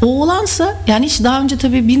sonra oğlansa, yani hiç daha önce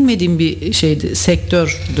tabii bilmediğim bir şeydi,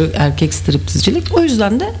 sektördü erkek striptizcilik. O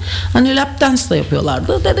yüzden de hani lap dance da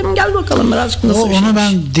yapıyorlardı. Dedim gel bakalım birazcık nasıl bir şeymiş. Ona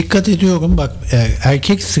ben dikkat ediyorum. Bak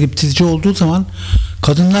erkek striptizci olduğu zaman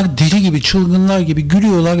kadınlar deli gibi, çılgınlar gibi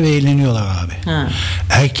gülüyorlar ve eğleniyorlar abi.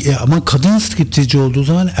 Ama kadın striptizci olduğu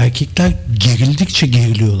zaman erkekler gerildikçe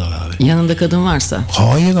geriliyorlar abi. Yanında kadın varsa.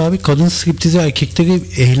 Hayır abi, kadın striptizi erkekleri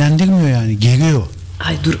eğlendirmiyor yani, geriyor.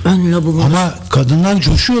 Ay dur, ön lobumu. Ama kadınlar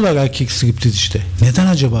coşuyorlar erkek striptiz işte. Neden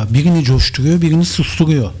acaba? Birini coşturuyor, birini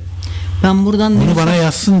susturuyor. Ben buradan Bunu bana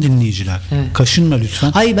yazsın dinleyiciler. Evet. Kaşınma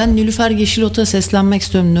lütfen. Hayır, ben Nilüfer Yeşilot'a seslenmek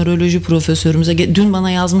istiyorum, nöroloji profesörümüze. Dün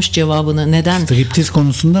bana yazmış cevabını. Neden? Striptiz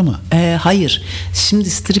konusunda mı? Hayır. Şimdi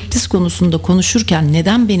striptiz konusunda konuşurken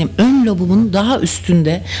neden benim ön lobumun daha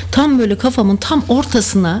üstünde, tam böyle kafamın tam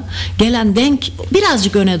ortasına gelen denk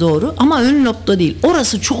birazcık öne doğru ama ön lobda değil.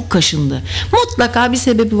 Orası çok kaşındı. Mutlaka bir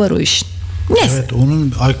sebebi var o işin. Neyse. Evet,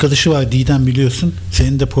 onun arkadaşı var Didem, biliyorsun.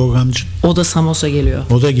 Senin de programcı. O da Samos'a geliyor.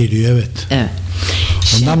 O da geliyor, evet. Evet.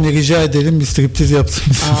 Ondan bir rica edelim, bir striptiz yapsın.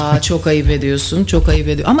 Çok ayıp ediyorsun. Çok ayıp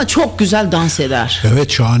ediyor. Ama çok güzel dans eder.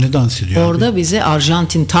 Evet, şahane dans ediyor. Orada abi. bize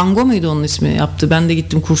Arjantin tango muydu onun ismi, yaptı. Ben de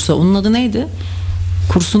gittim kursa. Onun adı neydi?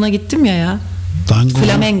 Kursuna gittim ya. Tango.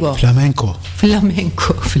 Flamengo. Flamenco.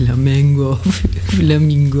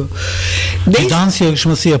 Flamingo. Bir dans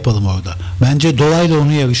yarışması yapalım orada. Bence dolayla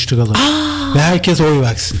onu yarıştıralım. Ve herkes oy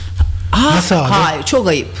versin. Nasıl abi? Hayır, çok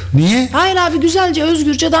ayıp. Niye? Hayır abi, güzelce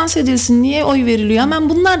özgürce dans edilsin. Niye oy veriliyor? Hemen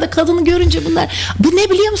bunlar da kadını görünce bunlar. Bu ne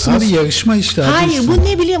biliyor musunuz? Abi yarışma işte. Hayır, bu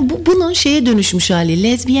ne biliyorum, bunun şeye dönüşmüş hali.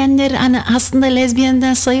 Lezbiyenler hani aslında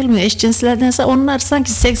lezbiyenden sayılmıyor, eşcinslerden sayılmıyor. Onlar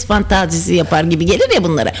sanki seks fantazisi yapar gibi gelir ya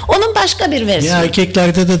bunlara. Onun başka bir versiyonu. Ya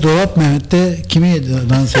erkeklerde de Dolap Mehmet'te kimi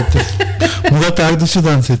dans ettir? Murat Ardış'ı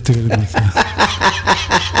dans ettirelim mesela.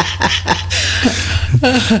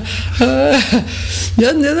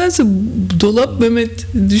 Ya nedense Dolap Mehmet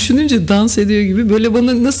düşününce dans ediyor gibi, böyle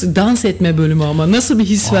bana nasıl dans etme bölümü ama nasıl bir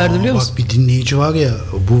his verdi biliyor musun? Bak, bir dinleyici var ya,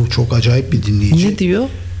 bu çok acayip bir dinleyici. Ne diyor?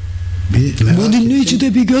 Bu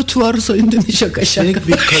dinleyicide bir göt var sayın Deni, şaka.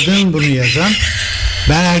 Bir kadın bunu yazan.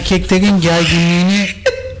 Ben erkeklerin gerginliğini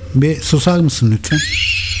bir susar mısın lütfen?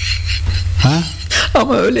 Ha?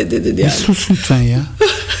 Ama öyle dedin Bir yani. sus lütfen ya.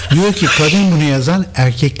 Diyor ki kadın bunu yazan,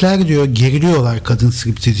 erkekler diyor geriliyorlar kadın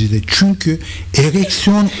striptizcide. Çünkü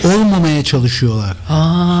ereksiyon olmamaya çalışıyorlar.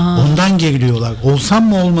 Ondan geriliyorlar. Olsam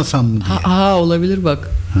mı olmasam mı diye. Olabilir bak.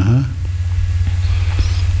 Aha.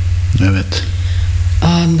 Evet.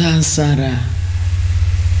 Ondan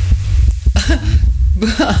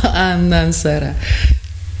sonra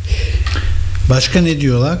Başka ne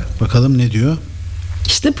diyorlar? Bakalım ne diyor?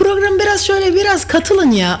 İşte program biraz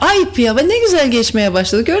katılın ya. Ayıp ya. Ve ne güzel geçmeye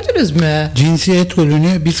başladı. Gördünüz mü? Cinsiyet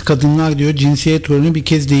rolünü biz kadınlar diyor, cinsiyet rolünü bir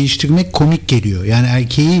kez değiştirmek komik geliyor. Yani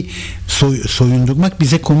erkeği soyundurmak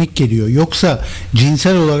bize komik geliyor. Yoksa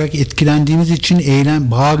cinsel olarak etkilendiğimiz için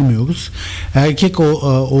bağırmıyoruz. Erkek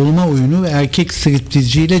olma oyunu ve erkek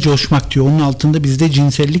striptizciyle coşmak diyor. Onun altında bizde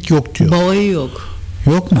cinsellik yok diyor. Babayı yok.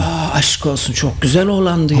 Yok mu? Aşk olsun, çok güzel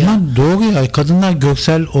oğlandı ya. Ama doğru ya, kadınlar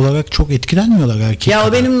görsel olarak çok etkilenmiyorlar erkek. Ya o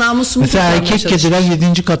kadar. benim namusumu Mesela kurtarmaya erkek çalışıyor. kediler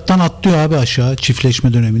 7. kattan atlıyor abi aşağı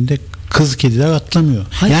çiftleşme döneminde. Kız kediler atlamıyor.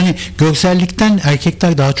 Hayır. Yani görsellikten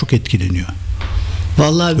erkekler daha çok etkileniyor.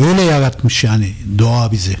 Vallahi Öyle yaratmış yani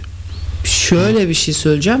doğa bizi. şöyle bir şey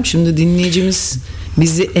söyleyeceğim. Şimdi dinleyicimiz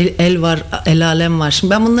bizi el var, el alem var.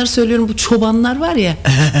 Şimdi ben bunları söylüyorum, bu çobanlar var ya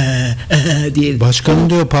diye. Başkanım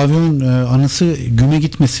diyor pavyon anısı güme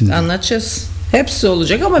gitmesin diyor. Anlatacağız. Hepsi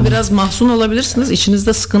olacak ama biraz mahzun olabilirsiniz.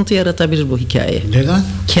 İçinizde sıkıntı yaratabilir bu hikaye. Neden?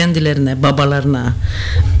 Kendilerine, babalarına,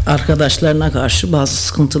 arkadaşlarına karşı bazı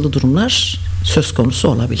sıkıntılı durumlar söz konusu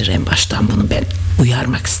olabilir en baştan. Bunu ben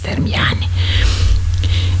uyarmak isterim yani.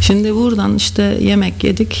 Şimdi buradan işte yemek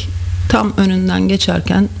yedik. Tam önünden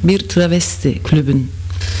geçerken bir travesti kulübün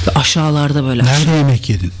aşağılarda böyle. Nerede yemek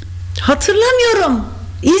yedin? Hatırlamıyorum.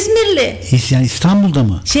 İzmirli. Yani İstanbul'da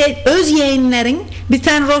mı? Öz Yayınlar'ın bir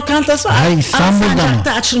tane lokantası var. Hayır, İstanbul'da mı?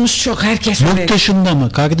 Alsancak'ta açılmış, çok herkes oraya. Yurt dışında mı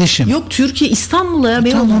kardeşim? Yok, Türkiye, İstanbul'a ya.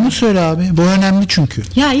 Benim Tamam, onu söyle abi. Bu önemli çünkü.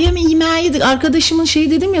 Ya yemeği yedik. Arkadaşımın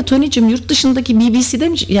şeyi dedim ya, Toni'cim, yurt dışındaki BBC'de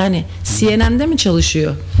mi, yani CNN'de mi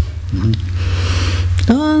çalışıyor?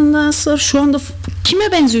 Ondan sonra şu anda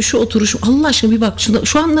kime benziyor şu oturuşum? Allah aşkına bir bak.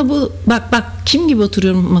 Şu anda bu bak kim gibi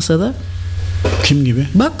oturuyorum masada? Kim gibi?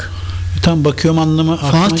 Bak. Tam bakıyorum anlama.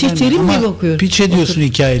 Fatih Terim gibi bakıyorum. Piç ediyorsun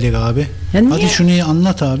hikayeleri abi. Ya hadi niye? şunu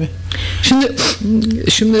anlat abi.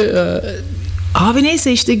 Şimdi abi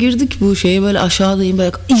neyse işte girdik bu şeye, böyle aşağıdayım,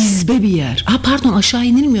 böyle izbe bir yer. Pardon, aşağı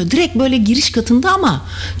inilmiyor. Direkt böyle giriş katında ama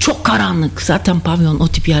çok karanlık. Zaten pavyon, o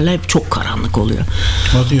tip yerler çok karanlık oluyor.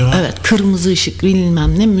 Hadi ya. Evet, kırmızı ışık,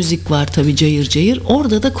 bilmem ne, müzik var tabii cayır cayır.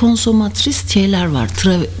 Orada da konsomatrist şeyler var.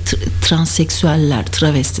 Transseksüeller,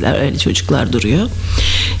 travestiler, öyle çocuklar duruyor.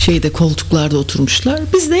 Koltuklarda oturmuşlar.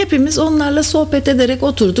 Biz de hepimiz onlarla sohbet ederek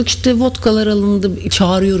oturduk. İşte vodkalar alındı.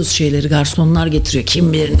 Çağırıyoruz şeyleri. Garsonlar getiriyor.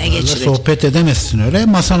 Kim bilir ne geçirecek. Sohbet edemezsin öyle.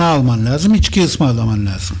 Masana alman lazım. İçki ısmarlaman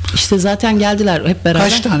lazım. İşte zaten geldiler hep beraber.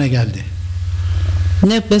 Kaç tane geldi?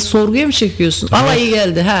 Ne be, sorguya mı çekiyorsun? Evet. Alayı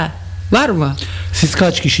geldi ha. Var mı? Siz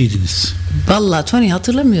kaç kişiydiniz? Vallahi Toni,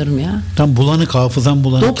 hatırlamıyorum ya. Tam bulanık, hafızam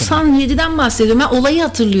bulanık. 97'den bahsediyorum. Ben olayı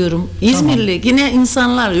hatırlıyorum. İzmirli yine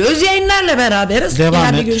insanlar. Öz Yayınlar'la beraberiz. Devam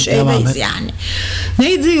Yine et, bir gün devam evdeyiz et. yani.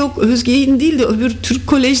 Neydi, yok Öz Yayın değil de öbür Türk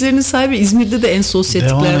kolejlerinin sahibi, İzmir'de de en Devam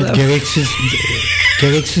sosyetiklerden. et.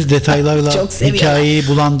 Gereksiz detaylarla Çok seviyorum. hikayeyi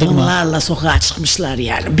bulandırma. Onlarla sokağa çıkmışlar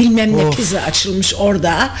yani. Bilmem ne Of. pizza açılmış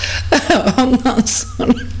orada. Ondan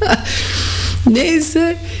sonra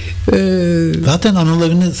neyse. Zaten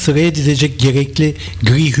anılarını sıraya dizecek gerekli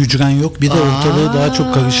gri hücren yok. Bir de ortalığı daha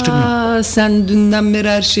çok karıştırma. Sen dünden beri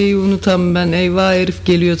her şeyi unutan ben, eyvah herif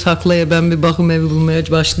geliyor taklaya, ben bir bakım evi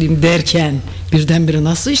bulmaya başlayayım derken birdenbire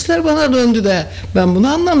nasıl işler bana döndü de ben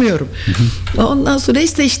bunu anlamıyorum. Ondan sonra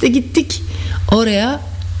işte gittik oraya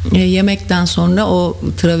yemekten sonra o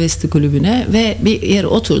travesti kulübüne ve bir yere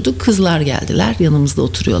oturduk. Kızlar geldiler, yanımızda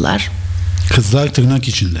oturuyorlar. Kızlar tırnak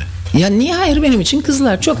içinde. Ya niye, hayır, benim için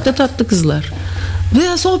kızlar, çok da tatlı kızlar.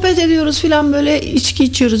 Ve sohbet ediyoruz filan, böyle içki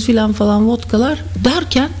içiyoruz filan falan, vodkalar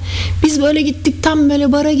derken biz böyle gittik, tam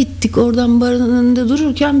böyle bara gittik, oradan barın önünde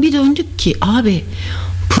dururken bir döndük ki abi,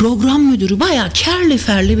 program müdürü bayağı kerli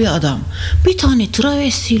ferli bir adam bir tane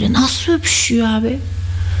travestiyle nasıl öpüşüyor abi.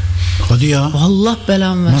 Hadi ya. Allah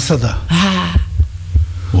belamı versin. Masada. Ha.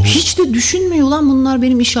 Hiç de düşünmüyor lan bunlar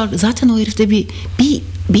benim iş arkadaşım. Zaten o herifte bir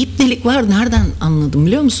ipnelik var. Nereden anladım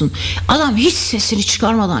biliyor musun? Adam hiç sesini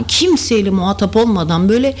çıkarmadan, kimseyle muhatap olmadan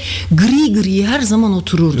böyle gri her zaman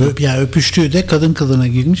otururdu. Ya öpüştüğü de kadın kılığına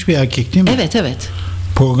girmiş bir erkek değil mi? Evet.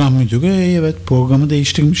 Program müdürü evet programı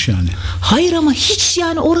değiştirmiş yani. Hayır ama hiç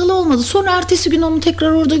yani oralı olmadı. Sonra ertesi gün onu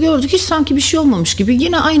tekrar orada gördük. Hiç sanki bir şey olmamış gibi.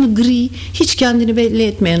 Yine aynı gri, hiç kendini belli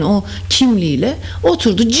etmeyen o kimliğiyle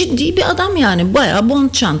oturdu. Ciddi bir adam yani. Bayağı bond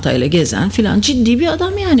çantayla gezen filan ciddi bir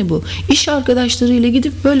adam yani bu. İş arkadaşlarıyla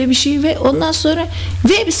gidip böyle bir şey ve ondan sonra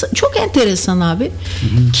çok enteresan abi.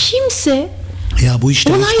 Kimse Ya bu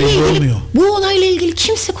işte hiç belli olmuyor. bu olayla ilgili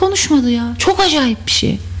kimse konuşmadı ya. Çok acayip bir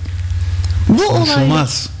şey. Bu olayla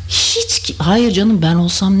hayır canım, ben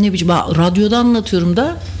olsam ne biçim radyoda anlatıyorum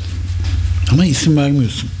da. Ama isim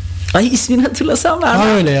vermiyorsun. Ay ismini hatırlasam vermem.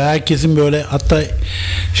 Öyle ya, herkesin böyle, hatta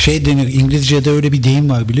şey denir İngilizce'de, öyle bir deyim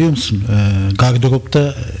var biliyor musun?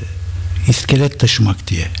 Gardıropta iskelet taşımak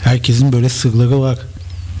diye. Herkesin böyle sırları var.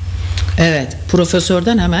 Evet,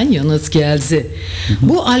 profesörden hemen yanıt geldi.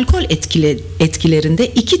 Bu alkol etkilerinde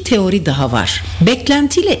 2 teori daha var.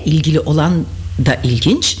 Beklentiyle ilgili olan da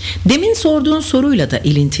ilginç. Demin sorduğun soruyla da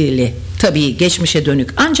ilintili. Tabii geçmişe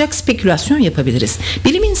dönük ancak spekülasyon yapabiliriz.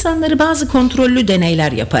 Bilim insanları bazı kontrollü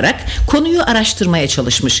deneyler yaparak konuyu araştırmaya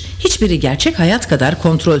çalışmış. Hiçbiri gerçek hayat kadar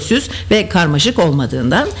kontrolsüz ve karmaşık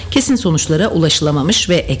olmadığından kesin sonuçlara ulaşılamamış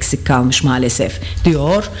ve eksik kalmış maalesef,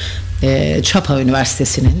 diyor Çapa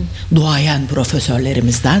Üniversitesi'nin duayen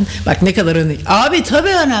profesörlerimizden. Bak ne kadar önemli. Abi tabii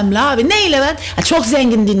önemli abi. Neyle ben? Çok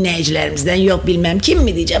zengin dinleyicilerimizden yok bilmem kim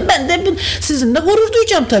mi diyeceğim. Ben de sizinle gurur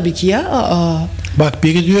duyacağım tabii ki ya. Bak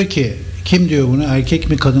biri diyor ki, kim diyor bunu? Erkek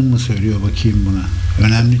mi kadın mı söylüyor bakayım buna.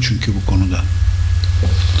 Önemli çünkü bu konuda.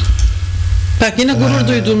 Bak yine gurur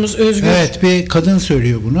duyduğumuz Özgür. Evet, bir kadın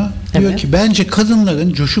söylüyor bunu. Diyor Evet. ki bence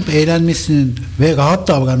kadınların coşup eğlenmesinin ve rahat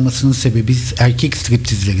davranmasının sebebi erkek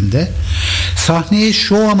striptizlerinde sahneye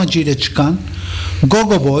şov amacıyla çıkan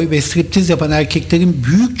go-go boy ve striptiz yapan erkeklerin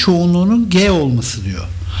büyük çoğunluğunun gay olması diyor.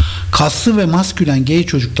 Kaslı ve maskülen gay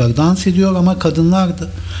çocuklar dans ediyor ama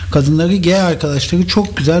kadınları gay arkadaşları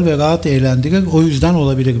çok güzel ve rahat eğlendirir. O yüzden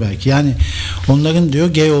olabilir belki. Yani onların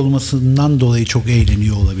diyor gay olmasından dolayı çok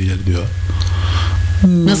eğleniyor olabilir diyor.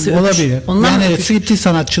 Nasıl olabilir. Yani striptiz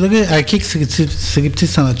sanatçıları, erkek striptiz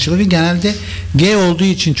sanatçıları genelde gay olduğu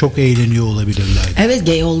için çok eğleniyor olabilirler. Evet,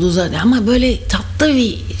 gay olduğu zaten ama böyle tatlı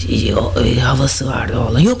bir havası vardı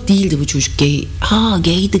oğlan. Yok değildi bu çocuk gay.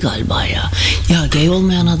 Gaydi galiba ya. Ya gay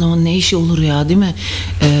olmayan adamın ne işi olur ya, değil mi?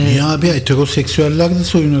 Ya abi heteroseksüeller de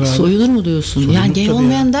soyunur abi. Soyulur mu diyorsun? Soyunur Yani gay tabii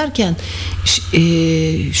olmayan ya. derken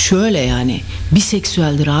şöyle yani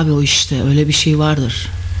biseksüeldir abi o işte, öyle bir şey vardır.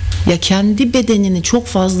 Ya kendi bedenini çok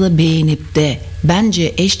fazla beğenip de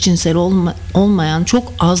bence eşcinsel olmayan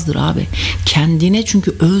çok azdır abi. Kendine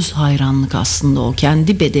çünkü öz hayranlık aslında o,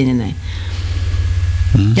 kendi bedenine.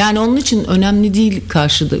 Yani onun için önemli değil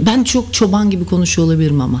karşıda. Ben çok çoban gibi konuşuyor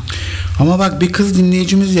olabilirim ama. Ama bak bir kız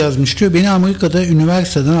dinleyicimiz yazmış, diyor beni Amerika'da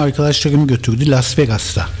üniversiteden arkadaşlarım götürdü Las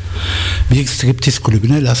Vegas'ta. Bir striptiz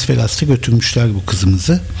kulübüne Las Vegas'ta götürmüşler bu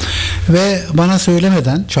kızımızı. Ve bana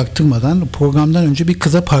söylemeden, çaktırmadan programdan önce bir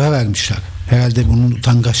kıza para vermişler. Herhalde bunun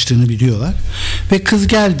utangaçlığını biliyorlar. Ve kız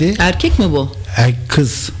geldi. Erkek mi bu?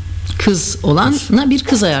 Kız. Kız olanına bir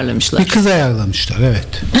kız ayarlamışlar. Bir kız ayarlamışlar, evet.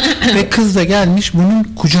 Ve kız da gelmiş bunun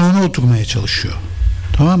kucağına oturmaya çalışıyor.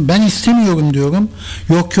 Tamam, ben istemiyorum diyorum.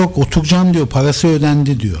 Yok oturacağım diyor, parası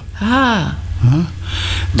ödendi diyor. Ha.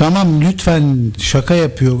 Tamam lütfen,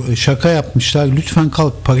 şaka yapmışlar, lütfen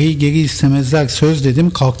kalk, parayı geri istemezler, söz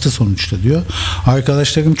dedim, kalktı sonuçta diyor.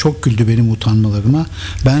 Arkadaşlarım çok güldü benim utanmalarıma,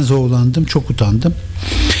 ben zorlandım, çok utandım.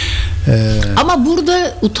 Ama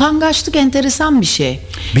burada utangaçlık enteresan bir şey.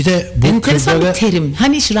 Bir de bu enteresan kızlara... bir terim.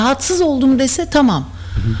 Hani hiç rahatsız oldum dese tamam.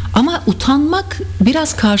 Ama utanmak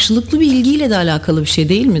biraz karşılıklı bir ilgiyle de alakalı bir şey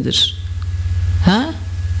değil midir? Ha?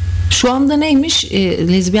 Şu anda neymiş?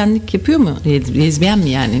 Lezbiyenlik yapıyor mu? Lezbiyen mi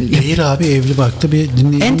yani? Hayır abi, evli baktı bir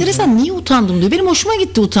dinleyicimiz. Enteresan, niye utandım diyor. Benim hoşuma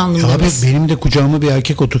gitti utandım abi demesi. benim de kucağıma bir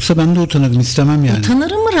erkek otursa ben de utanırım, istemem yani.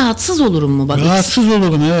 Utanırım mı, rahatsız olurum mu? Bak, rahatsız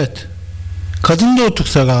olurum, evet. Kadın da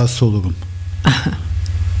otursa rahatsız olurum.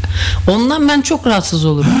 Ondan ben çok rahatsız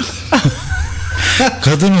olurum.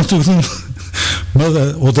 Kadın oturdum.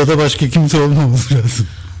 Odada başka kimse olmaması lazım.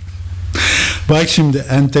 Bak şimdi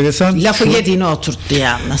enteresan. Lafı yediğine oturttu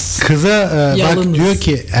yalnız. Kıza bak Yalnız. diyor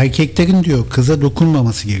ki erkeklerin diyor kıza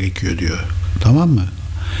dokunmaması gerekiyor diyor. Tamam mı?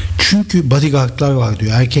 Çünkü bodyguardlar var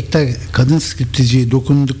diyor. Erkekler kadın striptizciye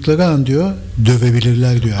dokundukları an diyor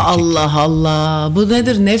dövebilirler diyor erkekler. Allah Allah. Bu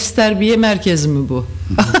nedir? Nefs terbiye merkezi mi bu?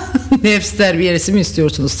 Nefs terbiyesi mi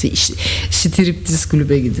istiyorsunuz? Striptiz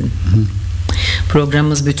kulübe gidin.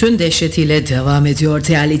 Programımız bütün dehşetiyle devam ediyor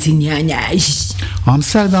değerli dinleyenler.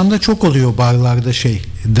 Amsterdam'da çok oluyor barlarda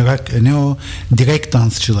direkt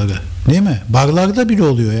dansçıları. Değil mi? Barlarda bile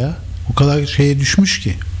oluyor ya. O kadar şeye düşmüş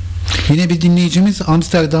ki. Yine bir dinleyicimiz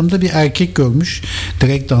Amsterdam'da bir erkek görmüş,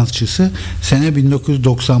 direkt dansçısı. Sene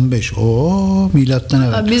 1995. Milattan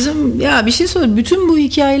evvel. Bizim ya bir şey söyle. Bütün bu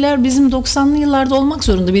hikayeler bizim 90'lı yıllarda olmak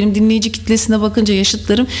zorunda. Benim dinleyici kitlesine bakınca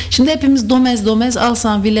yaşıtlarım. Şimdi hepimiz domez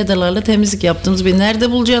alsan villadalarla temizlik yaptığımız bir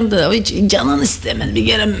nerede bulacaksın da hiç canın istemez. Bir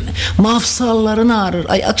kere mafsalların ağrır.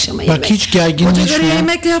 Ay akşama yemek. Bak hiç gerginleşmeyen,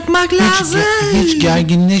 yemek yapmak lazım. hiç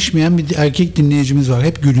gerginleşmeyen bir erkek dinleyicimiz var.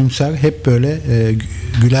 Hep gülümser, hep böyle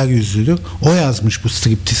güler yüzlüdür. O yazmış bu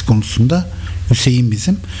striptiz konusunda. Hüseyin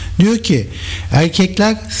bizim. Diyor ki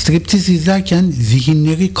erkekler striptiz izlerken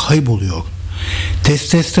zihinleri kayboluyor.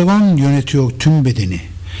 Testosteron yönetiyor tüm bedeni.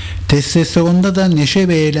 Testosteronda da neşe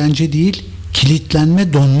ve eğlence değil,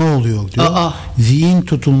 kilitlenme, donma oluyor diyor. Zihin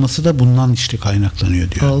tutulması da bundan işte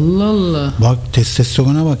kaynaklanıyor diyor. Allah Allah. Bak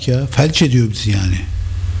testosterona bak ya. Felç ediyor bizi yani.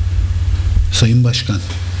 Sayın Başkan.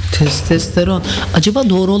 Testosteron. Acaba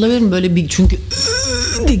doğru olabilir mi böyle bir, çünkü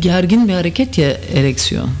gergin bir hareket ya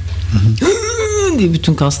ereksiyon. Diye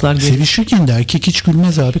bütün kaslar geliyor. Sevişirken de erkek hiç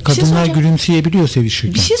gülmez abi. Kadınlar soracağım. gülümseyebiliyor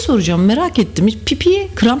sevişirken. Bir şey soracağım, merak ettim. Hiç pipiye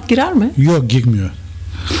kramp girer mi? Yok, girmiyor.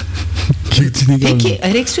 Peki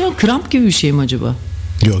ereksiyon kramp gibi bir şey mi acaba?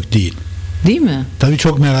 Yok, değil. Değil mi? Tabii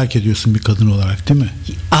çok merak ediyorsun bir kadın olarak, değil mi?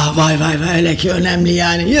 Vay öyle ki önemli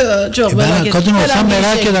yani. Yo, çok merak Ben kadın olsam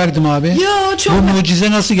merak ederdim abi. Yo, çok bu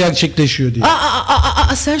mucize nasıl gerçekleşiyor diye.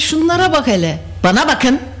 Sen şunlara bak hele. Bana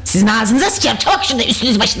bakın. Sizin ağzınıza sıçacağım. Çabuk şimdi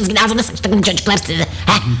üstünüz başınız gibi ağzına sıçtıkım çocuklar sizi.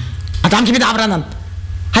 Adam gibi davranın.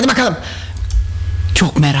 Hadi bakalım.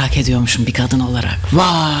 Çok merak ediyormuşum bir kadın olarak.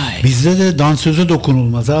 Vay. Bizde de dansöze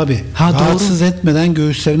dokunulmaz abi. Rahatsız etmeden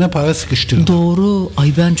göğüslerine para sıkıştırılır. Doğru.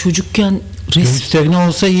 Ay ben çocukken göğüslerine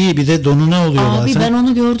olsa iyi, bir de donuna oluyor abi bazen. Ben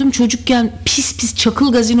onu gördüm çocukken, pis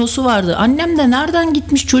çakıl gazinosu vardı. Annem de nereden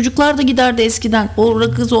gitmiş, çocuklar da giderdi eskiden. O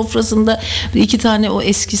rakı sofrasında 2 tane o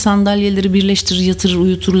eski sandalyeleri birleştirir, yatırır,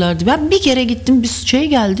 uyuturlardı. Ben bir kere gittim, bir şey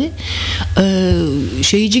geldi.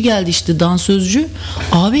 Şeyci geldi işte, dansözcü.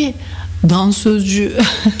 Abi dansözcü.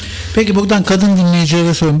 Peki buradan kadın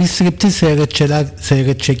dinleyicilere sorun. Bir striptiz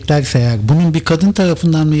seyredeceklerse eğer bunun bir kadın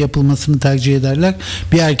tarafından mı yapılmasını tercih ederler,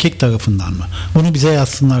 bir erkek tarafından mı? Bunu bize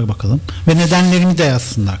yazsınlar bakalım. Ve nedenlerini de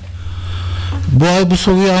yazsınlar. Bu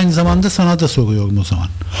soruyu aynı zamanda sana da soruyorum o zaman.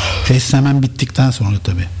 Seslemen bittikten sonra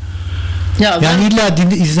tabii. Yani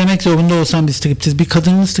illa izlemek zorunda olsan bir striptiz, bir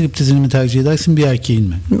kadının striptizini mi tercih edersin, bir erkeğin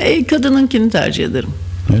mi? Kadınınkini tercih ederim.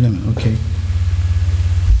 Öyle mi? Okey.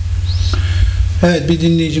 Evet, bir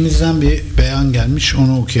dinleyicimizden bir beyan gelmiş,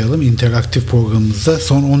 onu okuyalım. İnteraktif programımızda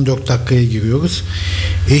son 14 dakikaya giriyoruz.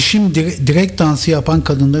 Eşim direkt dansı yapan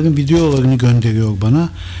kadınların videolarını gönderiyor bana.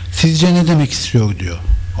 Sizce ne demek istiyor diyor.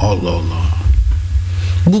 Allah Allah.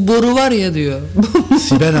 Bu boru var ya diyor.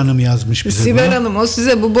 Sibel Hanım yazmış bize. Sibel Hanım, o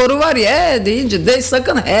size bu boru var ya deyince de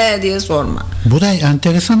sakın diye sorma. Bu da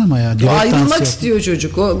enteresan ama ya. Ayrılmak istiyor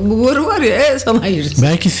çocuk. Bu boru var ya sana ayırsın.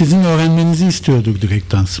 Belki sizin öğrenmenizi istiyordur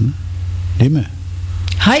direkt dansını. Değil mi?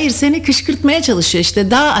 Hayır, seni kışkırtmaya çalışıyor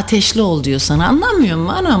işte, daha ateşli ol diyor sana, anlamıyor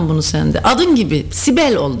musun anam bunu sende? Adın gibi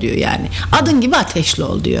Sibel ol diyor yani. Adın gibi ateşli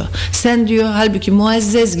ol diyor. Sen diyor halbuki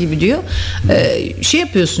Muazzez gibi diyor. Şey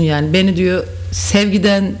yapıyorsun yani, beni diyor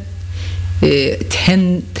sevgiden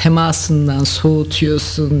ten temasından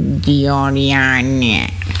soğutuyorsun diyor yani.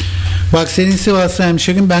 Bak senin Sivaslı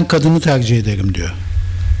hemşerin, ben kadını tercih ederim diyor.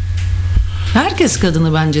 Herkes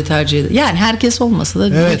kadını bence tercih eder. Yani herkes olmasa da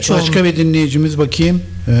evet, başka bir dinleyicimiz bakayım.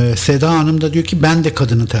 Seda Hanım da diyor ki ben de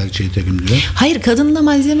kadını tercih ederim diyor. Hayır, kadında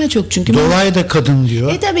malzeme çok çünkü. Dolay da kadın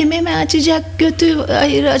diyor. Tabii meme açacak, götü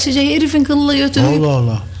açacak, herifin kıllı götü. Allah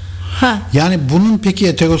Allah. Yani bunun peki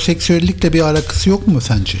heteroseksüellikle bir alakası yok mu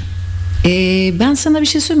sence? Ben sana bir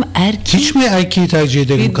şey söyleyeyim mi? Hiç mi erkeği tercih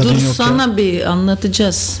ederim, kadın yok ya? Sana bir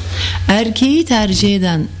anlatacağız. Erkeği tercih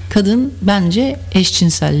eden kadın bence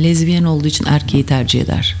eşcinsel, lezbiyen olduğu için erkeği tercih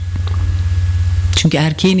eder. Çünkü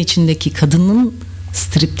erkeğin içindeki kadının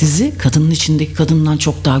striptizi kadının içindeki kadından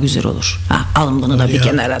çok daha güzel olur. Alın bunu da bir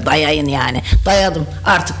kenara dayayın yani. Dayadım,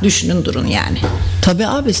 artık düşünün durun yani. Tabii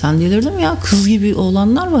abi, sen delirdin mi ya? Kız gibi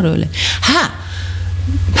olanlar var öyle.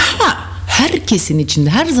 Herkesin içinde,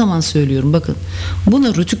 her zaman söylüyorum bakın,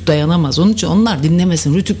 buna Rütük dayanamaz, onun için onlar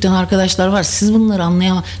dinlemesin. Rütük'ten arkadaşlar var, siz bunları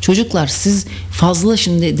anlayamaz çocuklar. Siz fazla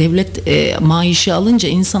şimdi devlet maaşı alınca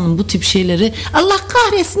insanın bu tip şeyleri, Allah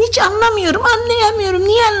kahretsin hiç anlamıyorum, anlayamıyorum,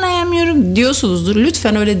 niye anlayamıyorum diyorsunuzdur.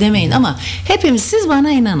 Lütfen öyle demeyin ama hepimiz, siz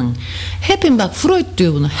bana inanın, Hepim bak Freud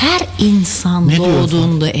diyor bunu. Her insan Ne diyor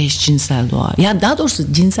doğduğunda eşcinsel doğar. Yani daha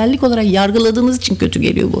doğrusu cinsellik olarak yargıladığınız için kötü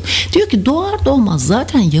geliyor bu. Diyor ki doğar doğmaz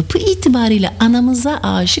zaten yapı itibariyle anamıza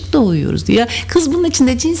aşık doğuyoruz diyor. Kız bunun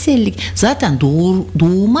içinde cinsellik zaten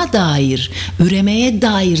doğuma dair, üremeye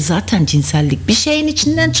dair zaten cinsellik. Bir şeyin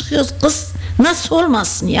içinden çıkıyoruz kız. Nasıl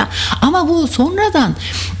olmasın ya? Ama bu sonradan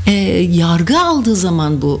yargı aldığı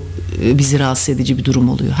zaman bu bizi rahatsız edici bir durum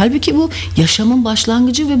oluyor. Halbuki bu yaşamın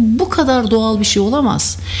başlangıcı ve bu kadar doğal bir şey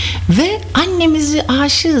olamaz. Ve annemizi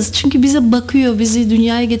aşığız. Çünkü bize bakıyor, bizi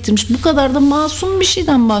dünyaya getirmiş. Bu kadar da masum bir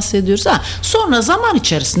şeyden bahsediyoruz. Sonra zaman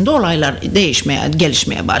içerisinde olaylar değişmeye,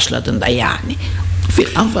 gelişmeye başladığında yani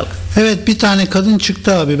filan falan. Evet, bir tane kadın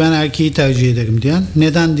çıktı abi, ben erkeği tercih ederim diyen.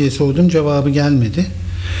 Neden diye sordum, cevabı gelmedi.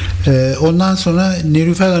 Ondan sonra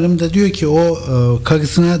Nilüfer Hanım da diyor ki o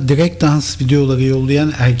karısına direkt dans videoları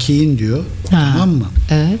yollayan erkeğin diyor. Tamam mı?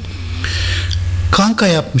 Evet. Kanka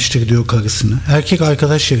yapmıştır diyor karısını. Erkek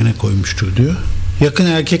arkadaş yerine koymuştur diyor. Yakın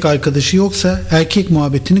erkek arkadaşı yoksa erkek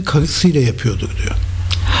muhabbetini karısıyla yapıyordur diyor.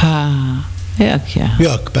 Ha. Yok ya.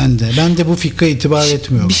 Yok, ben de bu fikre itibar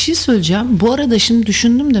etmiyorum. Bir şey söyleyeceğim. Bu arada şimdi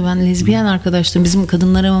düşündüm de ben lezbiyen arkadaşlarım bizim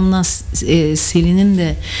kadınlar hamamından Selin'in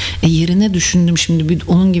de yerine düşündüm şimdi bir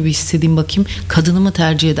onun gibi hissedeyim bakayım kadınımı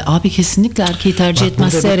tercih eder. Abi kesinlikle erkeği tercih Bak,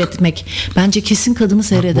 etmez seyretmek. Bence kesin kadını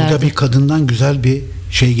seyrederdi. Burada bir kadından güzel bir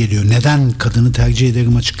şey geliyor. Neden kadını tercih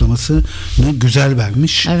ederim açıklamasını güzel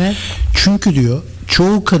vermiş. Evet. Çünkü diyor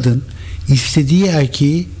çoğu kadın istediği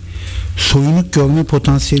erkeği soyunuk görme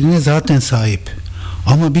potansiyeline zaten sahip.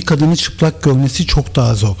 Ama bir kadını çıplak görmesi çok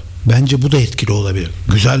daha zor. Bence bu da etkili olabilir.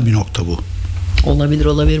 Güzel bir nokta bu. Olabilir.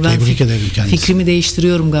 Ben Tebrik ederim kendisini. fikrimi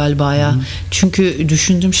değiştiriyorum galiba ya. Çünkü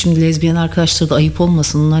düşündüm şimdi lezbiyen arkadaşlar da ayıp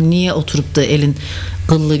olmasın. Onlar niye oturup da elin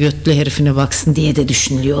kıllı götlü herifine baksın diye de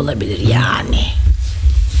düşünülüyor olabilir yani.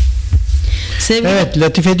 Sevgili... Evet,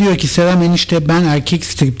 Latife diyor ki selam enişte, ben erkek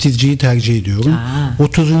striptizciyi tercih ediyorum.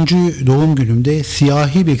 30. doğum günümde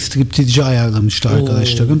siyahi bir striptizci ayarlamıştı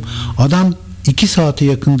arkadaşlarım. Adam 2 saate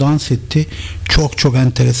yakın dans etti. Çok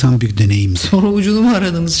enteresan bir deneyimdi. Sonra ucunu mu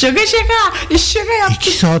aradınız? Şaka yaptım.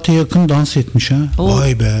 2 saate yakın dans etmiş ha.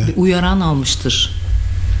 Vay be. Bir uyaran almıştır.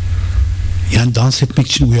 Yani dans etmek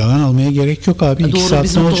için uyaran almaya gerek yok abi. 2 saat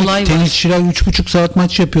bizim ne olacak? Dolay var. Tenisçiler 3,5 saat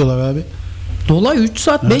maç yapıyorlar abi. Dolay 3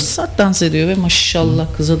 saat 5 saat dans ediyor ve maşallah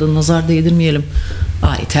kıza da nazar değdirmeyelim.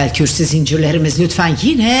 Ay tel kürsü zincirlerimiz lütfen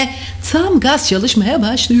yine tam gaz çalışmaya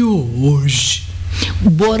başlıyor.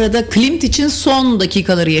 Bu arada Klimt için son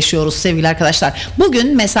dakikaları yaşıyoruz sevgili arkadaşlar.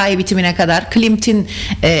 Bugün mesai bitimine kadar Klimt'in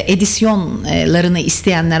edisyonlarını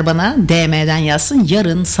isteyenler bana DM'den yazsın.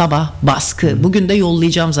 Yarın sabah baskı. Bugün de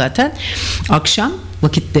yollayacağım zaten. Akşam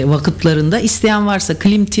vakitlerinde isteyen varsa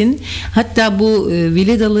Klimt'in, hatta bu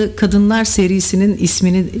Viledalı Kadınlar serisinin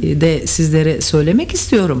ismini de sizlere söylemek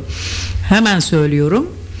istiyorum. Hemen söylüyorum.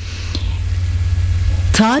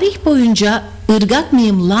 Tarih boyunca ırgat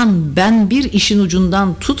mıyım lan ben bir işin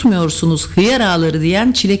ucundan tutmuyorsunuz hıyar ağları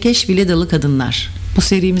diyen çilekeş Viledalı kadınlar. Bu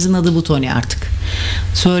serimizin adı bu Toni artık.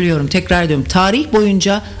 Söylüyorum, tekrar ediyorum. Tarih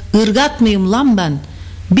boyunca ırgat mıyım lan ben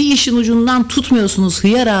bir işin ucundan tutmuyorsunuz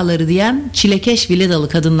hıyar ağları diyen çilekeş Viledalı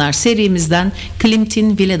kadınlar serimizden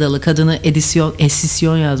Klimt'in Viledalı Kadını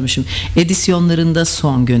edisyon yazmışım. Edisyonlarında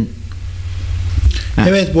son gün.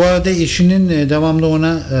 Evet, bu arada eşinin devamlı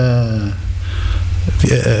ona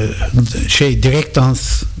direkt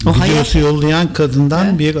dans videosu yollayan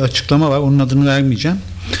kadından bir açıklama var. Onun adını vermeyeceğim.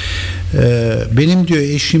 Benim diyor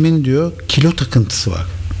eşimin diyor kilo takıntısı var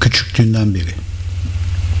küçüklüğünden beri.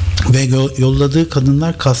 Ve yolladığı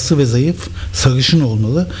kadınlar kaslı ve zayıf, sarışın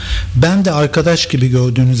olmalı. Ben de arkadaş gibi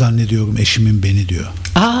gördüğünü zannediyorum eşimin beni diyor.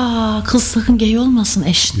 Kız sakın gay olmasın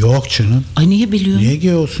eş. Yok canım. Ay niye biliyorsun? Niye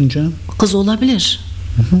gay olsun canım? Kız olabilir.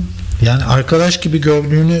 Hı. Yani arkadaş gibi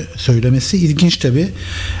gördüğünü söylemesi ilginç tabii.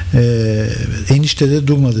 Enişte de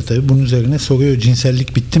durmadı tabii. Bunun üzerine soruyor,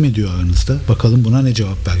 cinsellik bitti mi diyor aranızda. Bakalım buna ne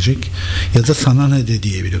cevap verecek. Ya da sana ne de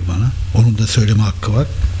diyebilir bana. Onun da söyleme hakkı var.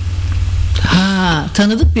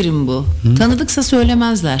 Tanıdık biri mi bu? Tanıdıksa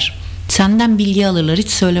söylemezler. Senden bilgi alırlar, hiç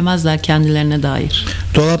söylemezler kendilerine dair.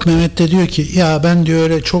 Dolap Mehmet de diyor ki ya ben diyor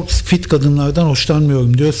öyle çok fit kadınlardan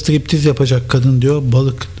hoşlanmıyorum diyor. Striptiz yapacak kadın diyor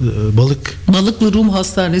Balıklı Rum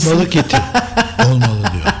Hastanesi. Balık eti olmalı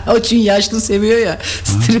diyor. O için yaşlı seviyor ya.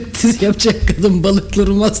 Striptiz yapacak kadın Balıklı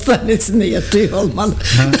Rum Hastanesi'nde yatıyor olmalı.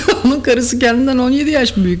 Onun karısı kendinden 17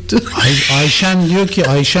 yaş büyüktü. Ayşen diyor ki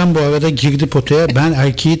Ayşen bu arada girdi potaya, ben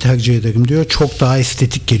erkeği tercih ederim diyor. Çok daha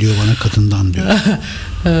estetik geliyor bana kadından diyor.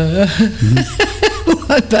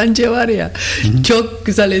 Bence var ya çok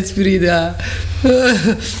güzel espriydi ha.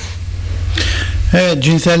 Evet,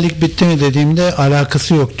 cinsellik bitti mi dediğimde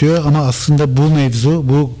alakası yok diyor ama aslında bu mevzu,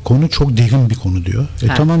 bu konu çok derin bir konu diyor.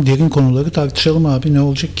 Ha. Tamam, derin konuları tartışalım abi, ne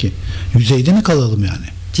olacak ki? Yüzeyde mi kalalım yani?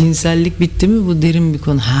 Cinsellik bitti mi, bu derin bir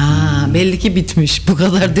konu. Belli ki bitmiş. Bu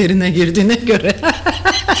kadar derine girdiğine göre.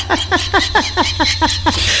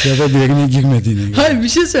 Ya da derine girmediğine göre. Hayır, bir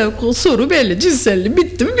şey söyleyeyim. Soru belli. Cinsellik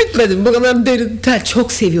bitti mi bitmedi mi? Bu kadar derin.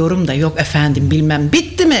 Çok seviyorum da yok efendim bilmem.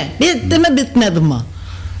 Bitti mi? Bitti mi bitmedi mi?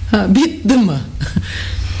 Bitti mi?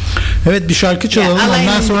 Evet, bir şarkı çalalım. Ya,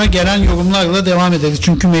 ondan sonra gelen yorumlarla devam ederiz.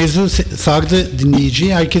 Çünkü mevzu sardı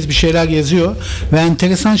dinleyiciyi. Herkes bir şeyler yazıyor. Ve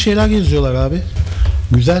enteresan şeyler yazıyorlar abi.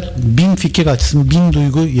 Güzel. 1000 fikir açsın, 1000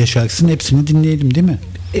 duygu yaşarsın. Hepsini dinleyelim değil mi?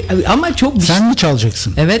 Ama çok... Sen mi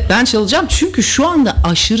çalacaksın? Evet, ben çalacağım. Çünkü şu anda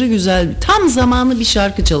aşırı güzel, tam zamanı bir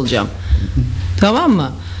şarkı çalacağım. Tamam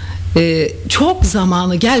mı? Çok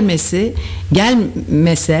zamanı gelmese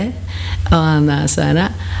ondan sonra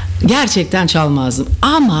gerçekten çalmazdım.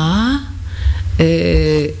 Ama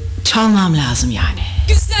çalmam lazım yani.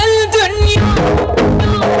 Güzel dünya.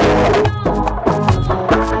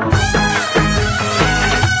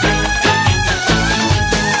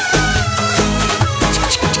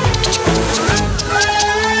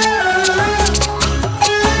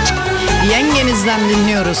 Yengenizden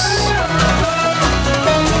dinliyoruz.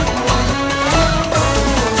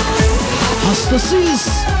 Hastasıyız.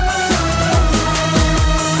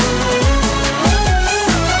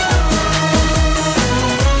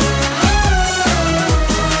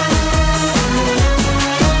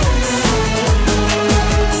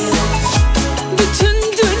 Bütün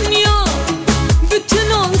dünya, bütün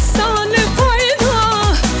olsa ne fayda?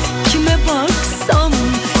 Kime baksam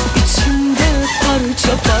içimde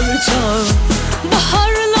parça parça.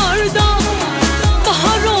 Baharlarda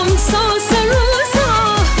bahar olsa sarılsa,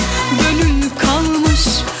 gönül kalmış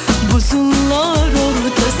buzullar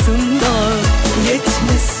ortasında.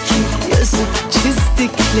 Yetmez ki yazıp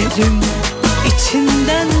çizdiklerim,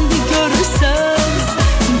 içinden bir görsen.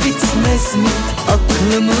 Bitmez mi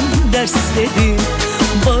aklımın dersleri?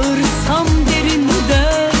 Bağırsam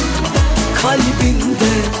derinden,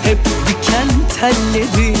 kalbimde hep diken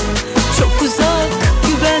telleri. Çok uzak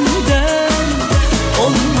güvenden,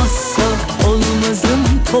 olmazsa olmazım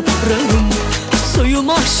toprağım. Suyum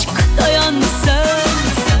aşk, dayan sen.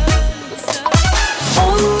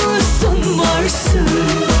 Olsun varsın,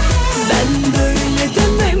 ben böyle de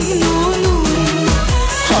memnunum.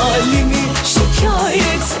 Halimi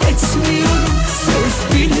şikayet etmiyorum, sırf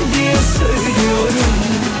bil diye söylüyorum.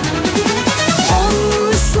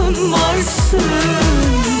 Olsun varsın,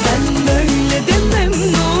 ben böyle de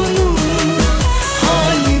memnunum.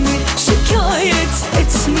 Halimi şikayet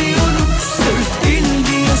etmiyorum, sırf bil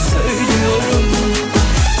diye söylüyorum.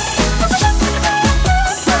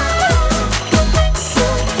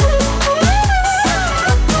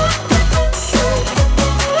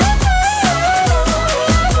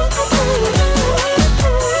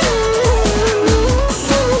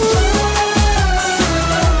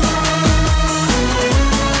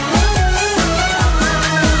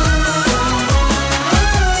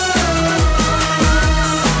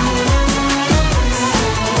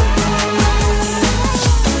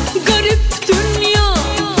 Garip dünya,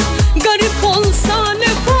 garip olsa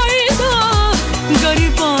ne fayda?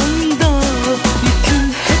 Garibanda yükün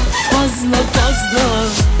hep fazla fazla.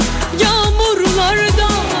 Yağmurlarda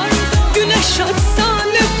güneş açsa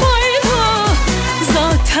ne fayda?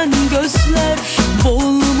 Zaten gözler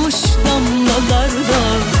boğulmuş damlalarda.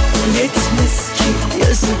 Yetmez ki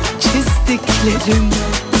yazıp çizdiklerim,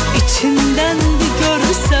 içinden bir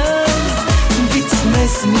görsen.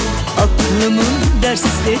 Bitmez mi aklımın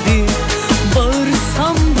dersleri?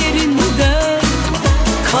 Bağırsam derinden,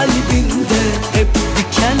 kalbimde hep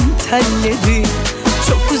diken telleri.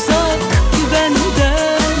 Çok uzak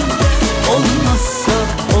güvenden, olmazsa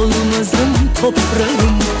olmazım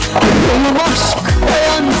toprağım. Benim aşk,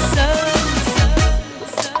 dayan sen.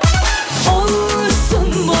 Olsun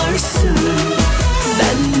varsın,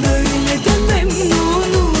 ben böyle de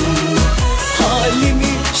memnunum.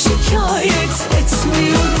 Halimi şikayet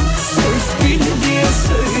etmiyorum, sırf bil diye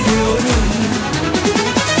söylüyorum.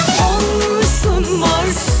 Olsun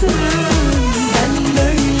varsın, ben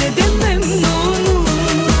böyle de memnunum.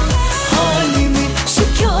 Halimi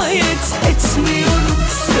şikayet etmiyorum,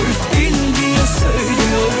 sırf bil diye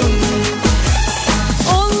söylüyorum.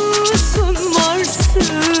 Olsun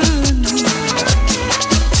varsın,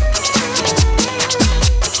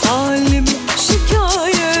 halimi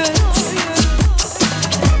şikayet.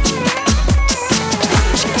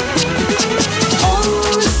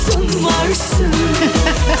 Olsun varsın,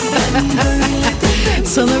 ben böyle de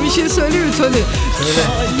Sana bir şey söyleyeyim mi Toni?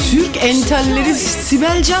 Türk entelleri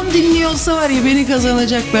Sibel Can dinliyorsa var ya beni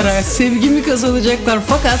kazanacaklar ha. Sevgimi kazanacaklar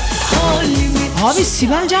fakat abi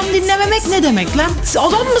Sibel Can dinlememek ne demek lan?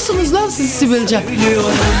 Adam mısınız lan siz Sibel Can?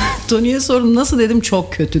 Toni'ye sorun nasıl dedim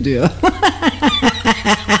çok kötü diyor.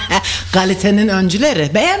 Kalitenin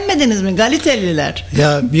öncüleri. Beğenmediniz mi Galiteliler?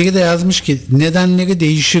 Ya biri de yazmış ki nedenleri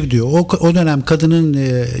değişir diyor. O dönem kadının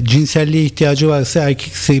cinselliğe ihtiyacı varsa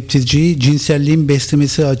erkek striptizciyi cinselliğin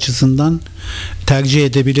beslemesi açısından tercih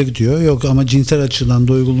edebilir diyor. Yok ama cinsel açıdan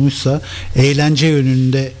doyurulmuşsa eğlence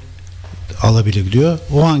yönünde alabilir diyor.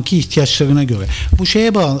 O anki ihtiyaçlarına göre. Bu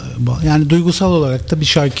şeye bağlı, yani duygusal olarak da bir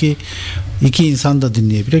şarkıyı iki insan da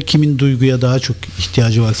dinleyebilir. Kimin duyguya daha çok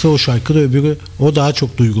ihtiyacı varsa o şarkıda öbürü o daha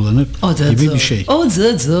çok duygulanır gibi bir şey. O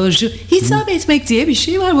da doğru. Hitap etmek diye bir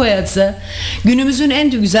şey var bu hayatta. Günümüzün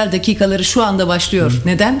en güzel dakikaları şu anda başlıyor.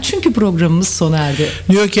 Neden? Çünkü programımız sona erdi.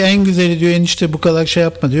 Diyor ki en güzeli diyor enişte bu kadar şey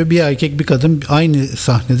yapma diyor. Bir erkek bir kadın aynı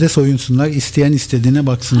sahnede soyunsunlar. İsteyen istediğine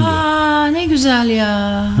baksın diyor. Aa ne güzel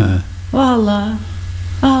ya. Evet. Vallahi.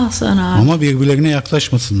 Ah sana. Ama birbirlerine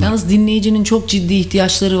yaklaşmasınlar. Yalnız dinleyicinin çok ciddi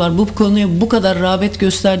ihtiyaçları var. Bu konuya bu kadar rağbet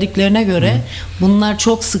gösterdiklerine göre bunlar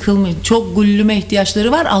çok sıkılmış, çok güllüme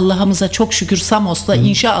ihtiyaçları var. Allah'ımıza çok şükür Samos'ta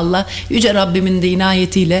inşallah Yüce Rabbimin de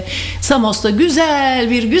inayetiyle Samos'ta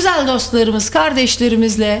güzel dostlarımız,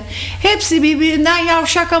 kardeşlerimizle hepsi birbirinden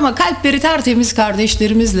yavşak ama kalpleri tertemiz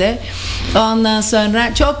kardeşlerimizle ondan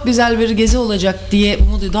sonra çok güzel bir gezi olacak diye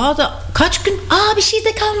umut. Daha da kaç gün? Bir şey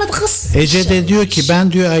de kalmadı kız. Ece de diyor ki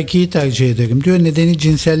ben diyor erkeği tercih ederim diyor. Nedeni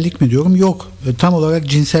cinsellik mi diyorum? Yok. Tam olarak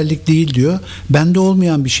cinsellik değil diyor. Bende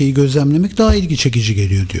olmayan bir şeyi gözlemlemek daha ilgi çekici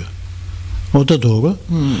geliyor diyor. O da doğru.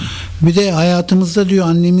 Bir de hayatımızda diyor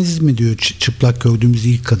annemiz mi diyor çıplak gördüğümüz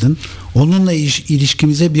ilk kadın. Onunla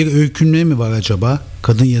ilişkimize bir öykünme mi var acaba?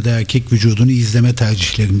 Kadın ya da erkek vücudunu izleme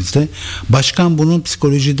tercihlerimizde. Başkan bunun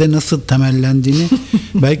psikolojide nasıl temellendiğini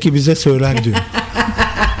belki bize söyler diyor.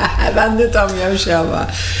 Ben de tam yavşama.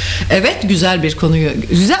 Evet güzel bir konuyu,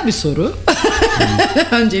 güzel bir soru.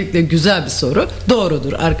 Öncelikle güzel bir soru.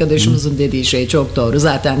 Doğrudur. Arkadaşımızın dediği şey çok doğru.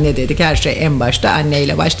 Zaten ne dedik? Her şey en başta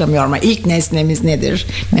anneyle başlamıyor ama ilk nesnemiz nedir?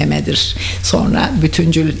 Memedir. Sonra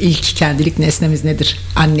bütüncül ilk kendilik nesnemiz nedir?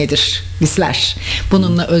 Annedir. Bizler.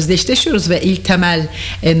 Bununla özdeşleşiyoruz ve ilk temel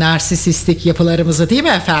narsisistik yapılarımızı değil mi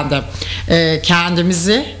efendim?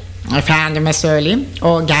 Kendimizi efendime söyleyeyim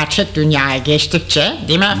o gerçek dünyaya geçtikçe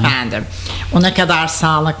değil mi efendim o ne kadar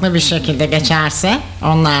sağlıklı bir şekilde geçerse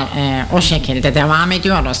onlar o şekilde devam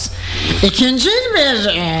ediyoruz. İkinci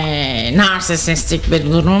bir narsistik bir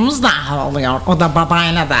durumumuz daha oluyor. O da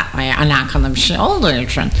babayla da alakalı bir şey olduğu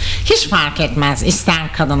için hiç fark etmez.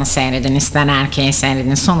 İster kadını seyredin ister erkeği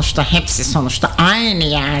seyredin. Sonuçta hepsi sonuçta aynı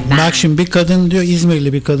yerden. Bak şimdi bir kadın diyor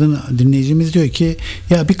İzmirli bir kadın dinleyicimiz diyor ki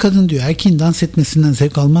ya bir kadın diyor erkeğin dans etmesinden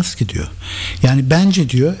zevk almaz ki diyor. Yani bence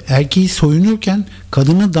diyor erkeği soyunurken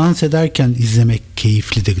kadını dans ederken izlemek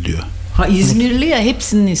keyiflidir diyor. Ha İzmirli ya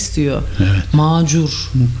hepsini istiyor. Evet.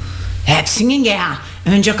 Macur. Hepsinin ya.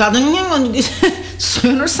 Önce kadının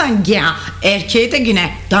soyunursan ya. Erkeği de yine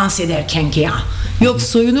dans ederken ya. Yok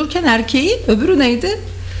soyunurken erkeği öbürü neydi?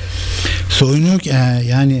 Soyunurken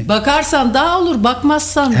yani bakarsan daha olur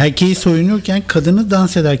bakmazsan. Erkeği soyunurken kadını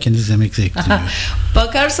dans ederken izlemek zevkli diyor.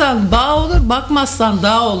 Bakarsan bağ olur bakmazsan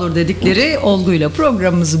dağ olur dedikleri olguyla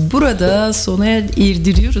programımızı burada sona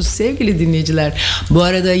erdiriyoruz sevgili dinleyiciler. Bu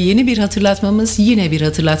arada yine bir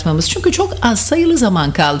hatırlatmamız çünkü çok az sayılı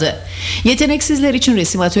zaman kaldı. Yeteneksizler için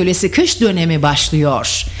resim atölyesi kış dönemi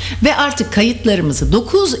başlıyor ve artık kayıtlarımızı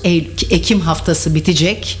 9 Ekim haftası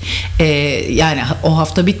bitecek. Yani o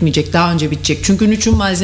hafta bitmeyecek daha önce bitecek çünkü 3'ün malzeme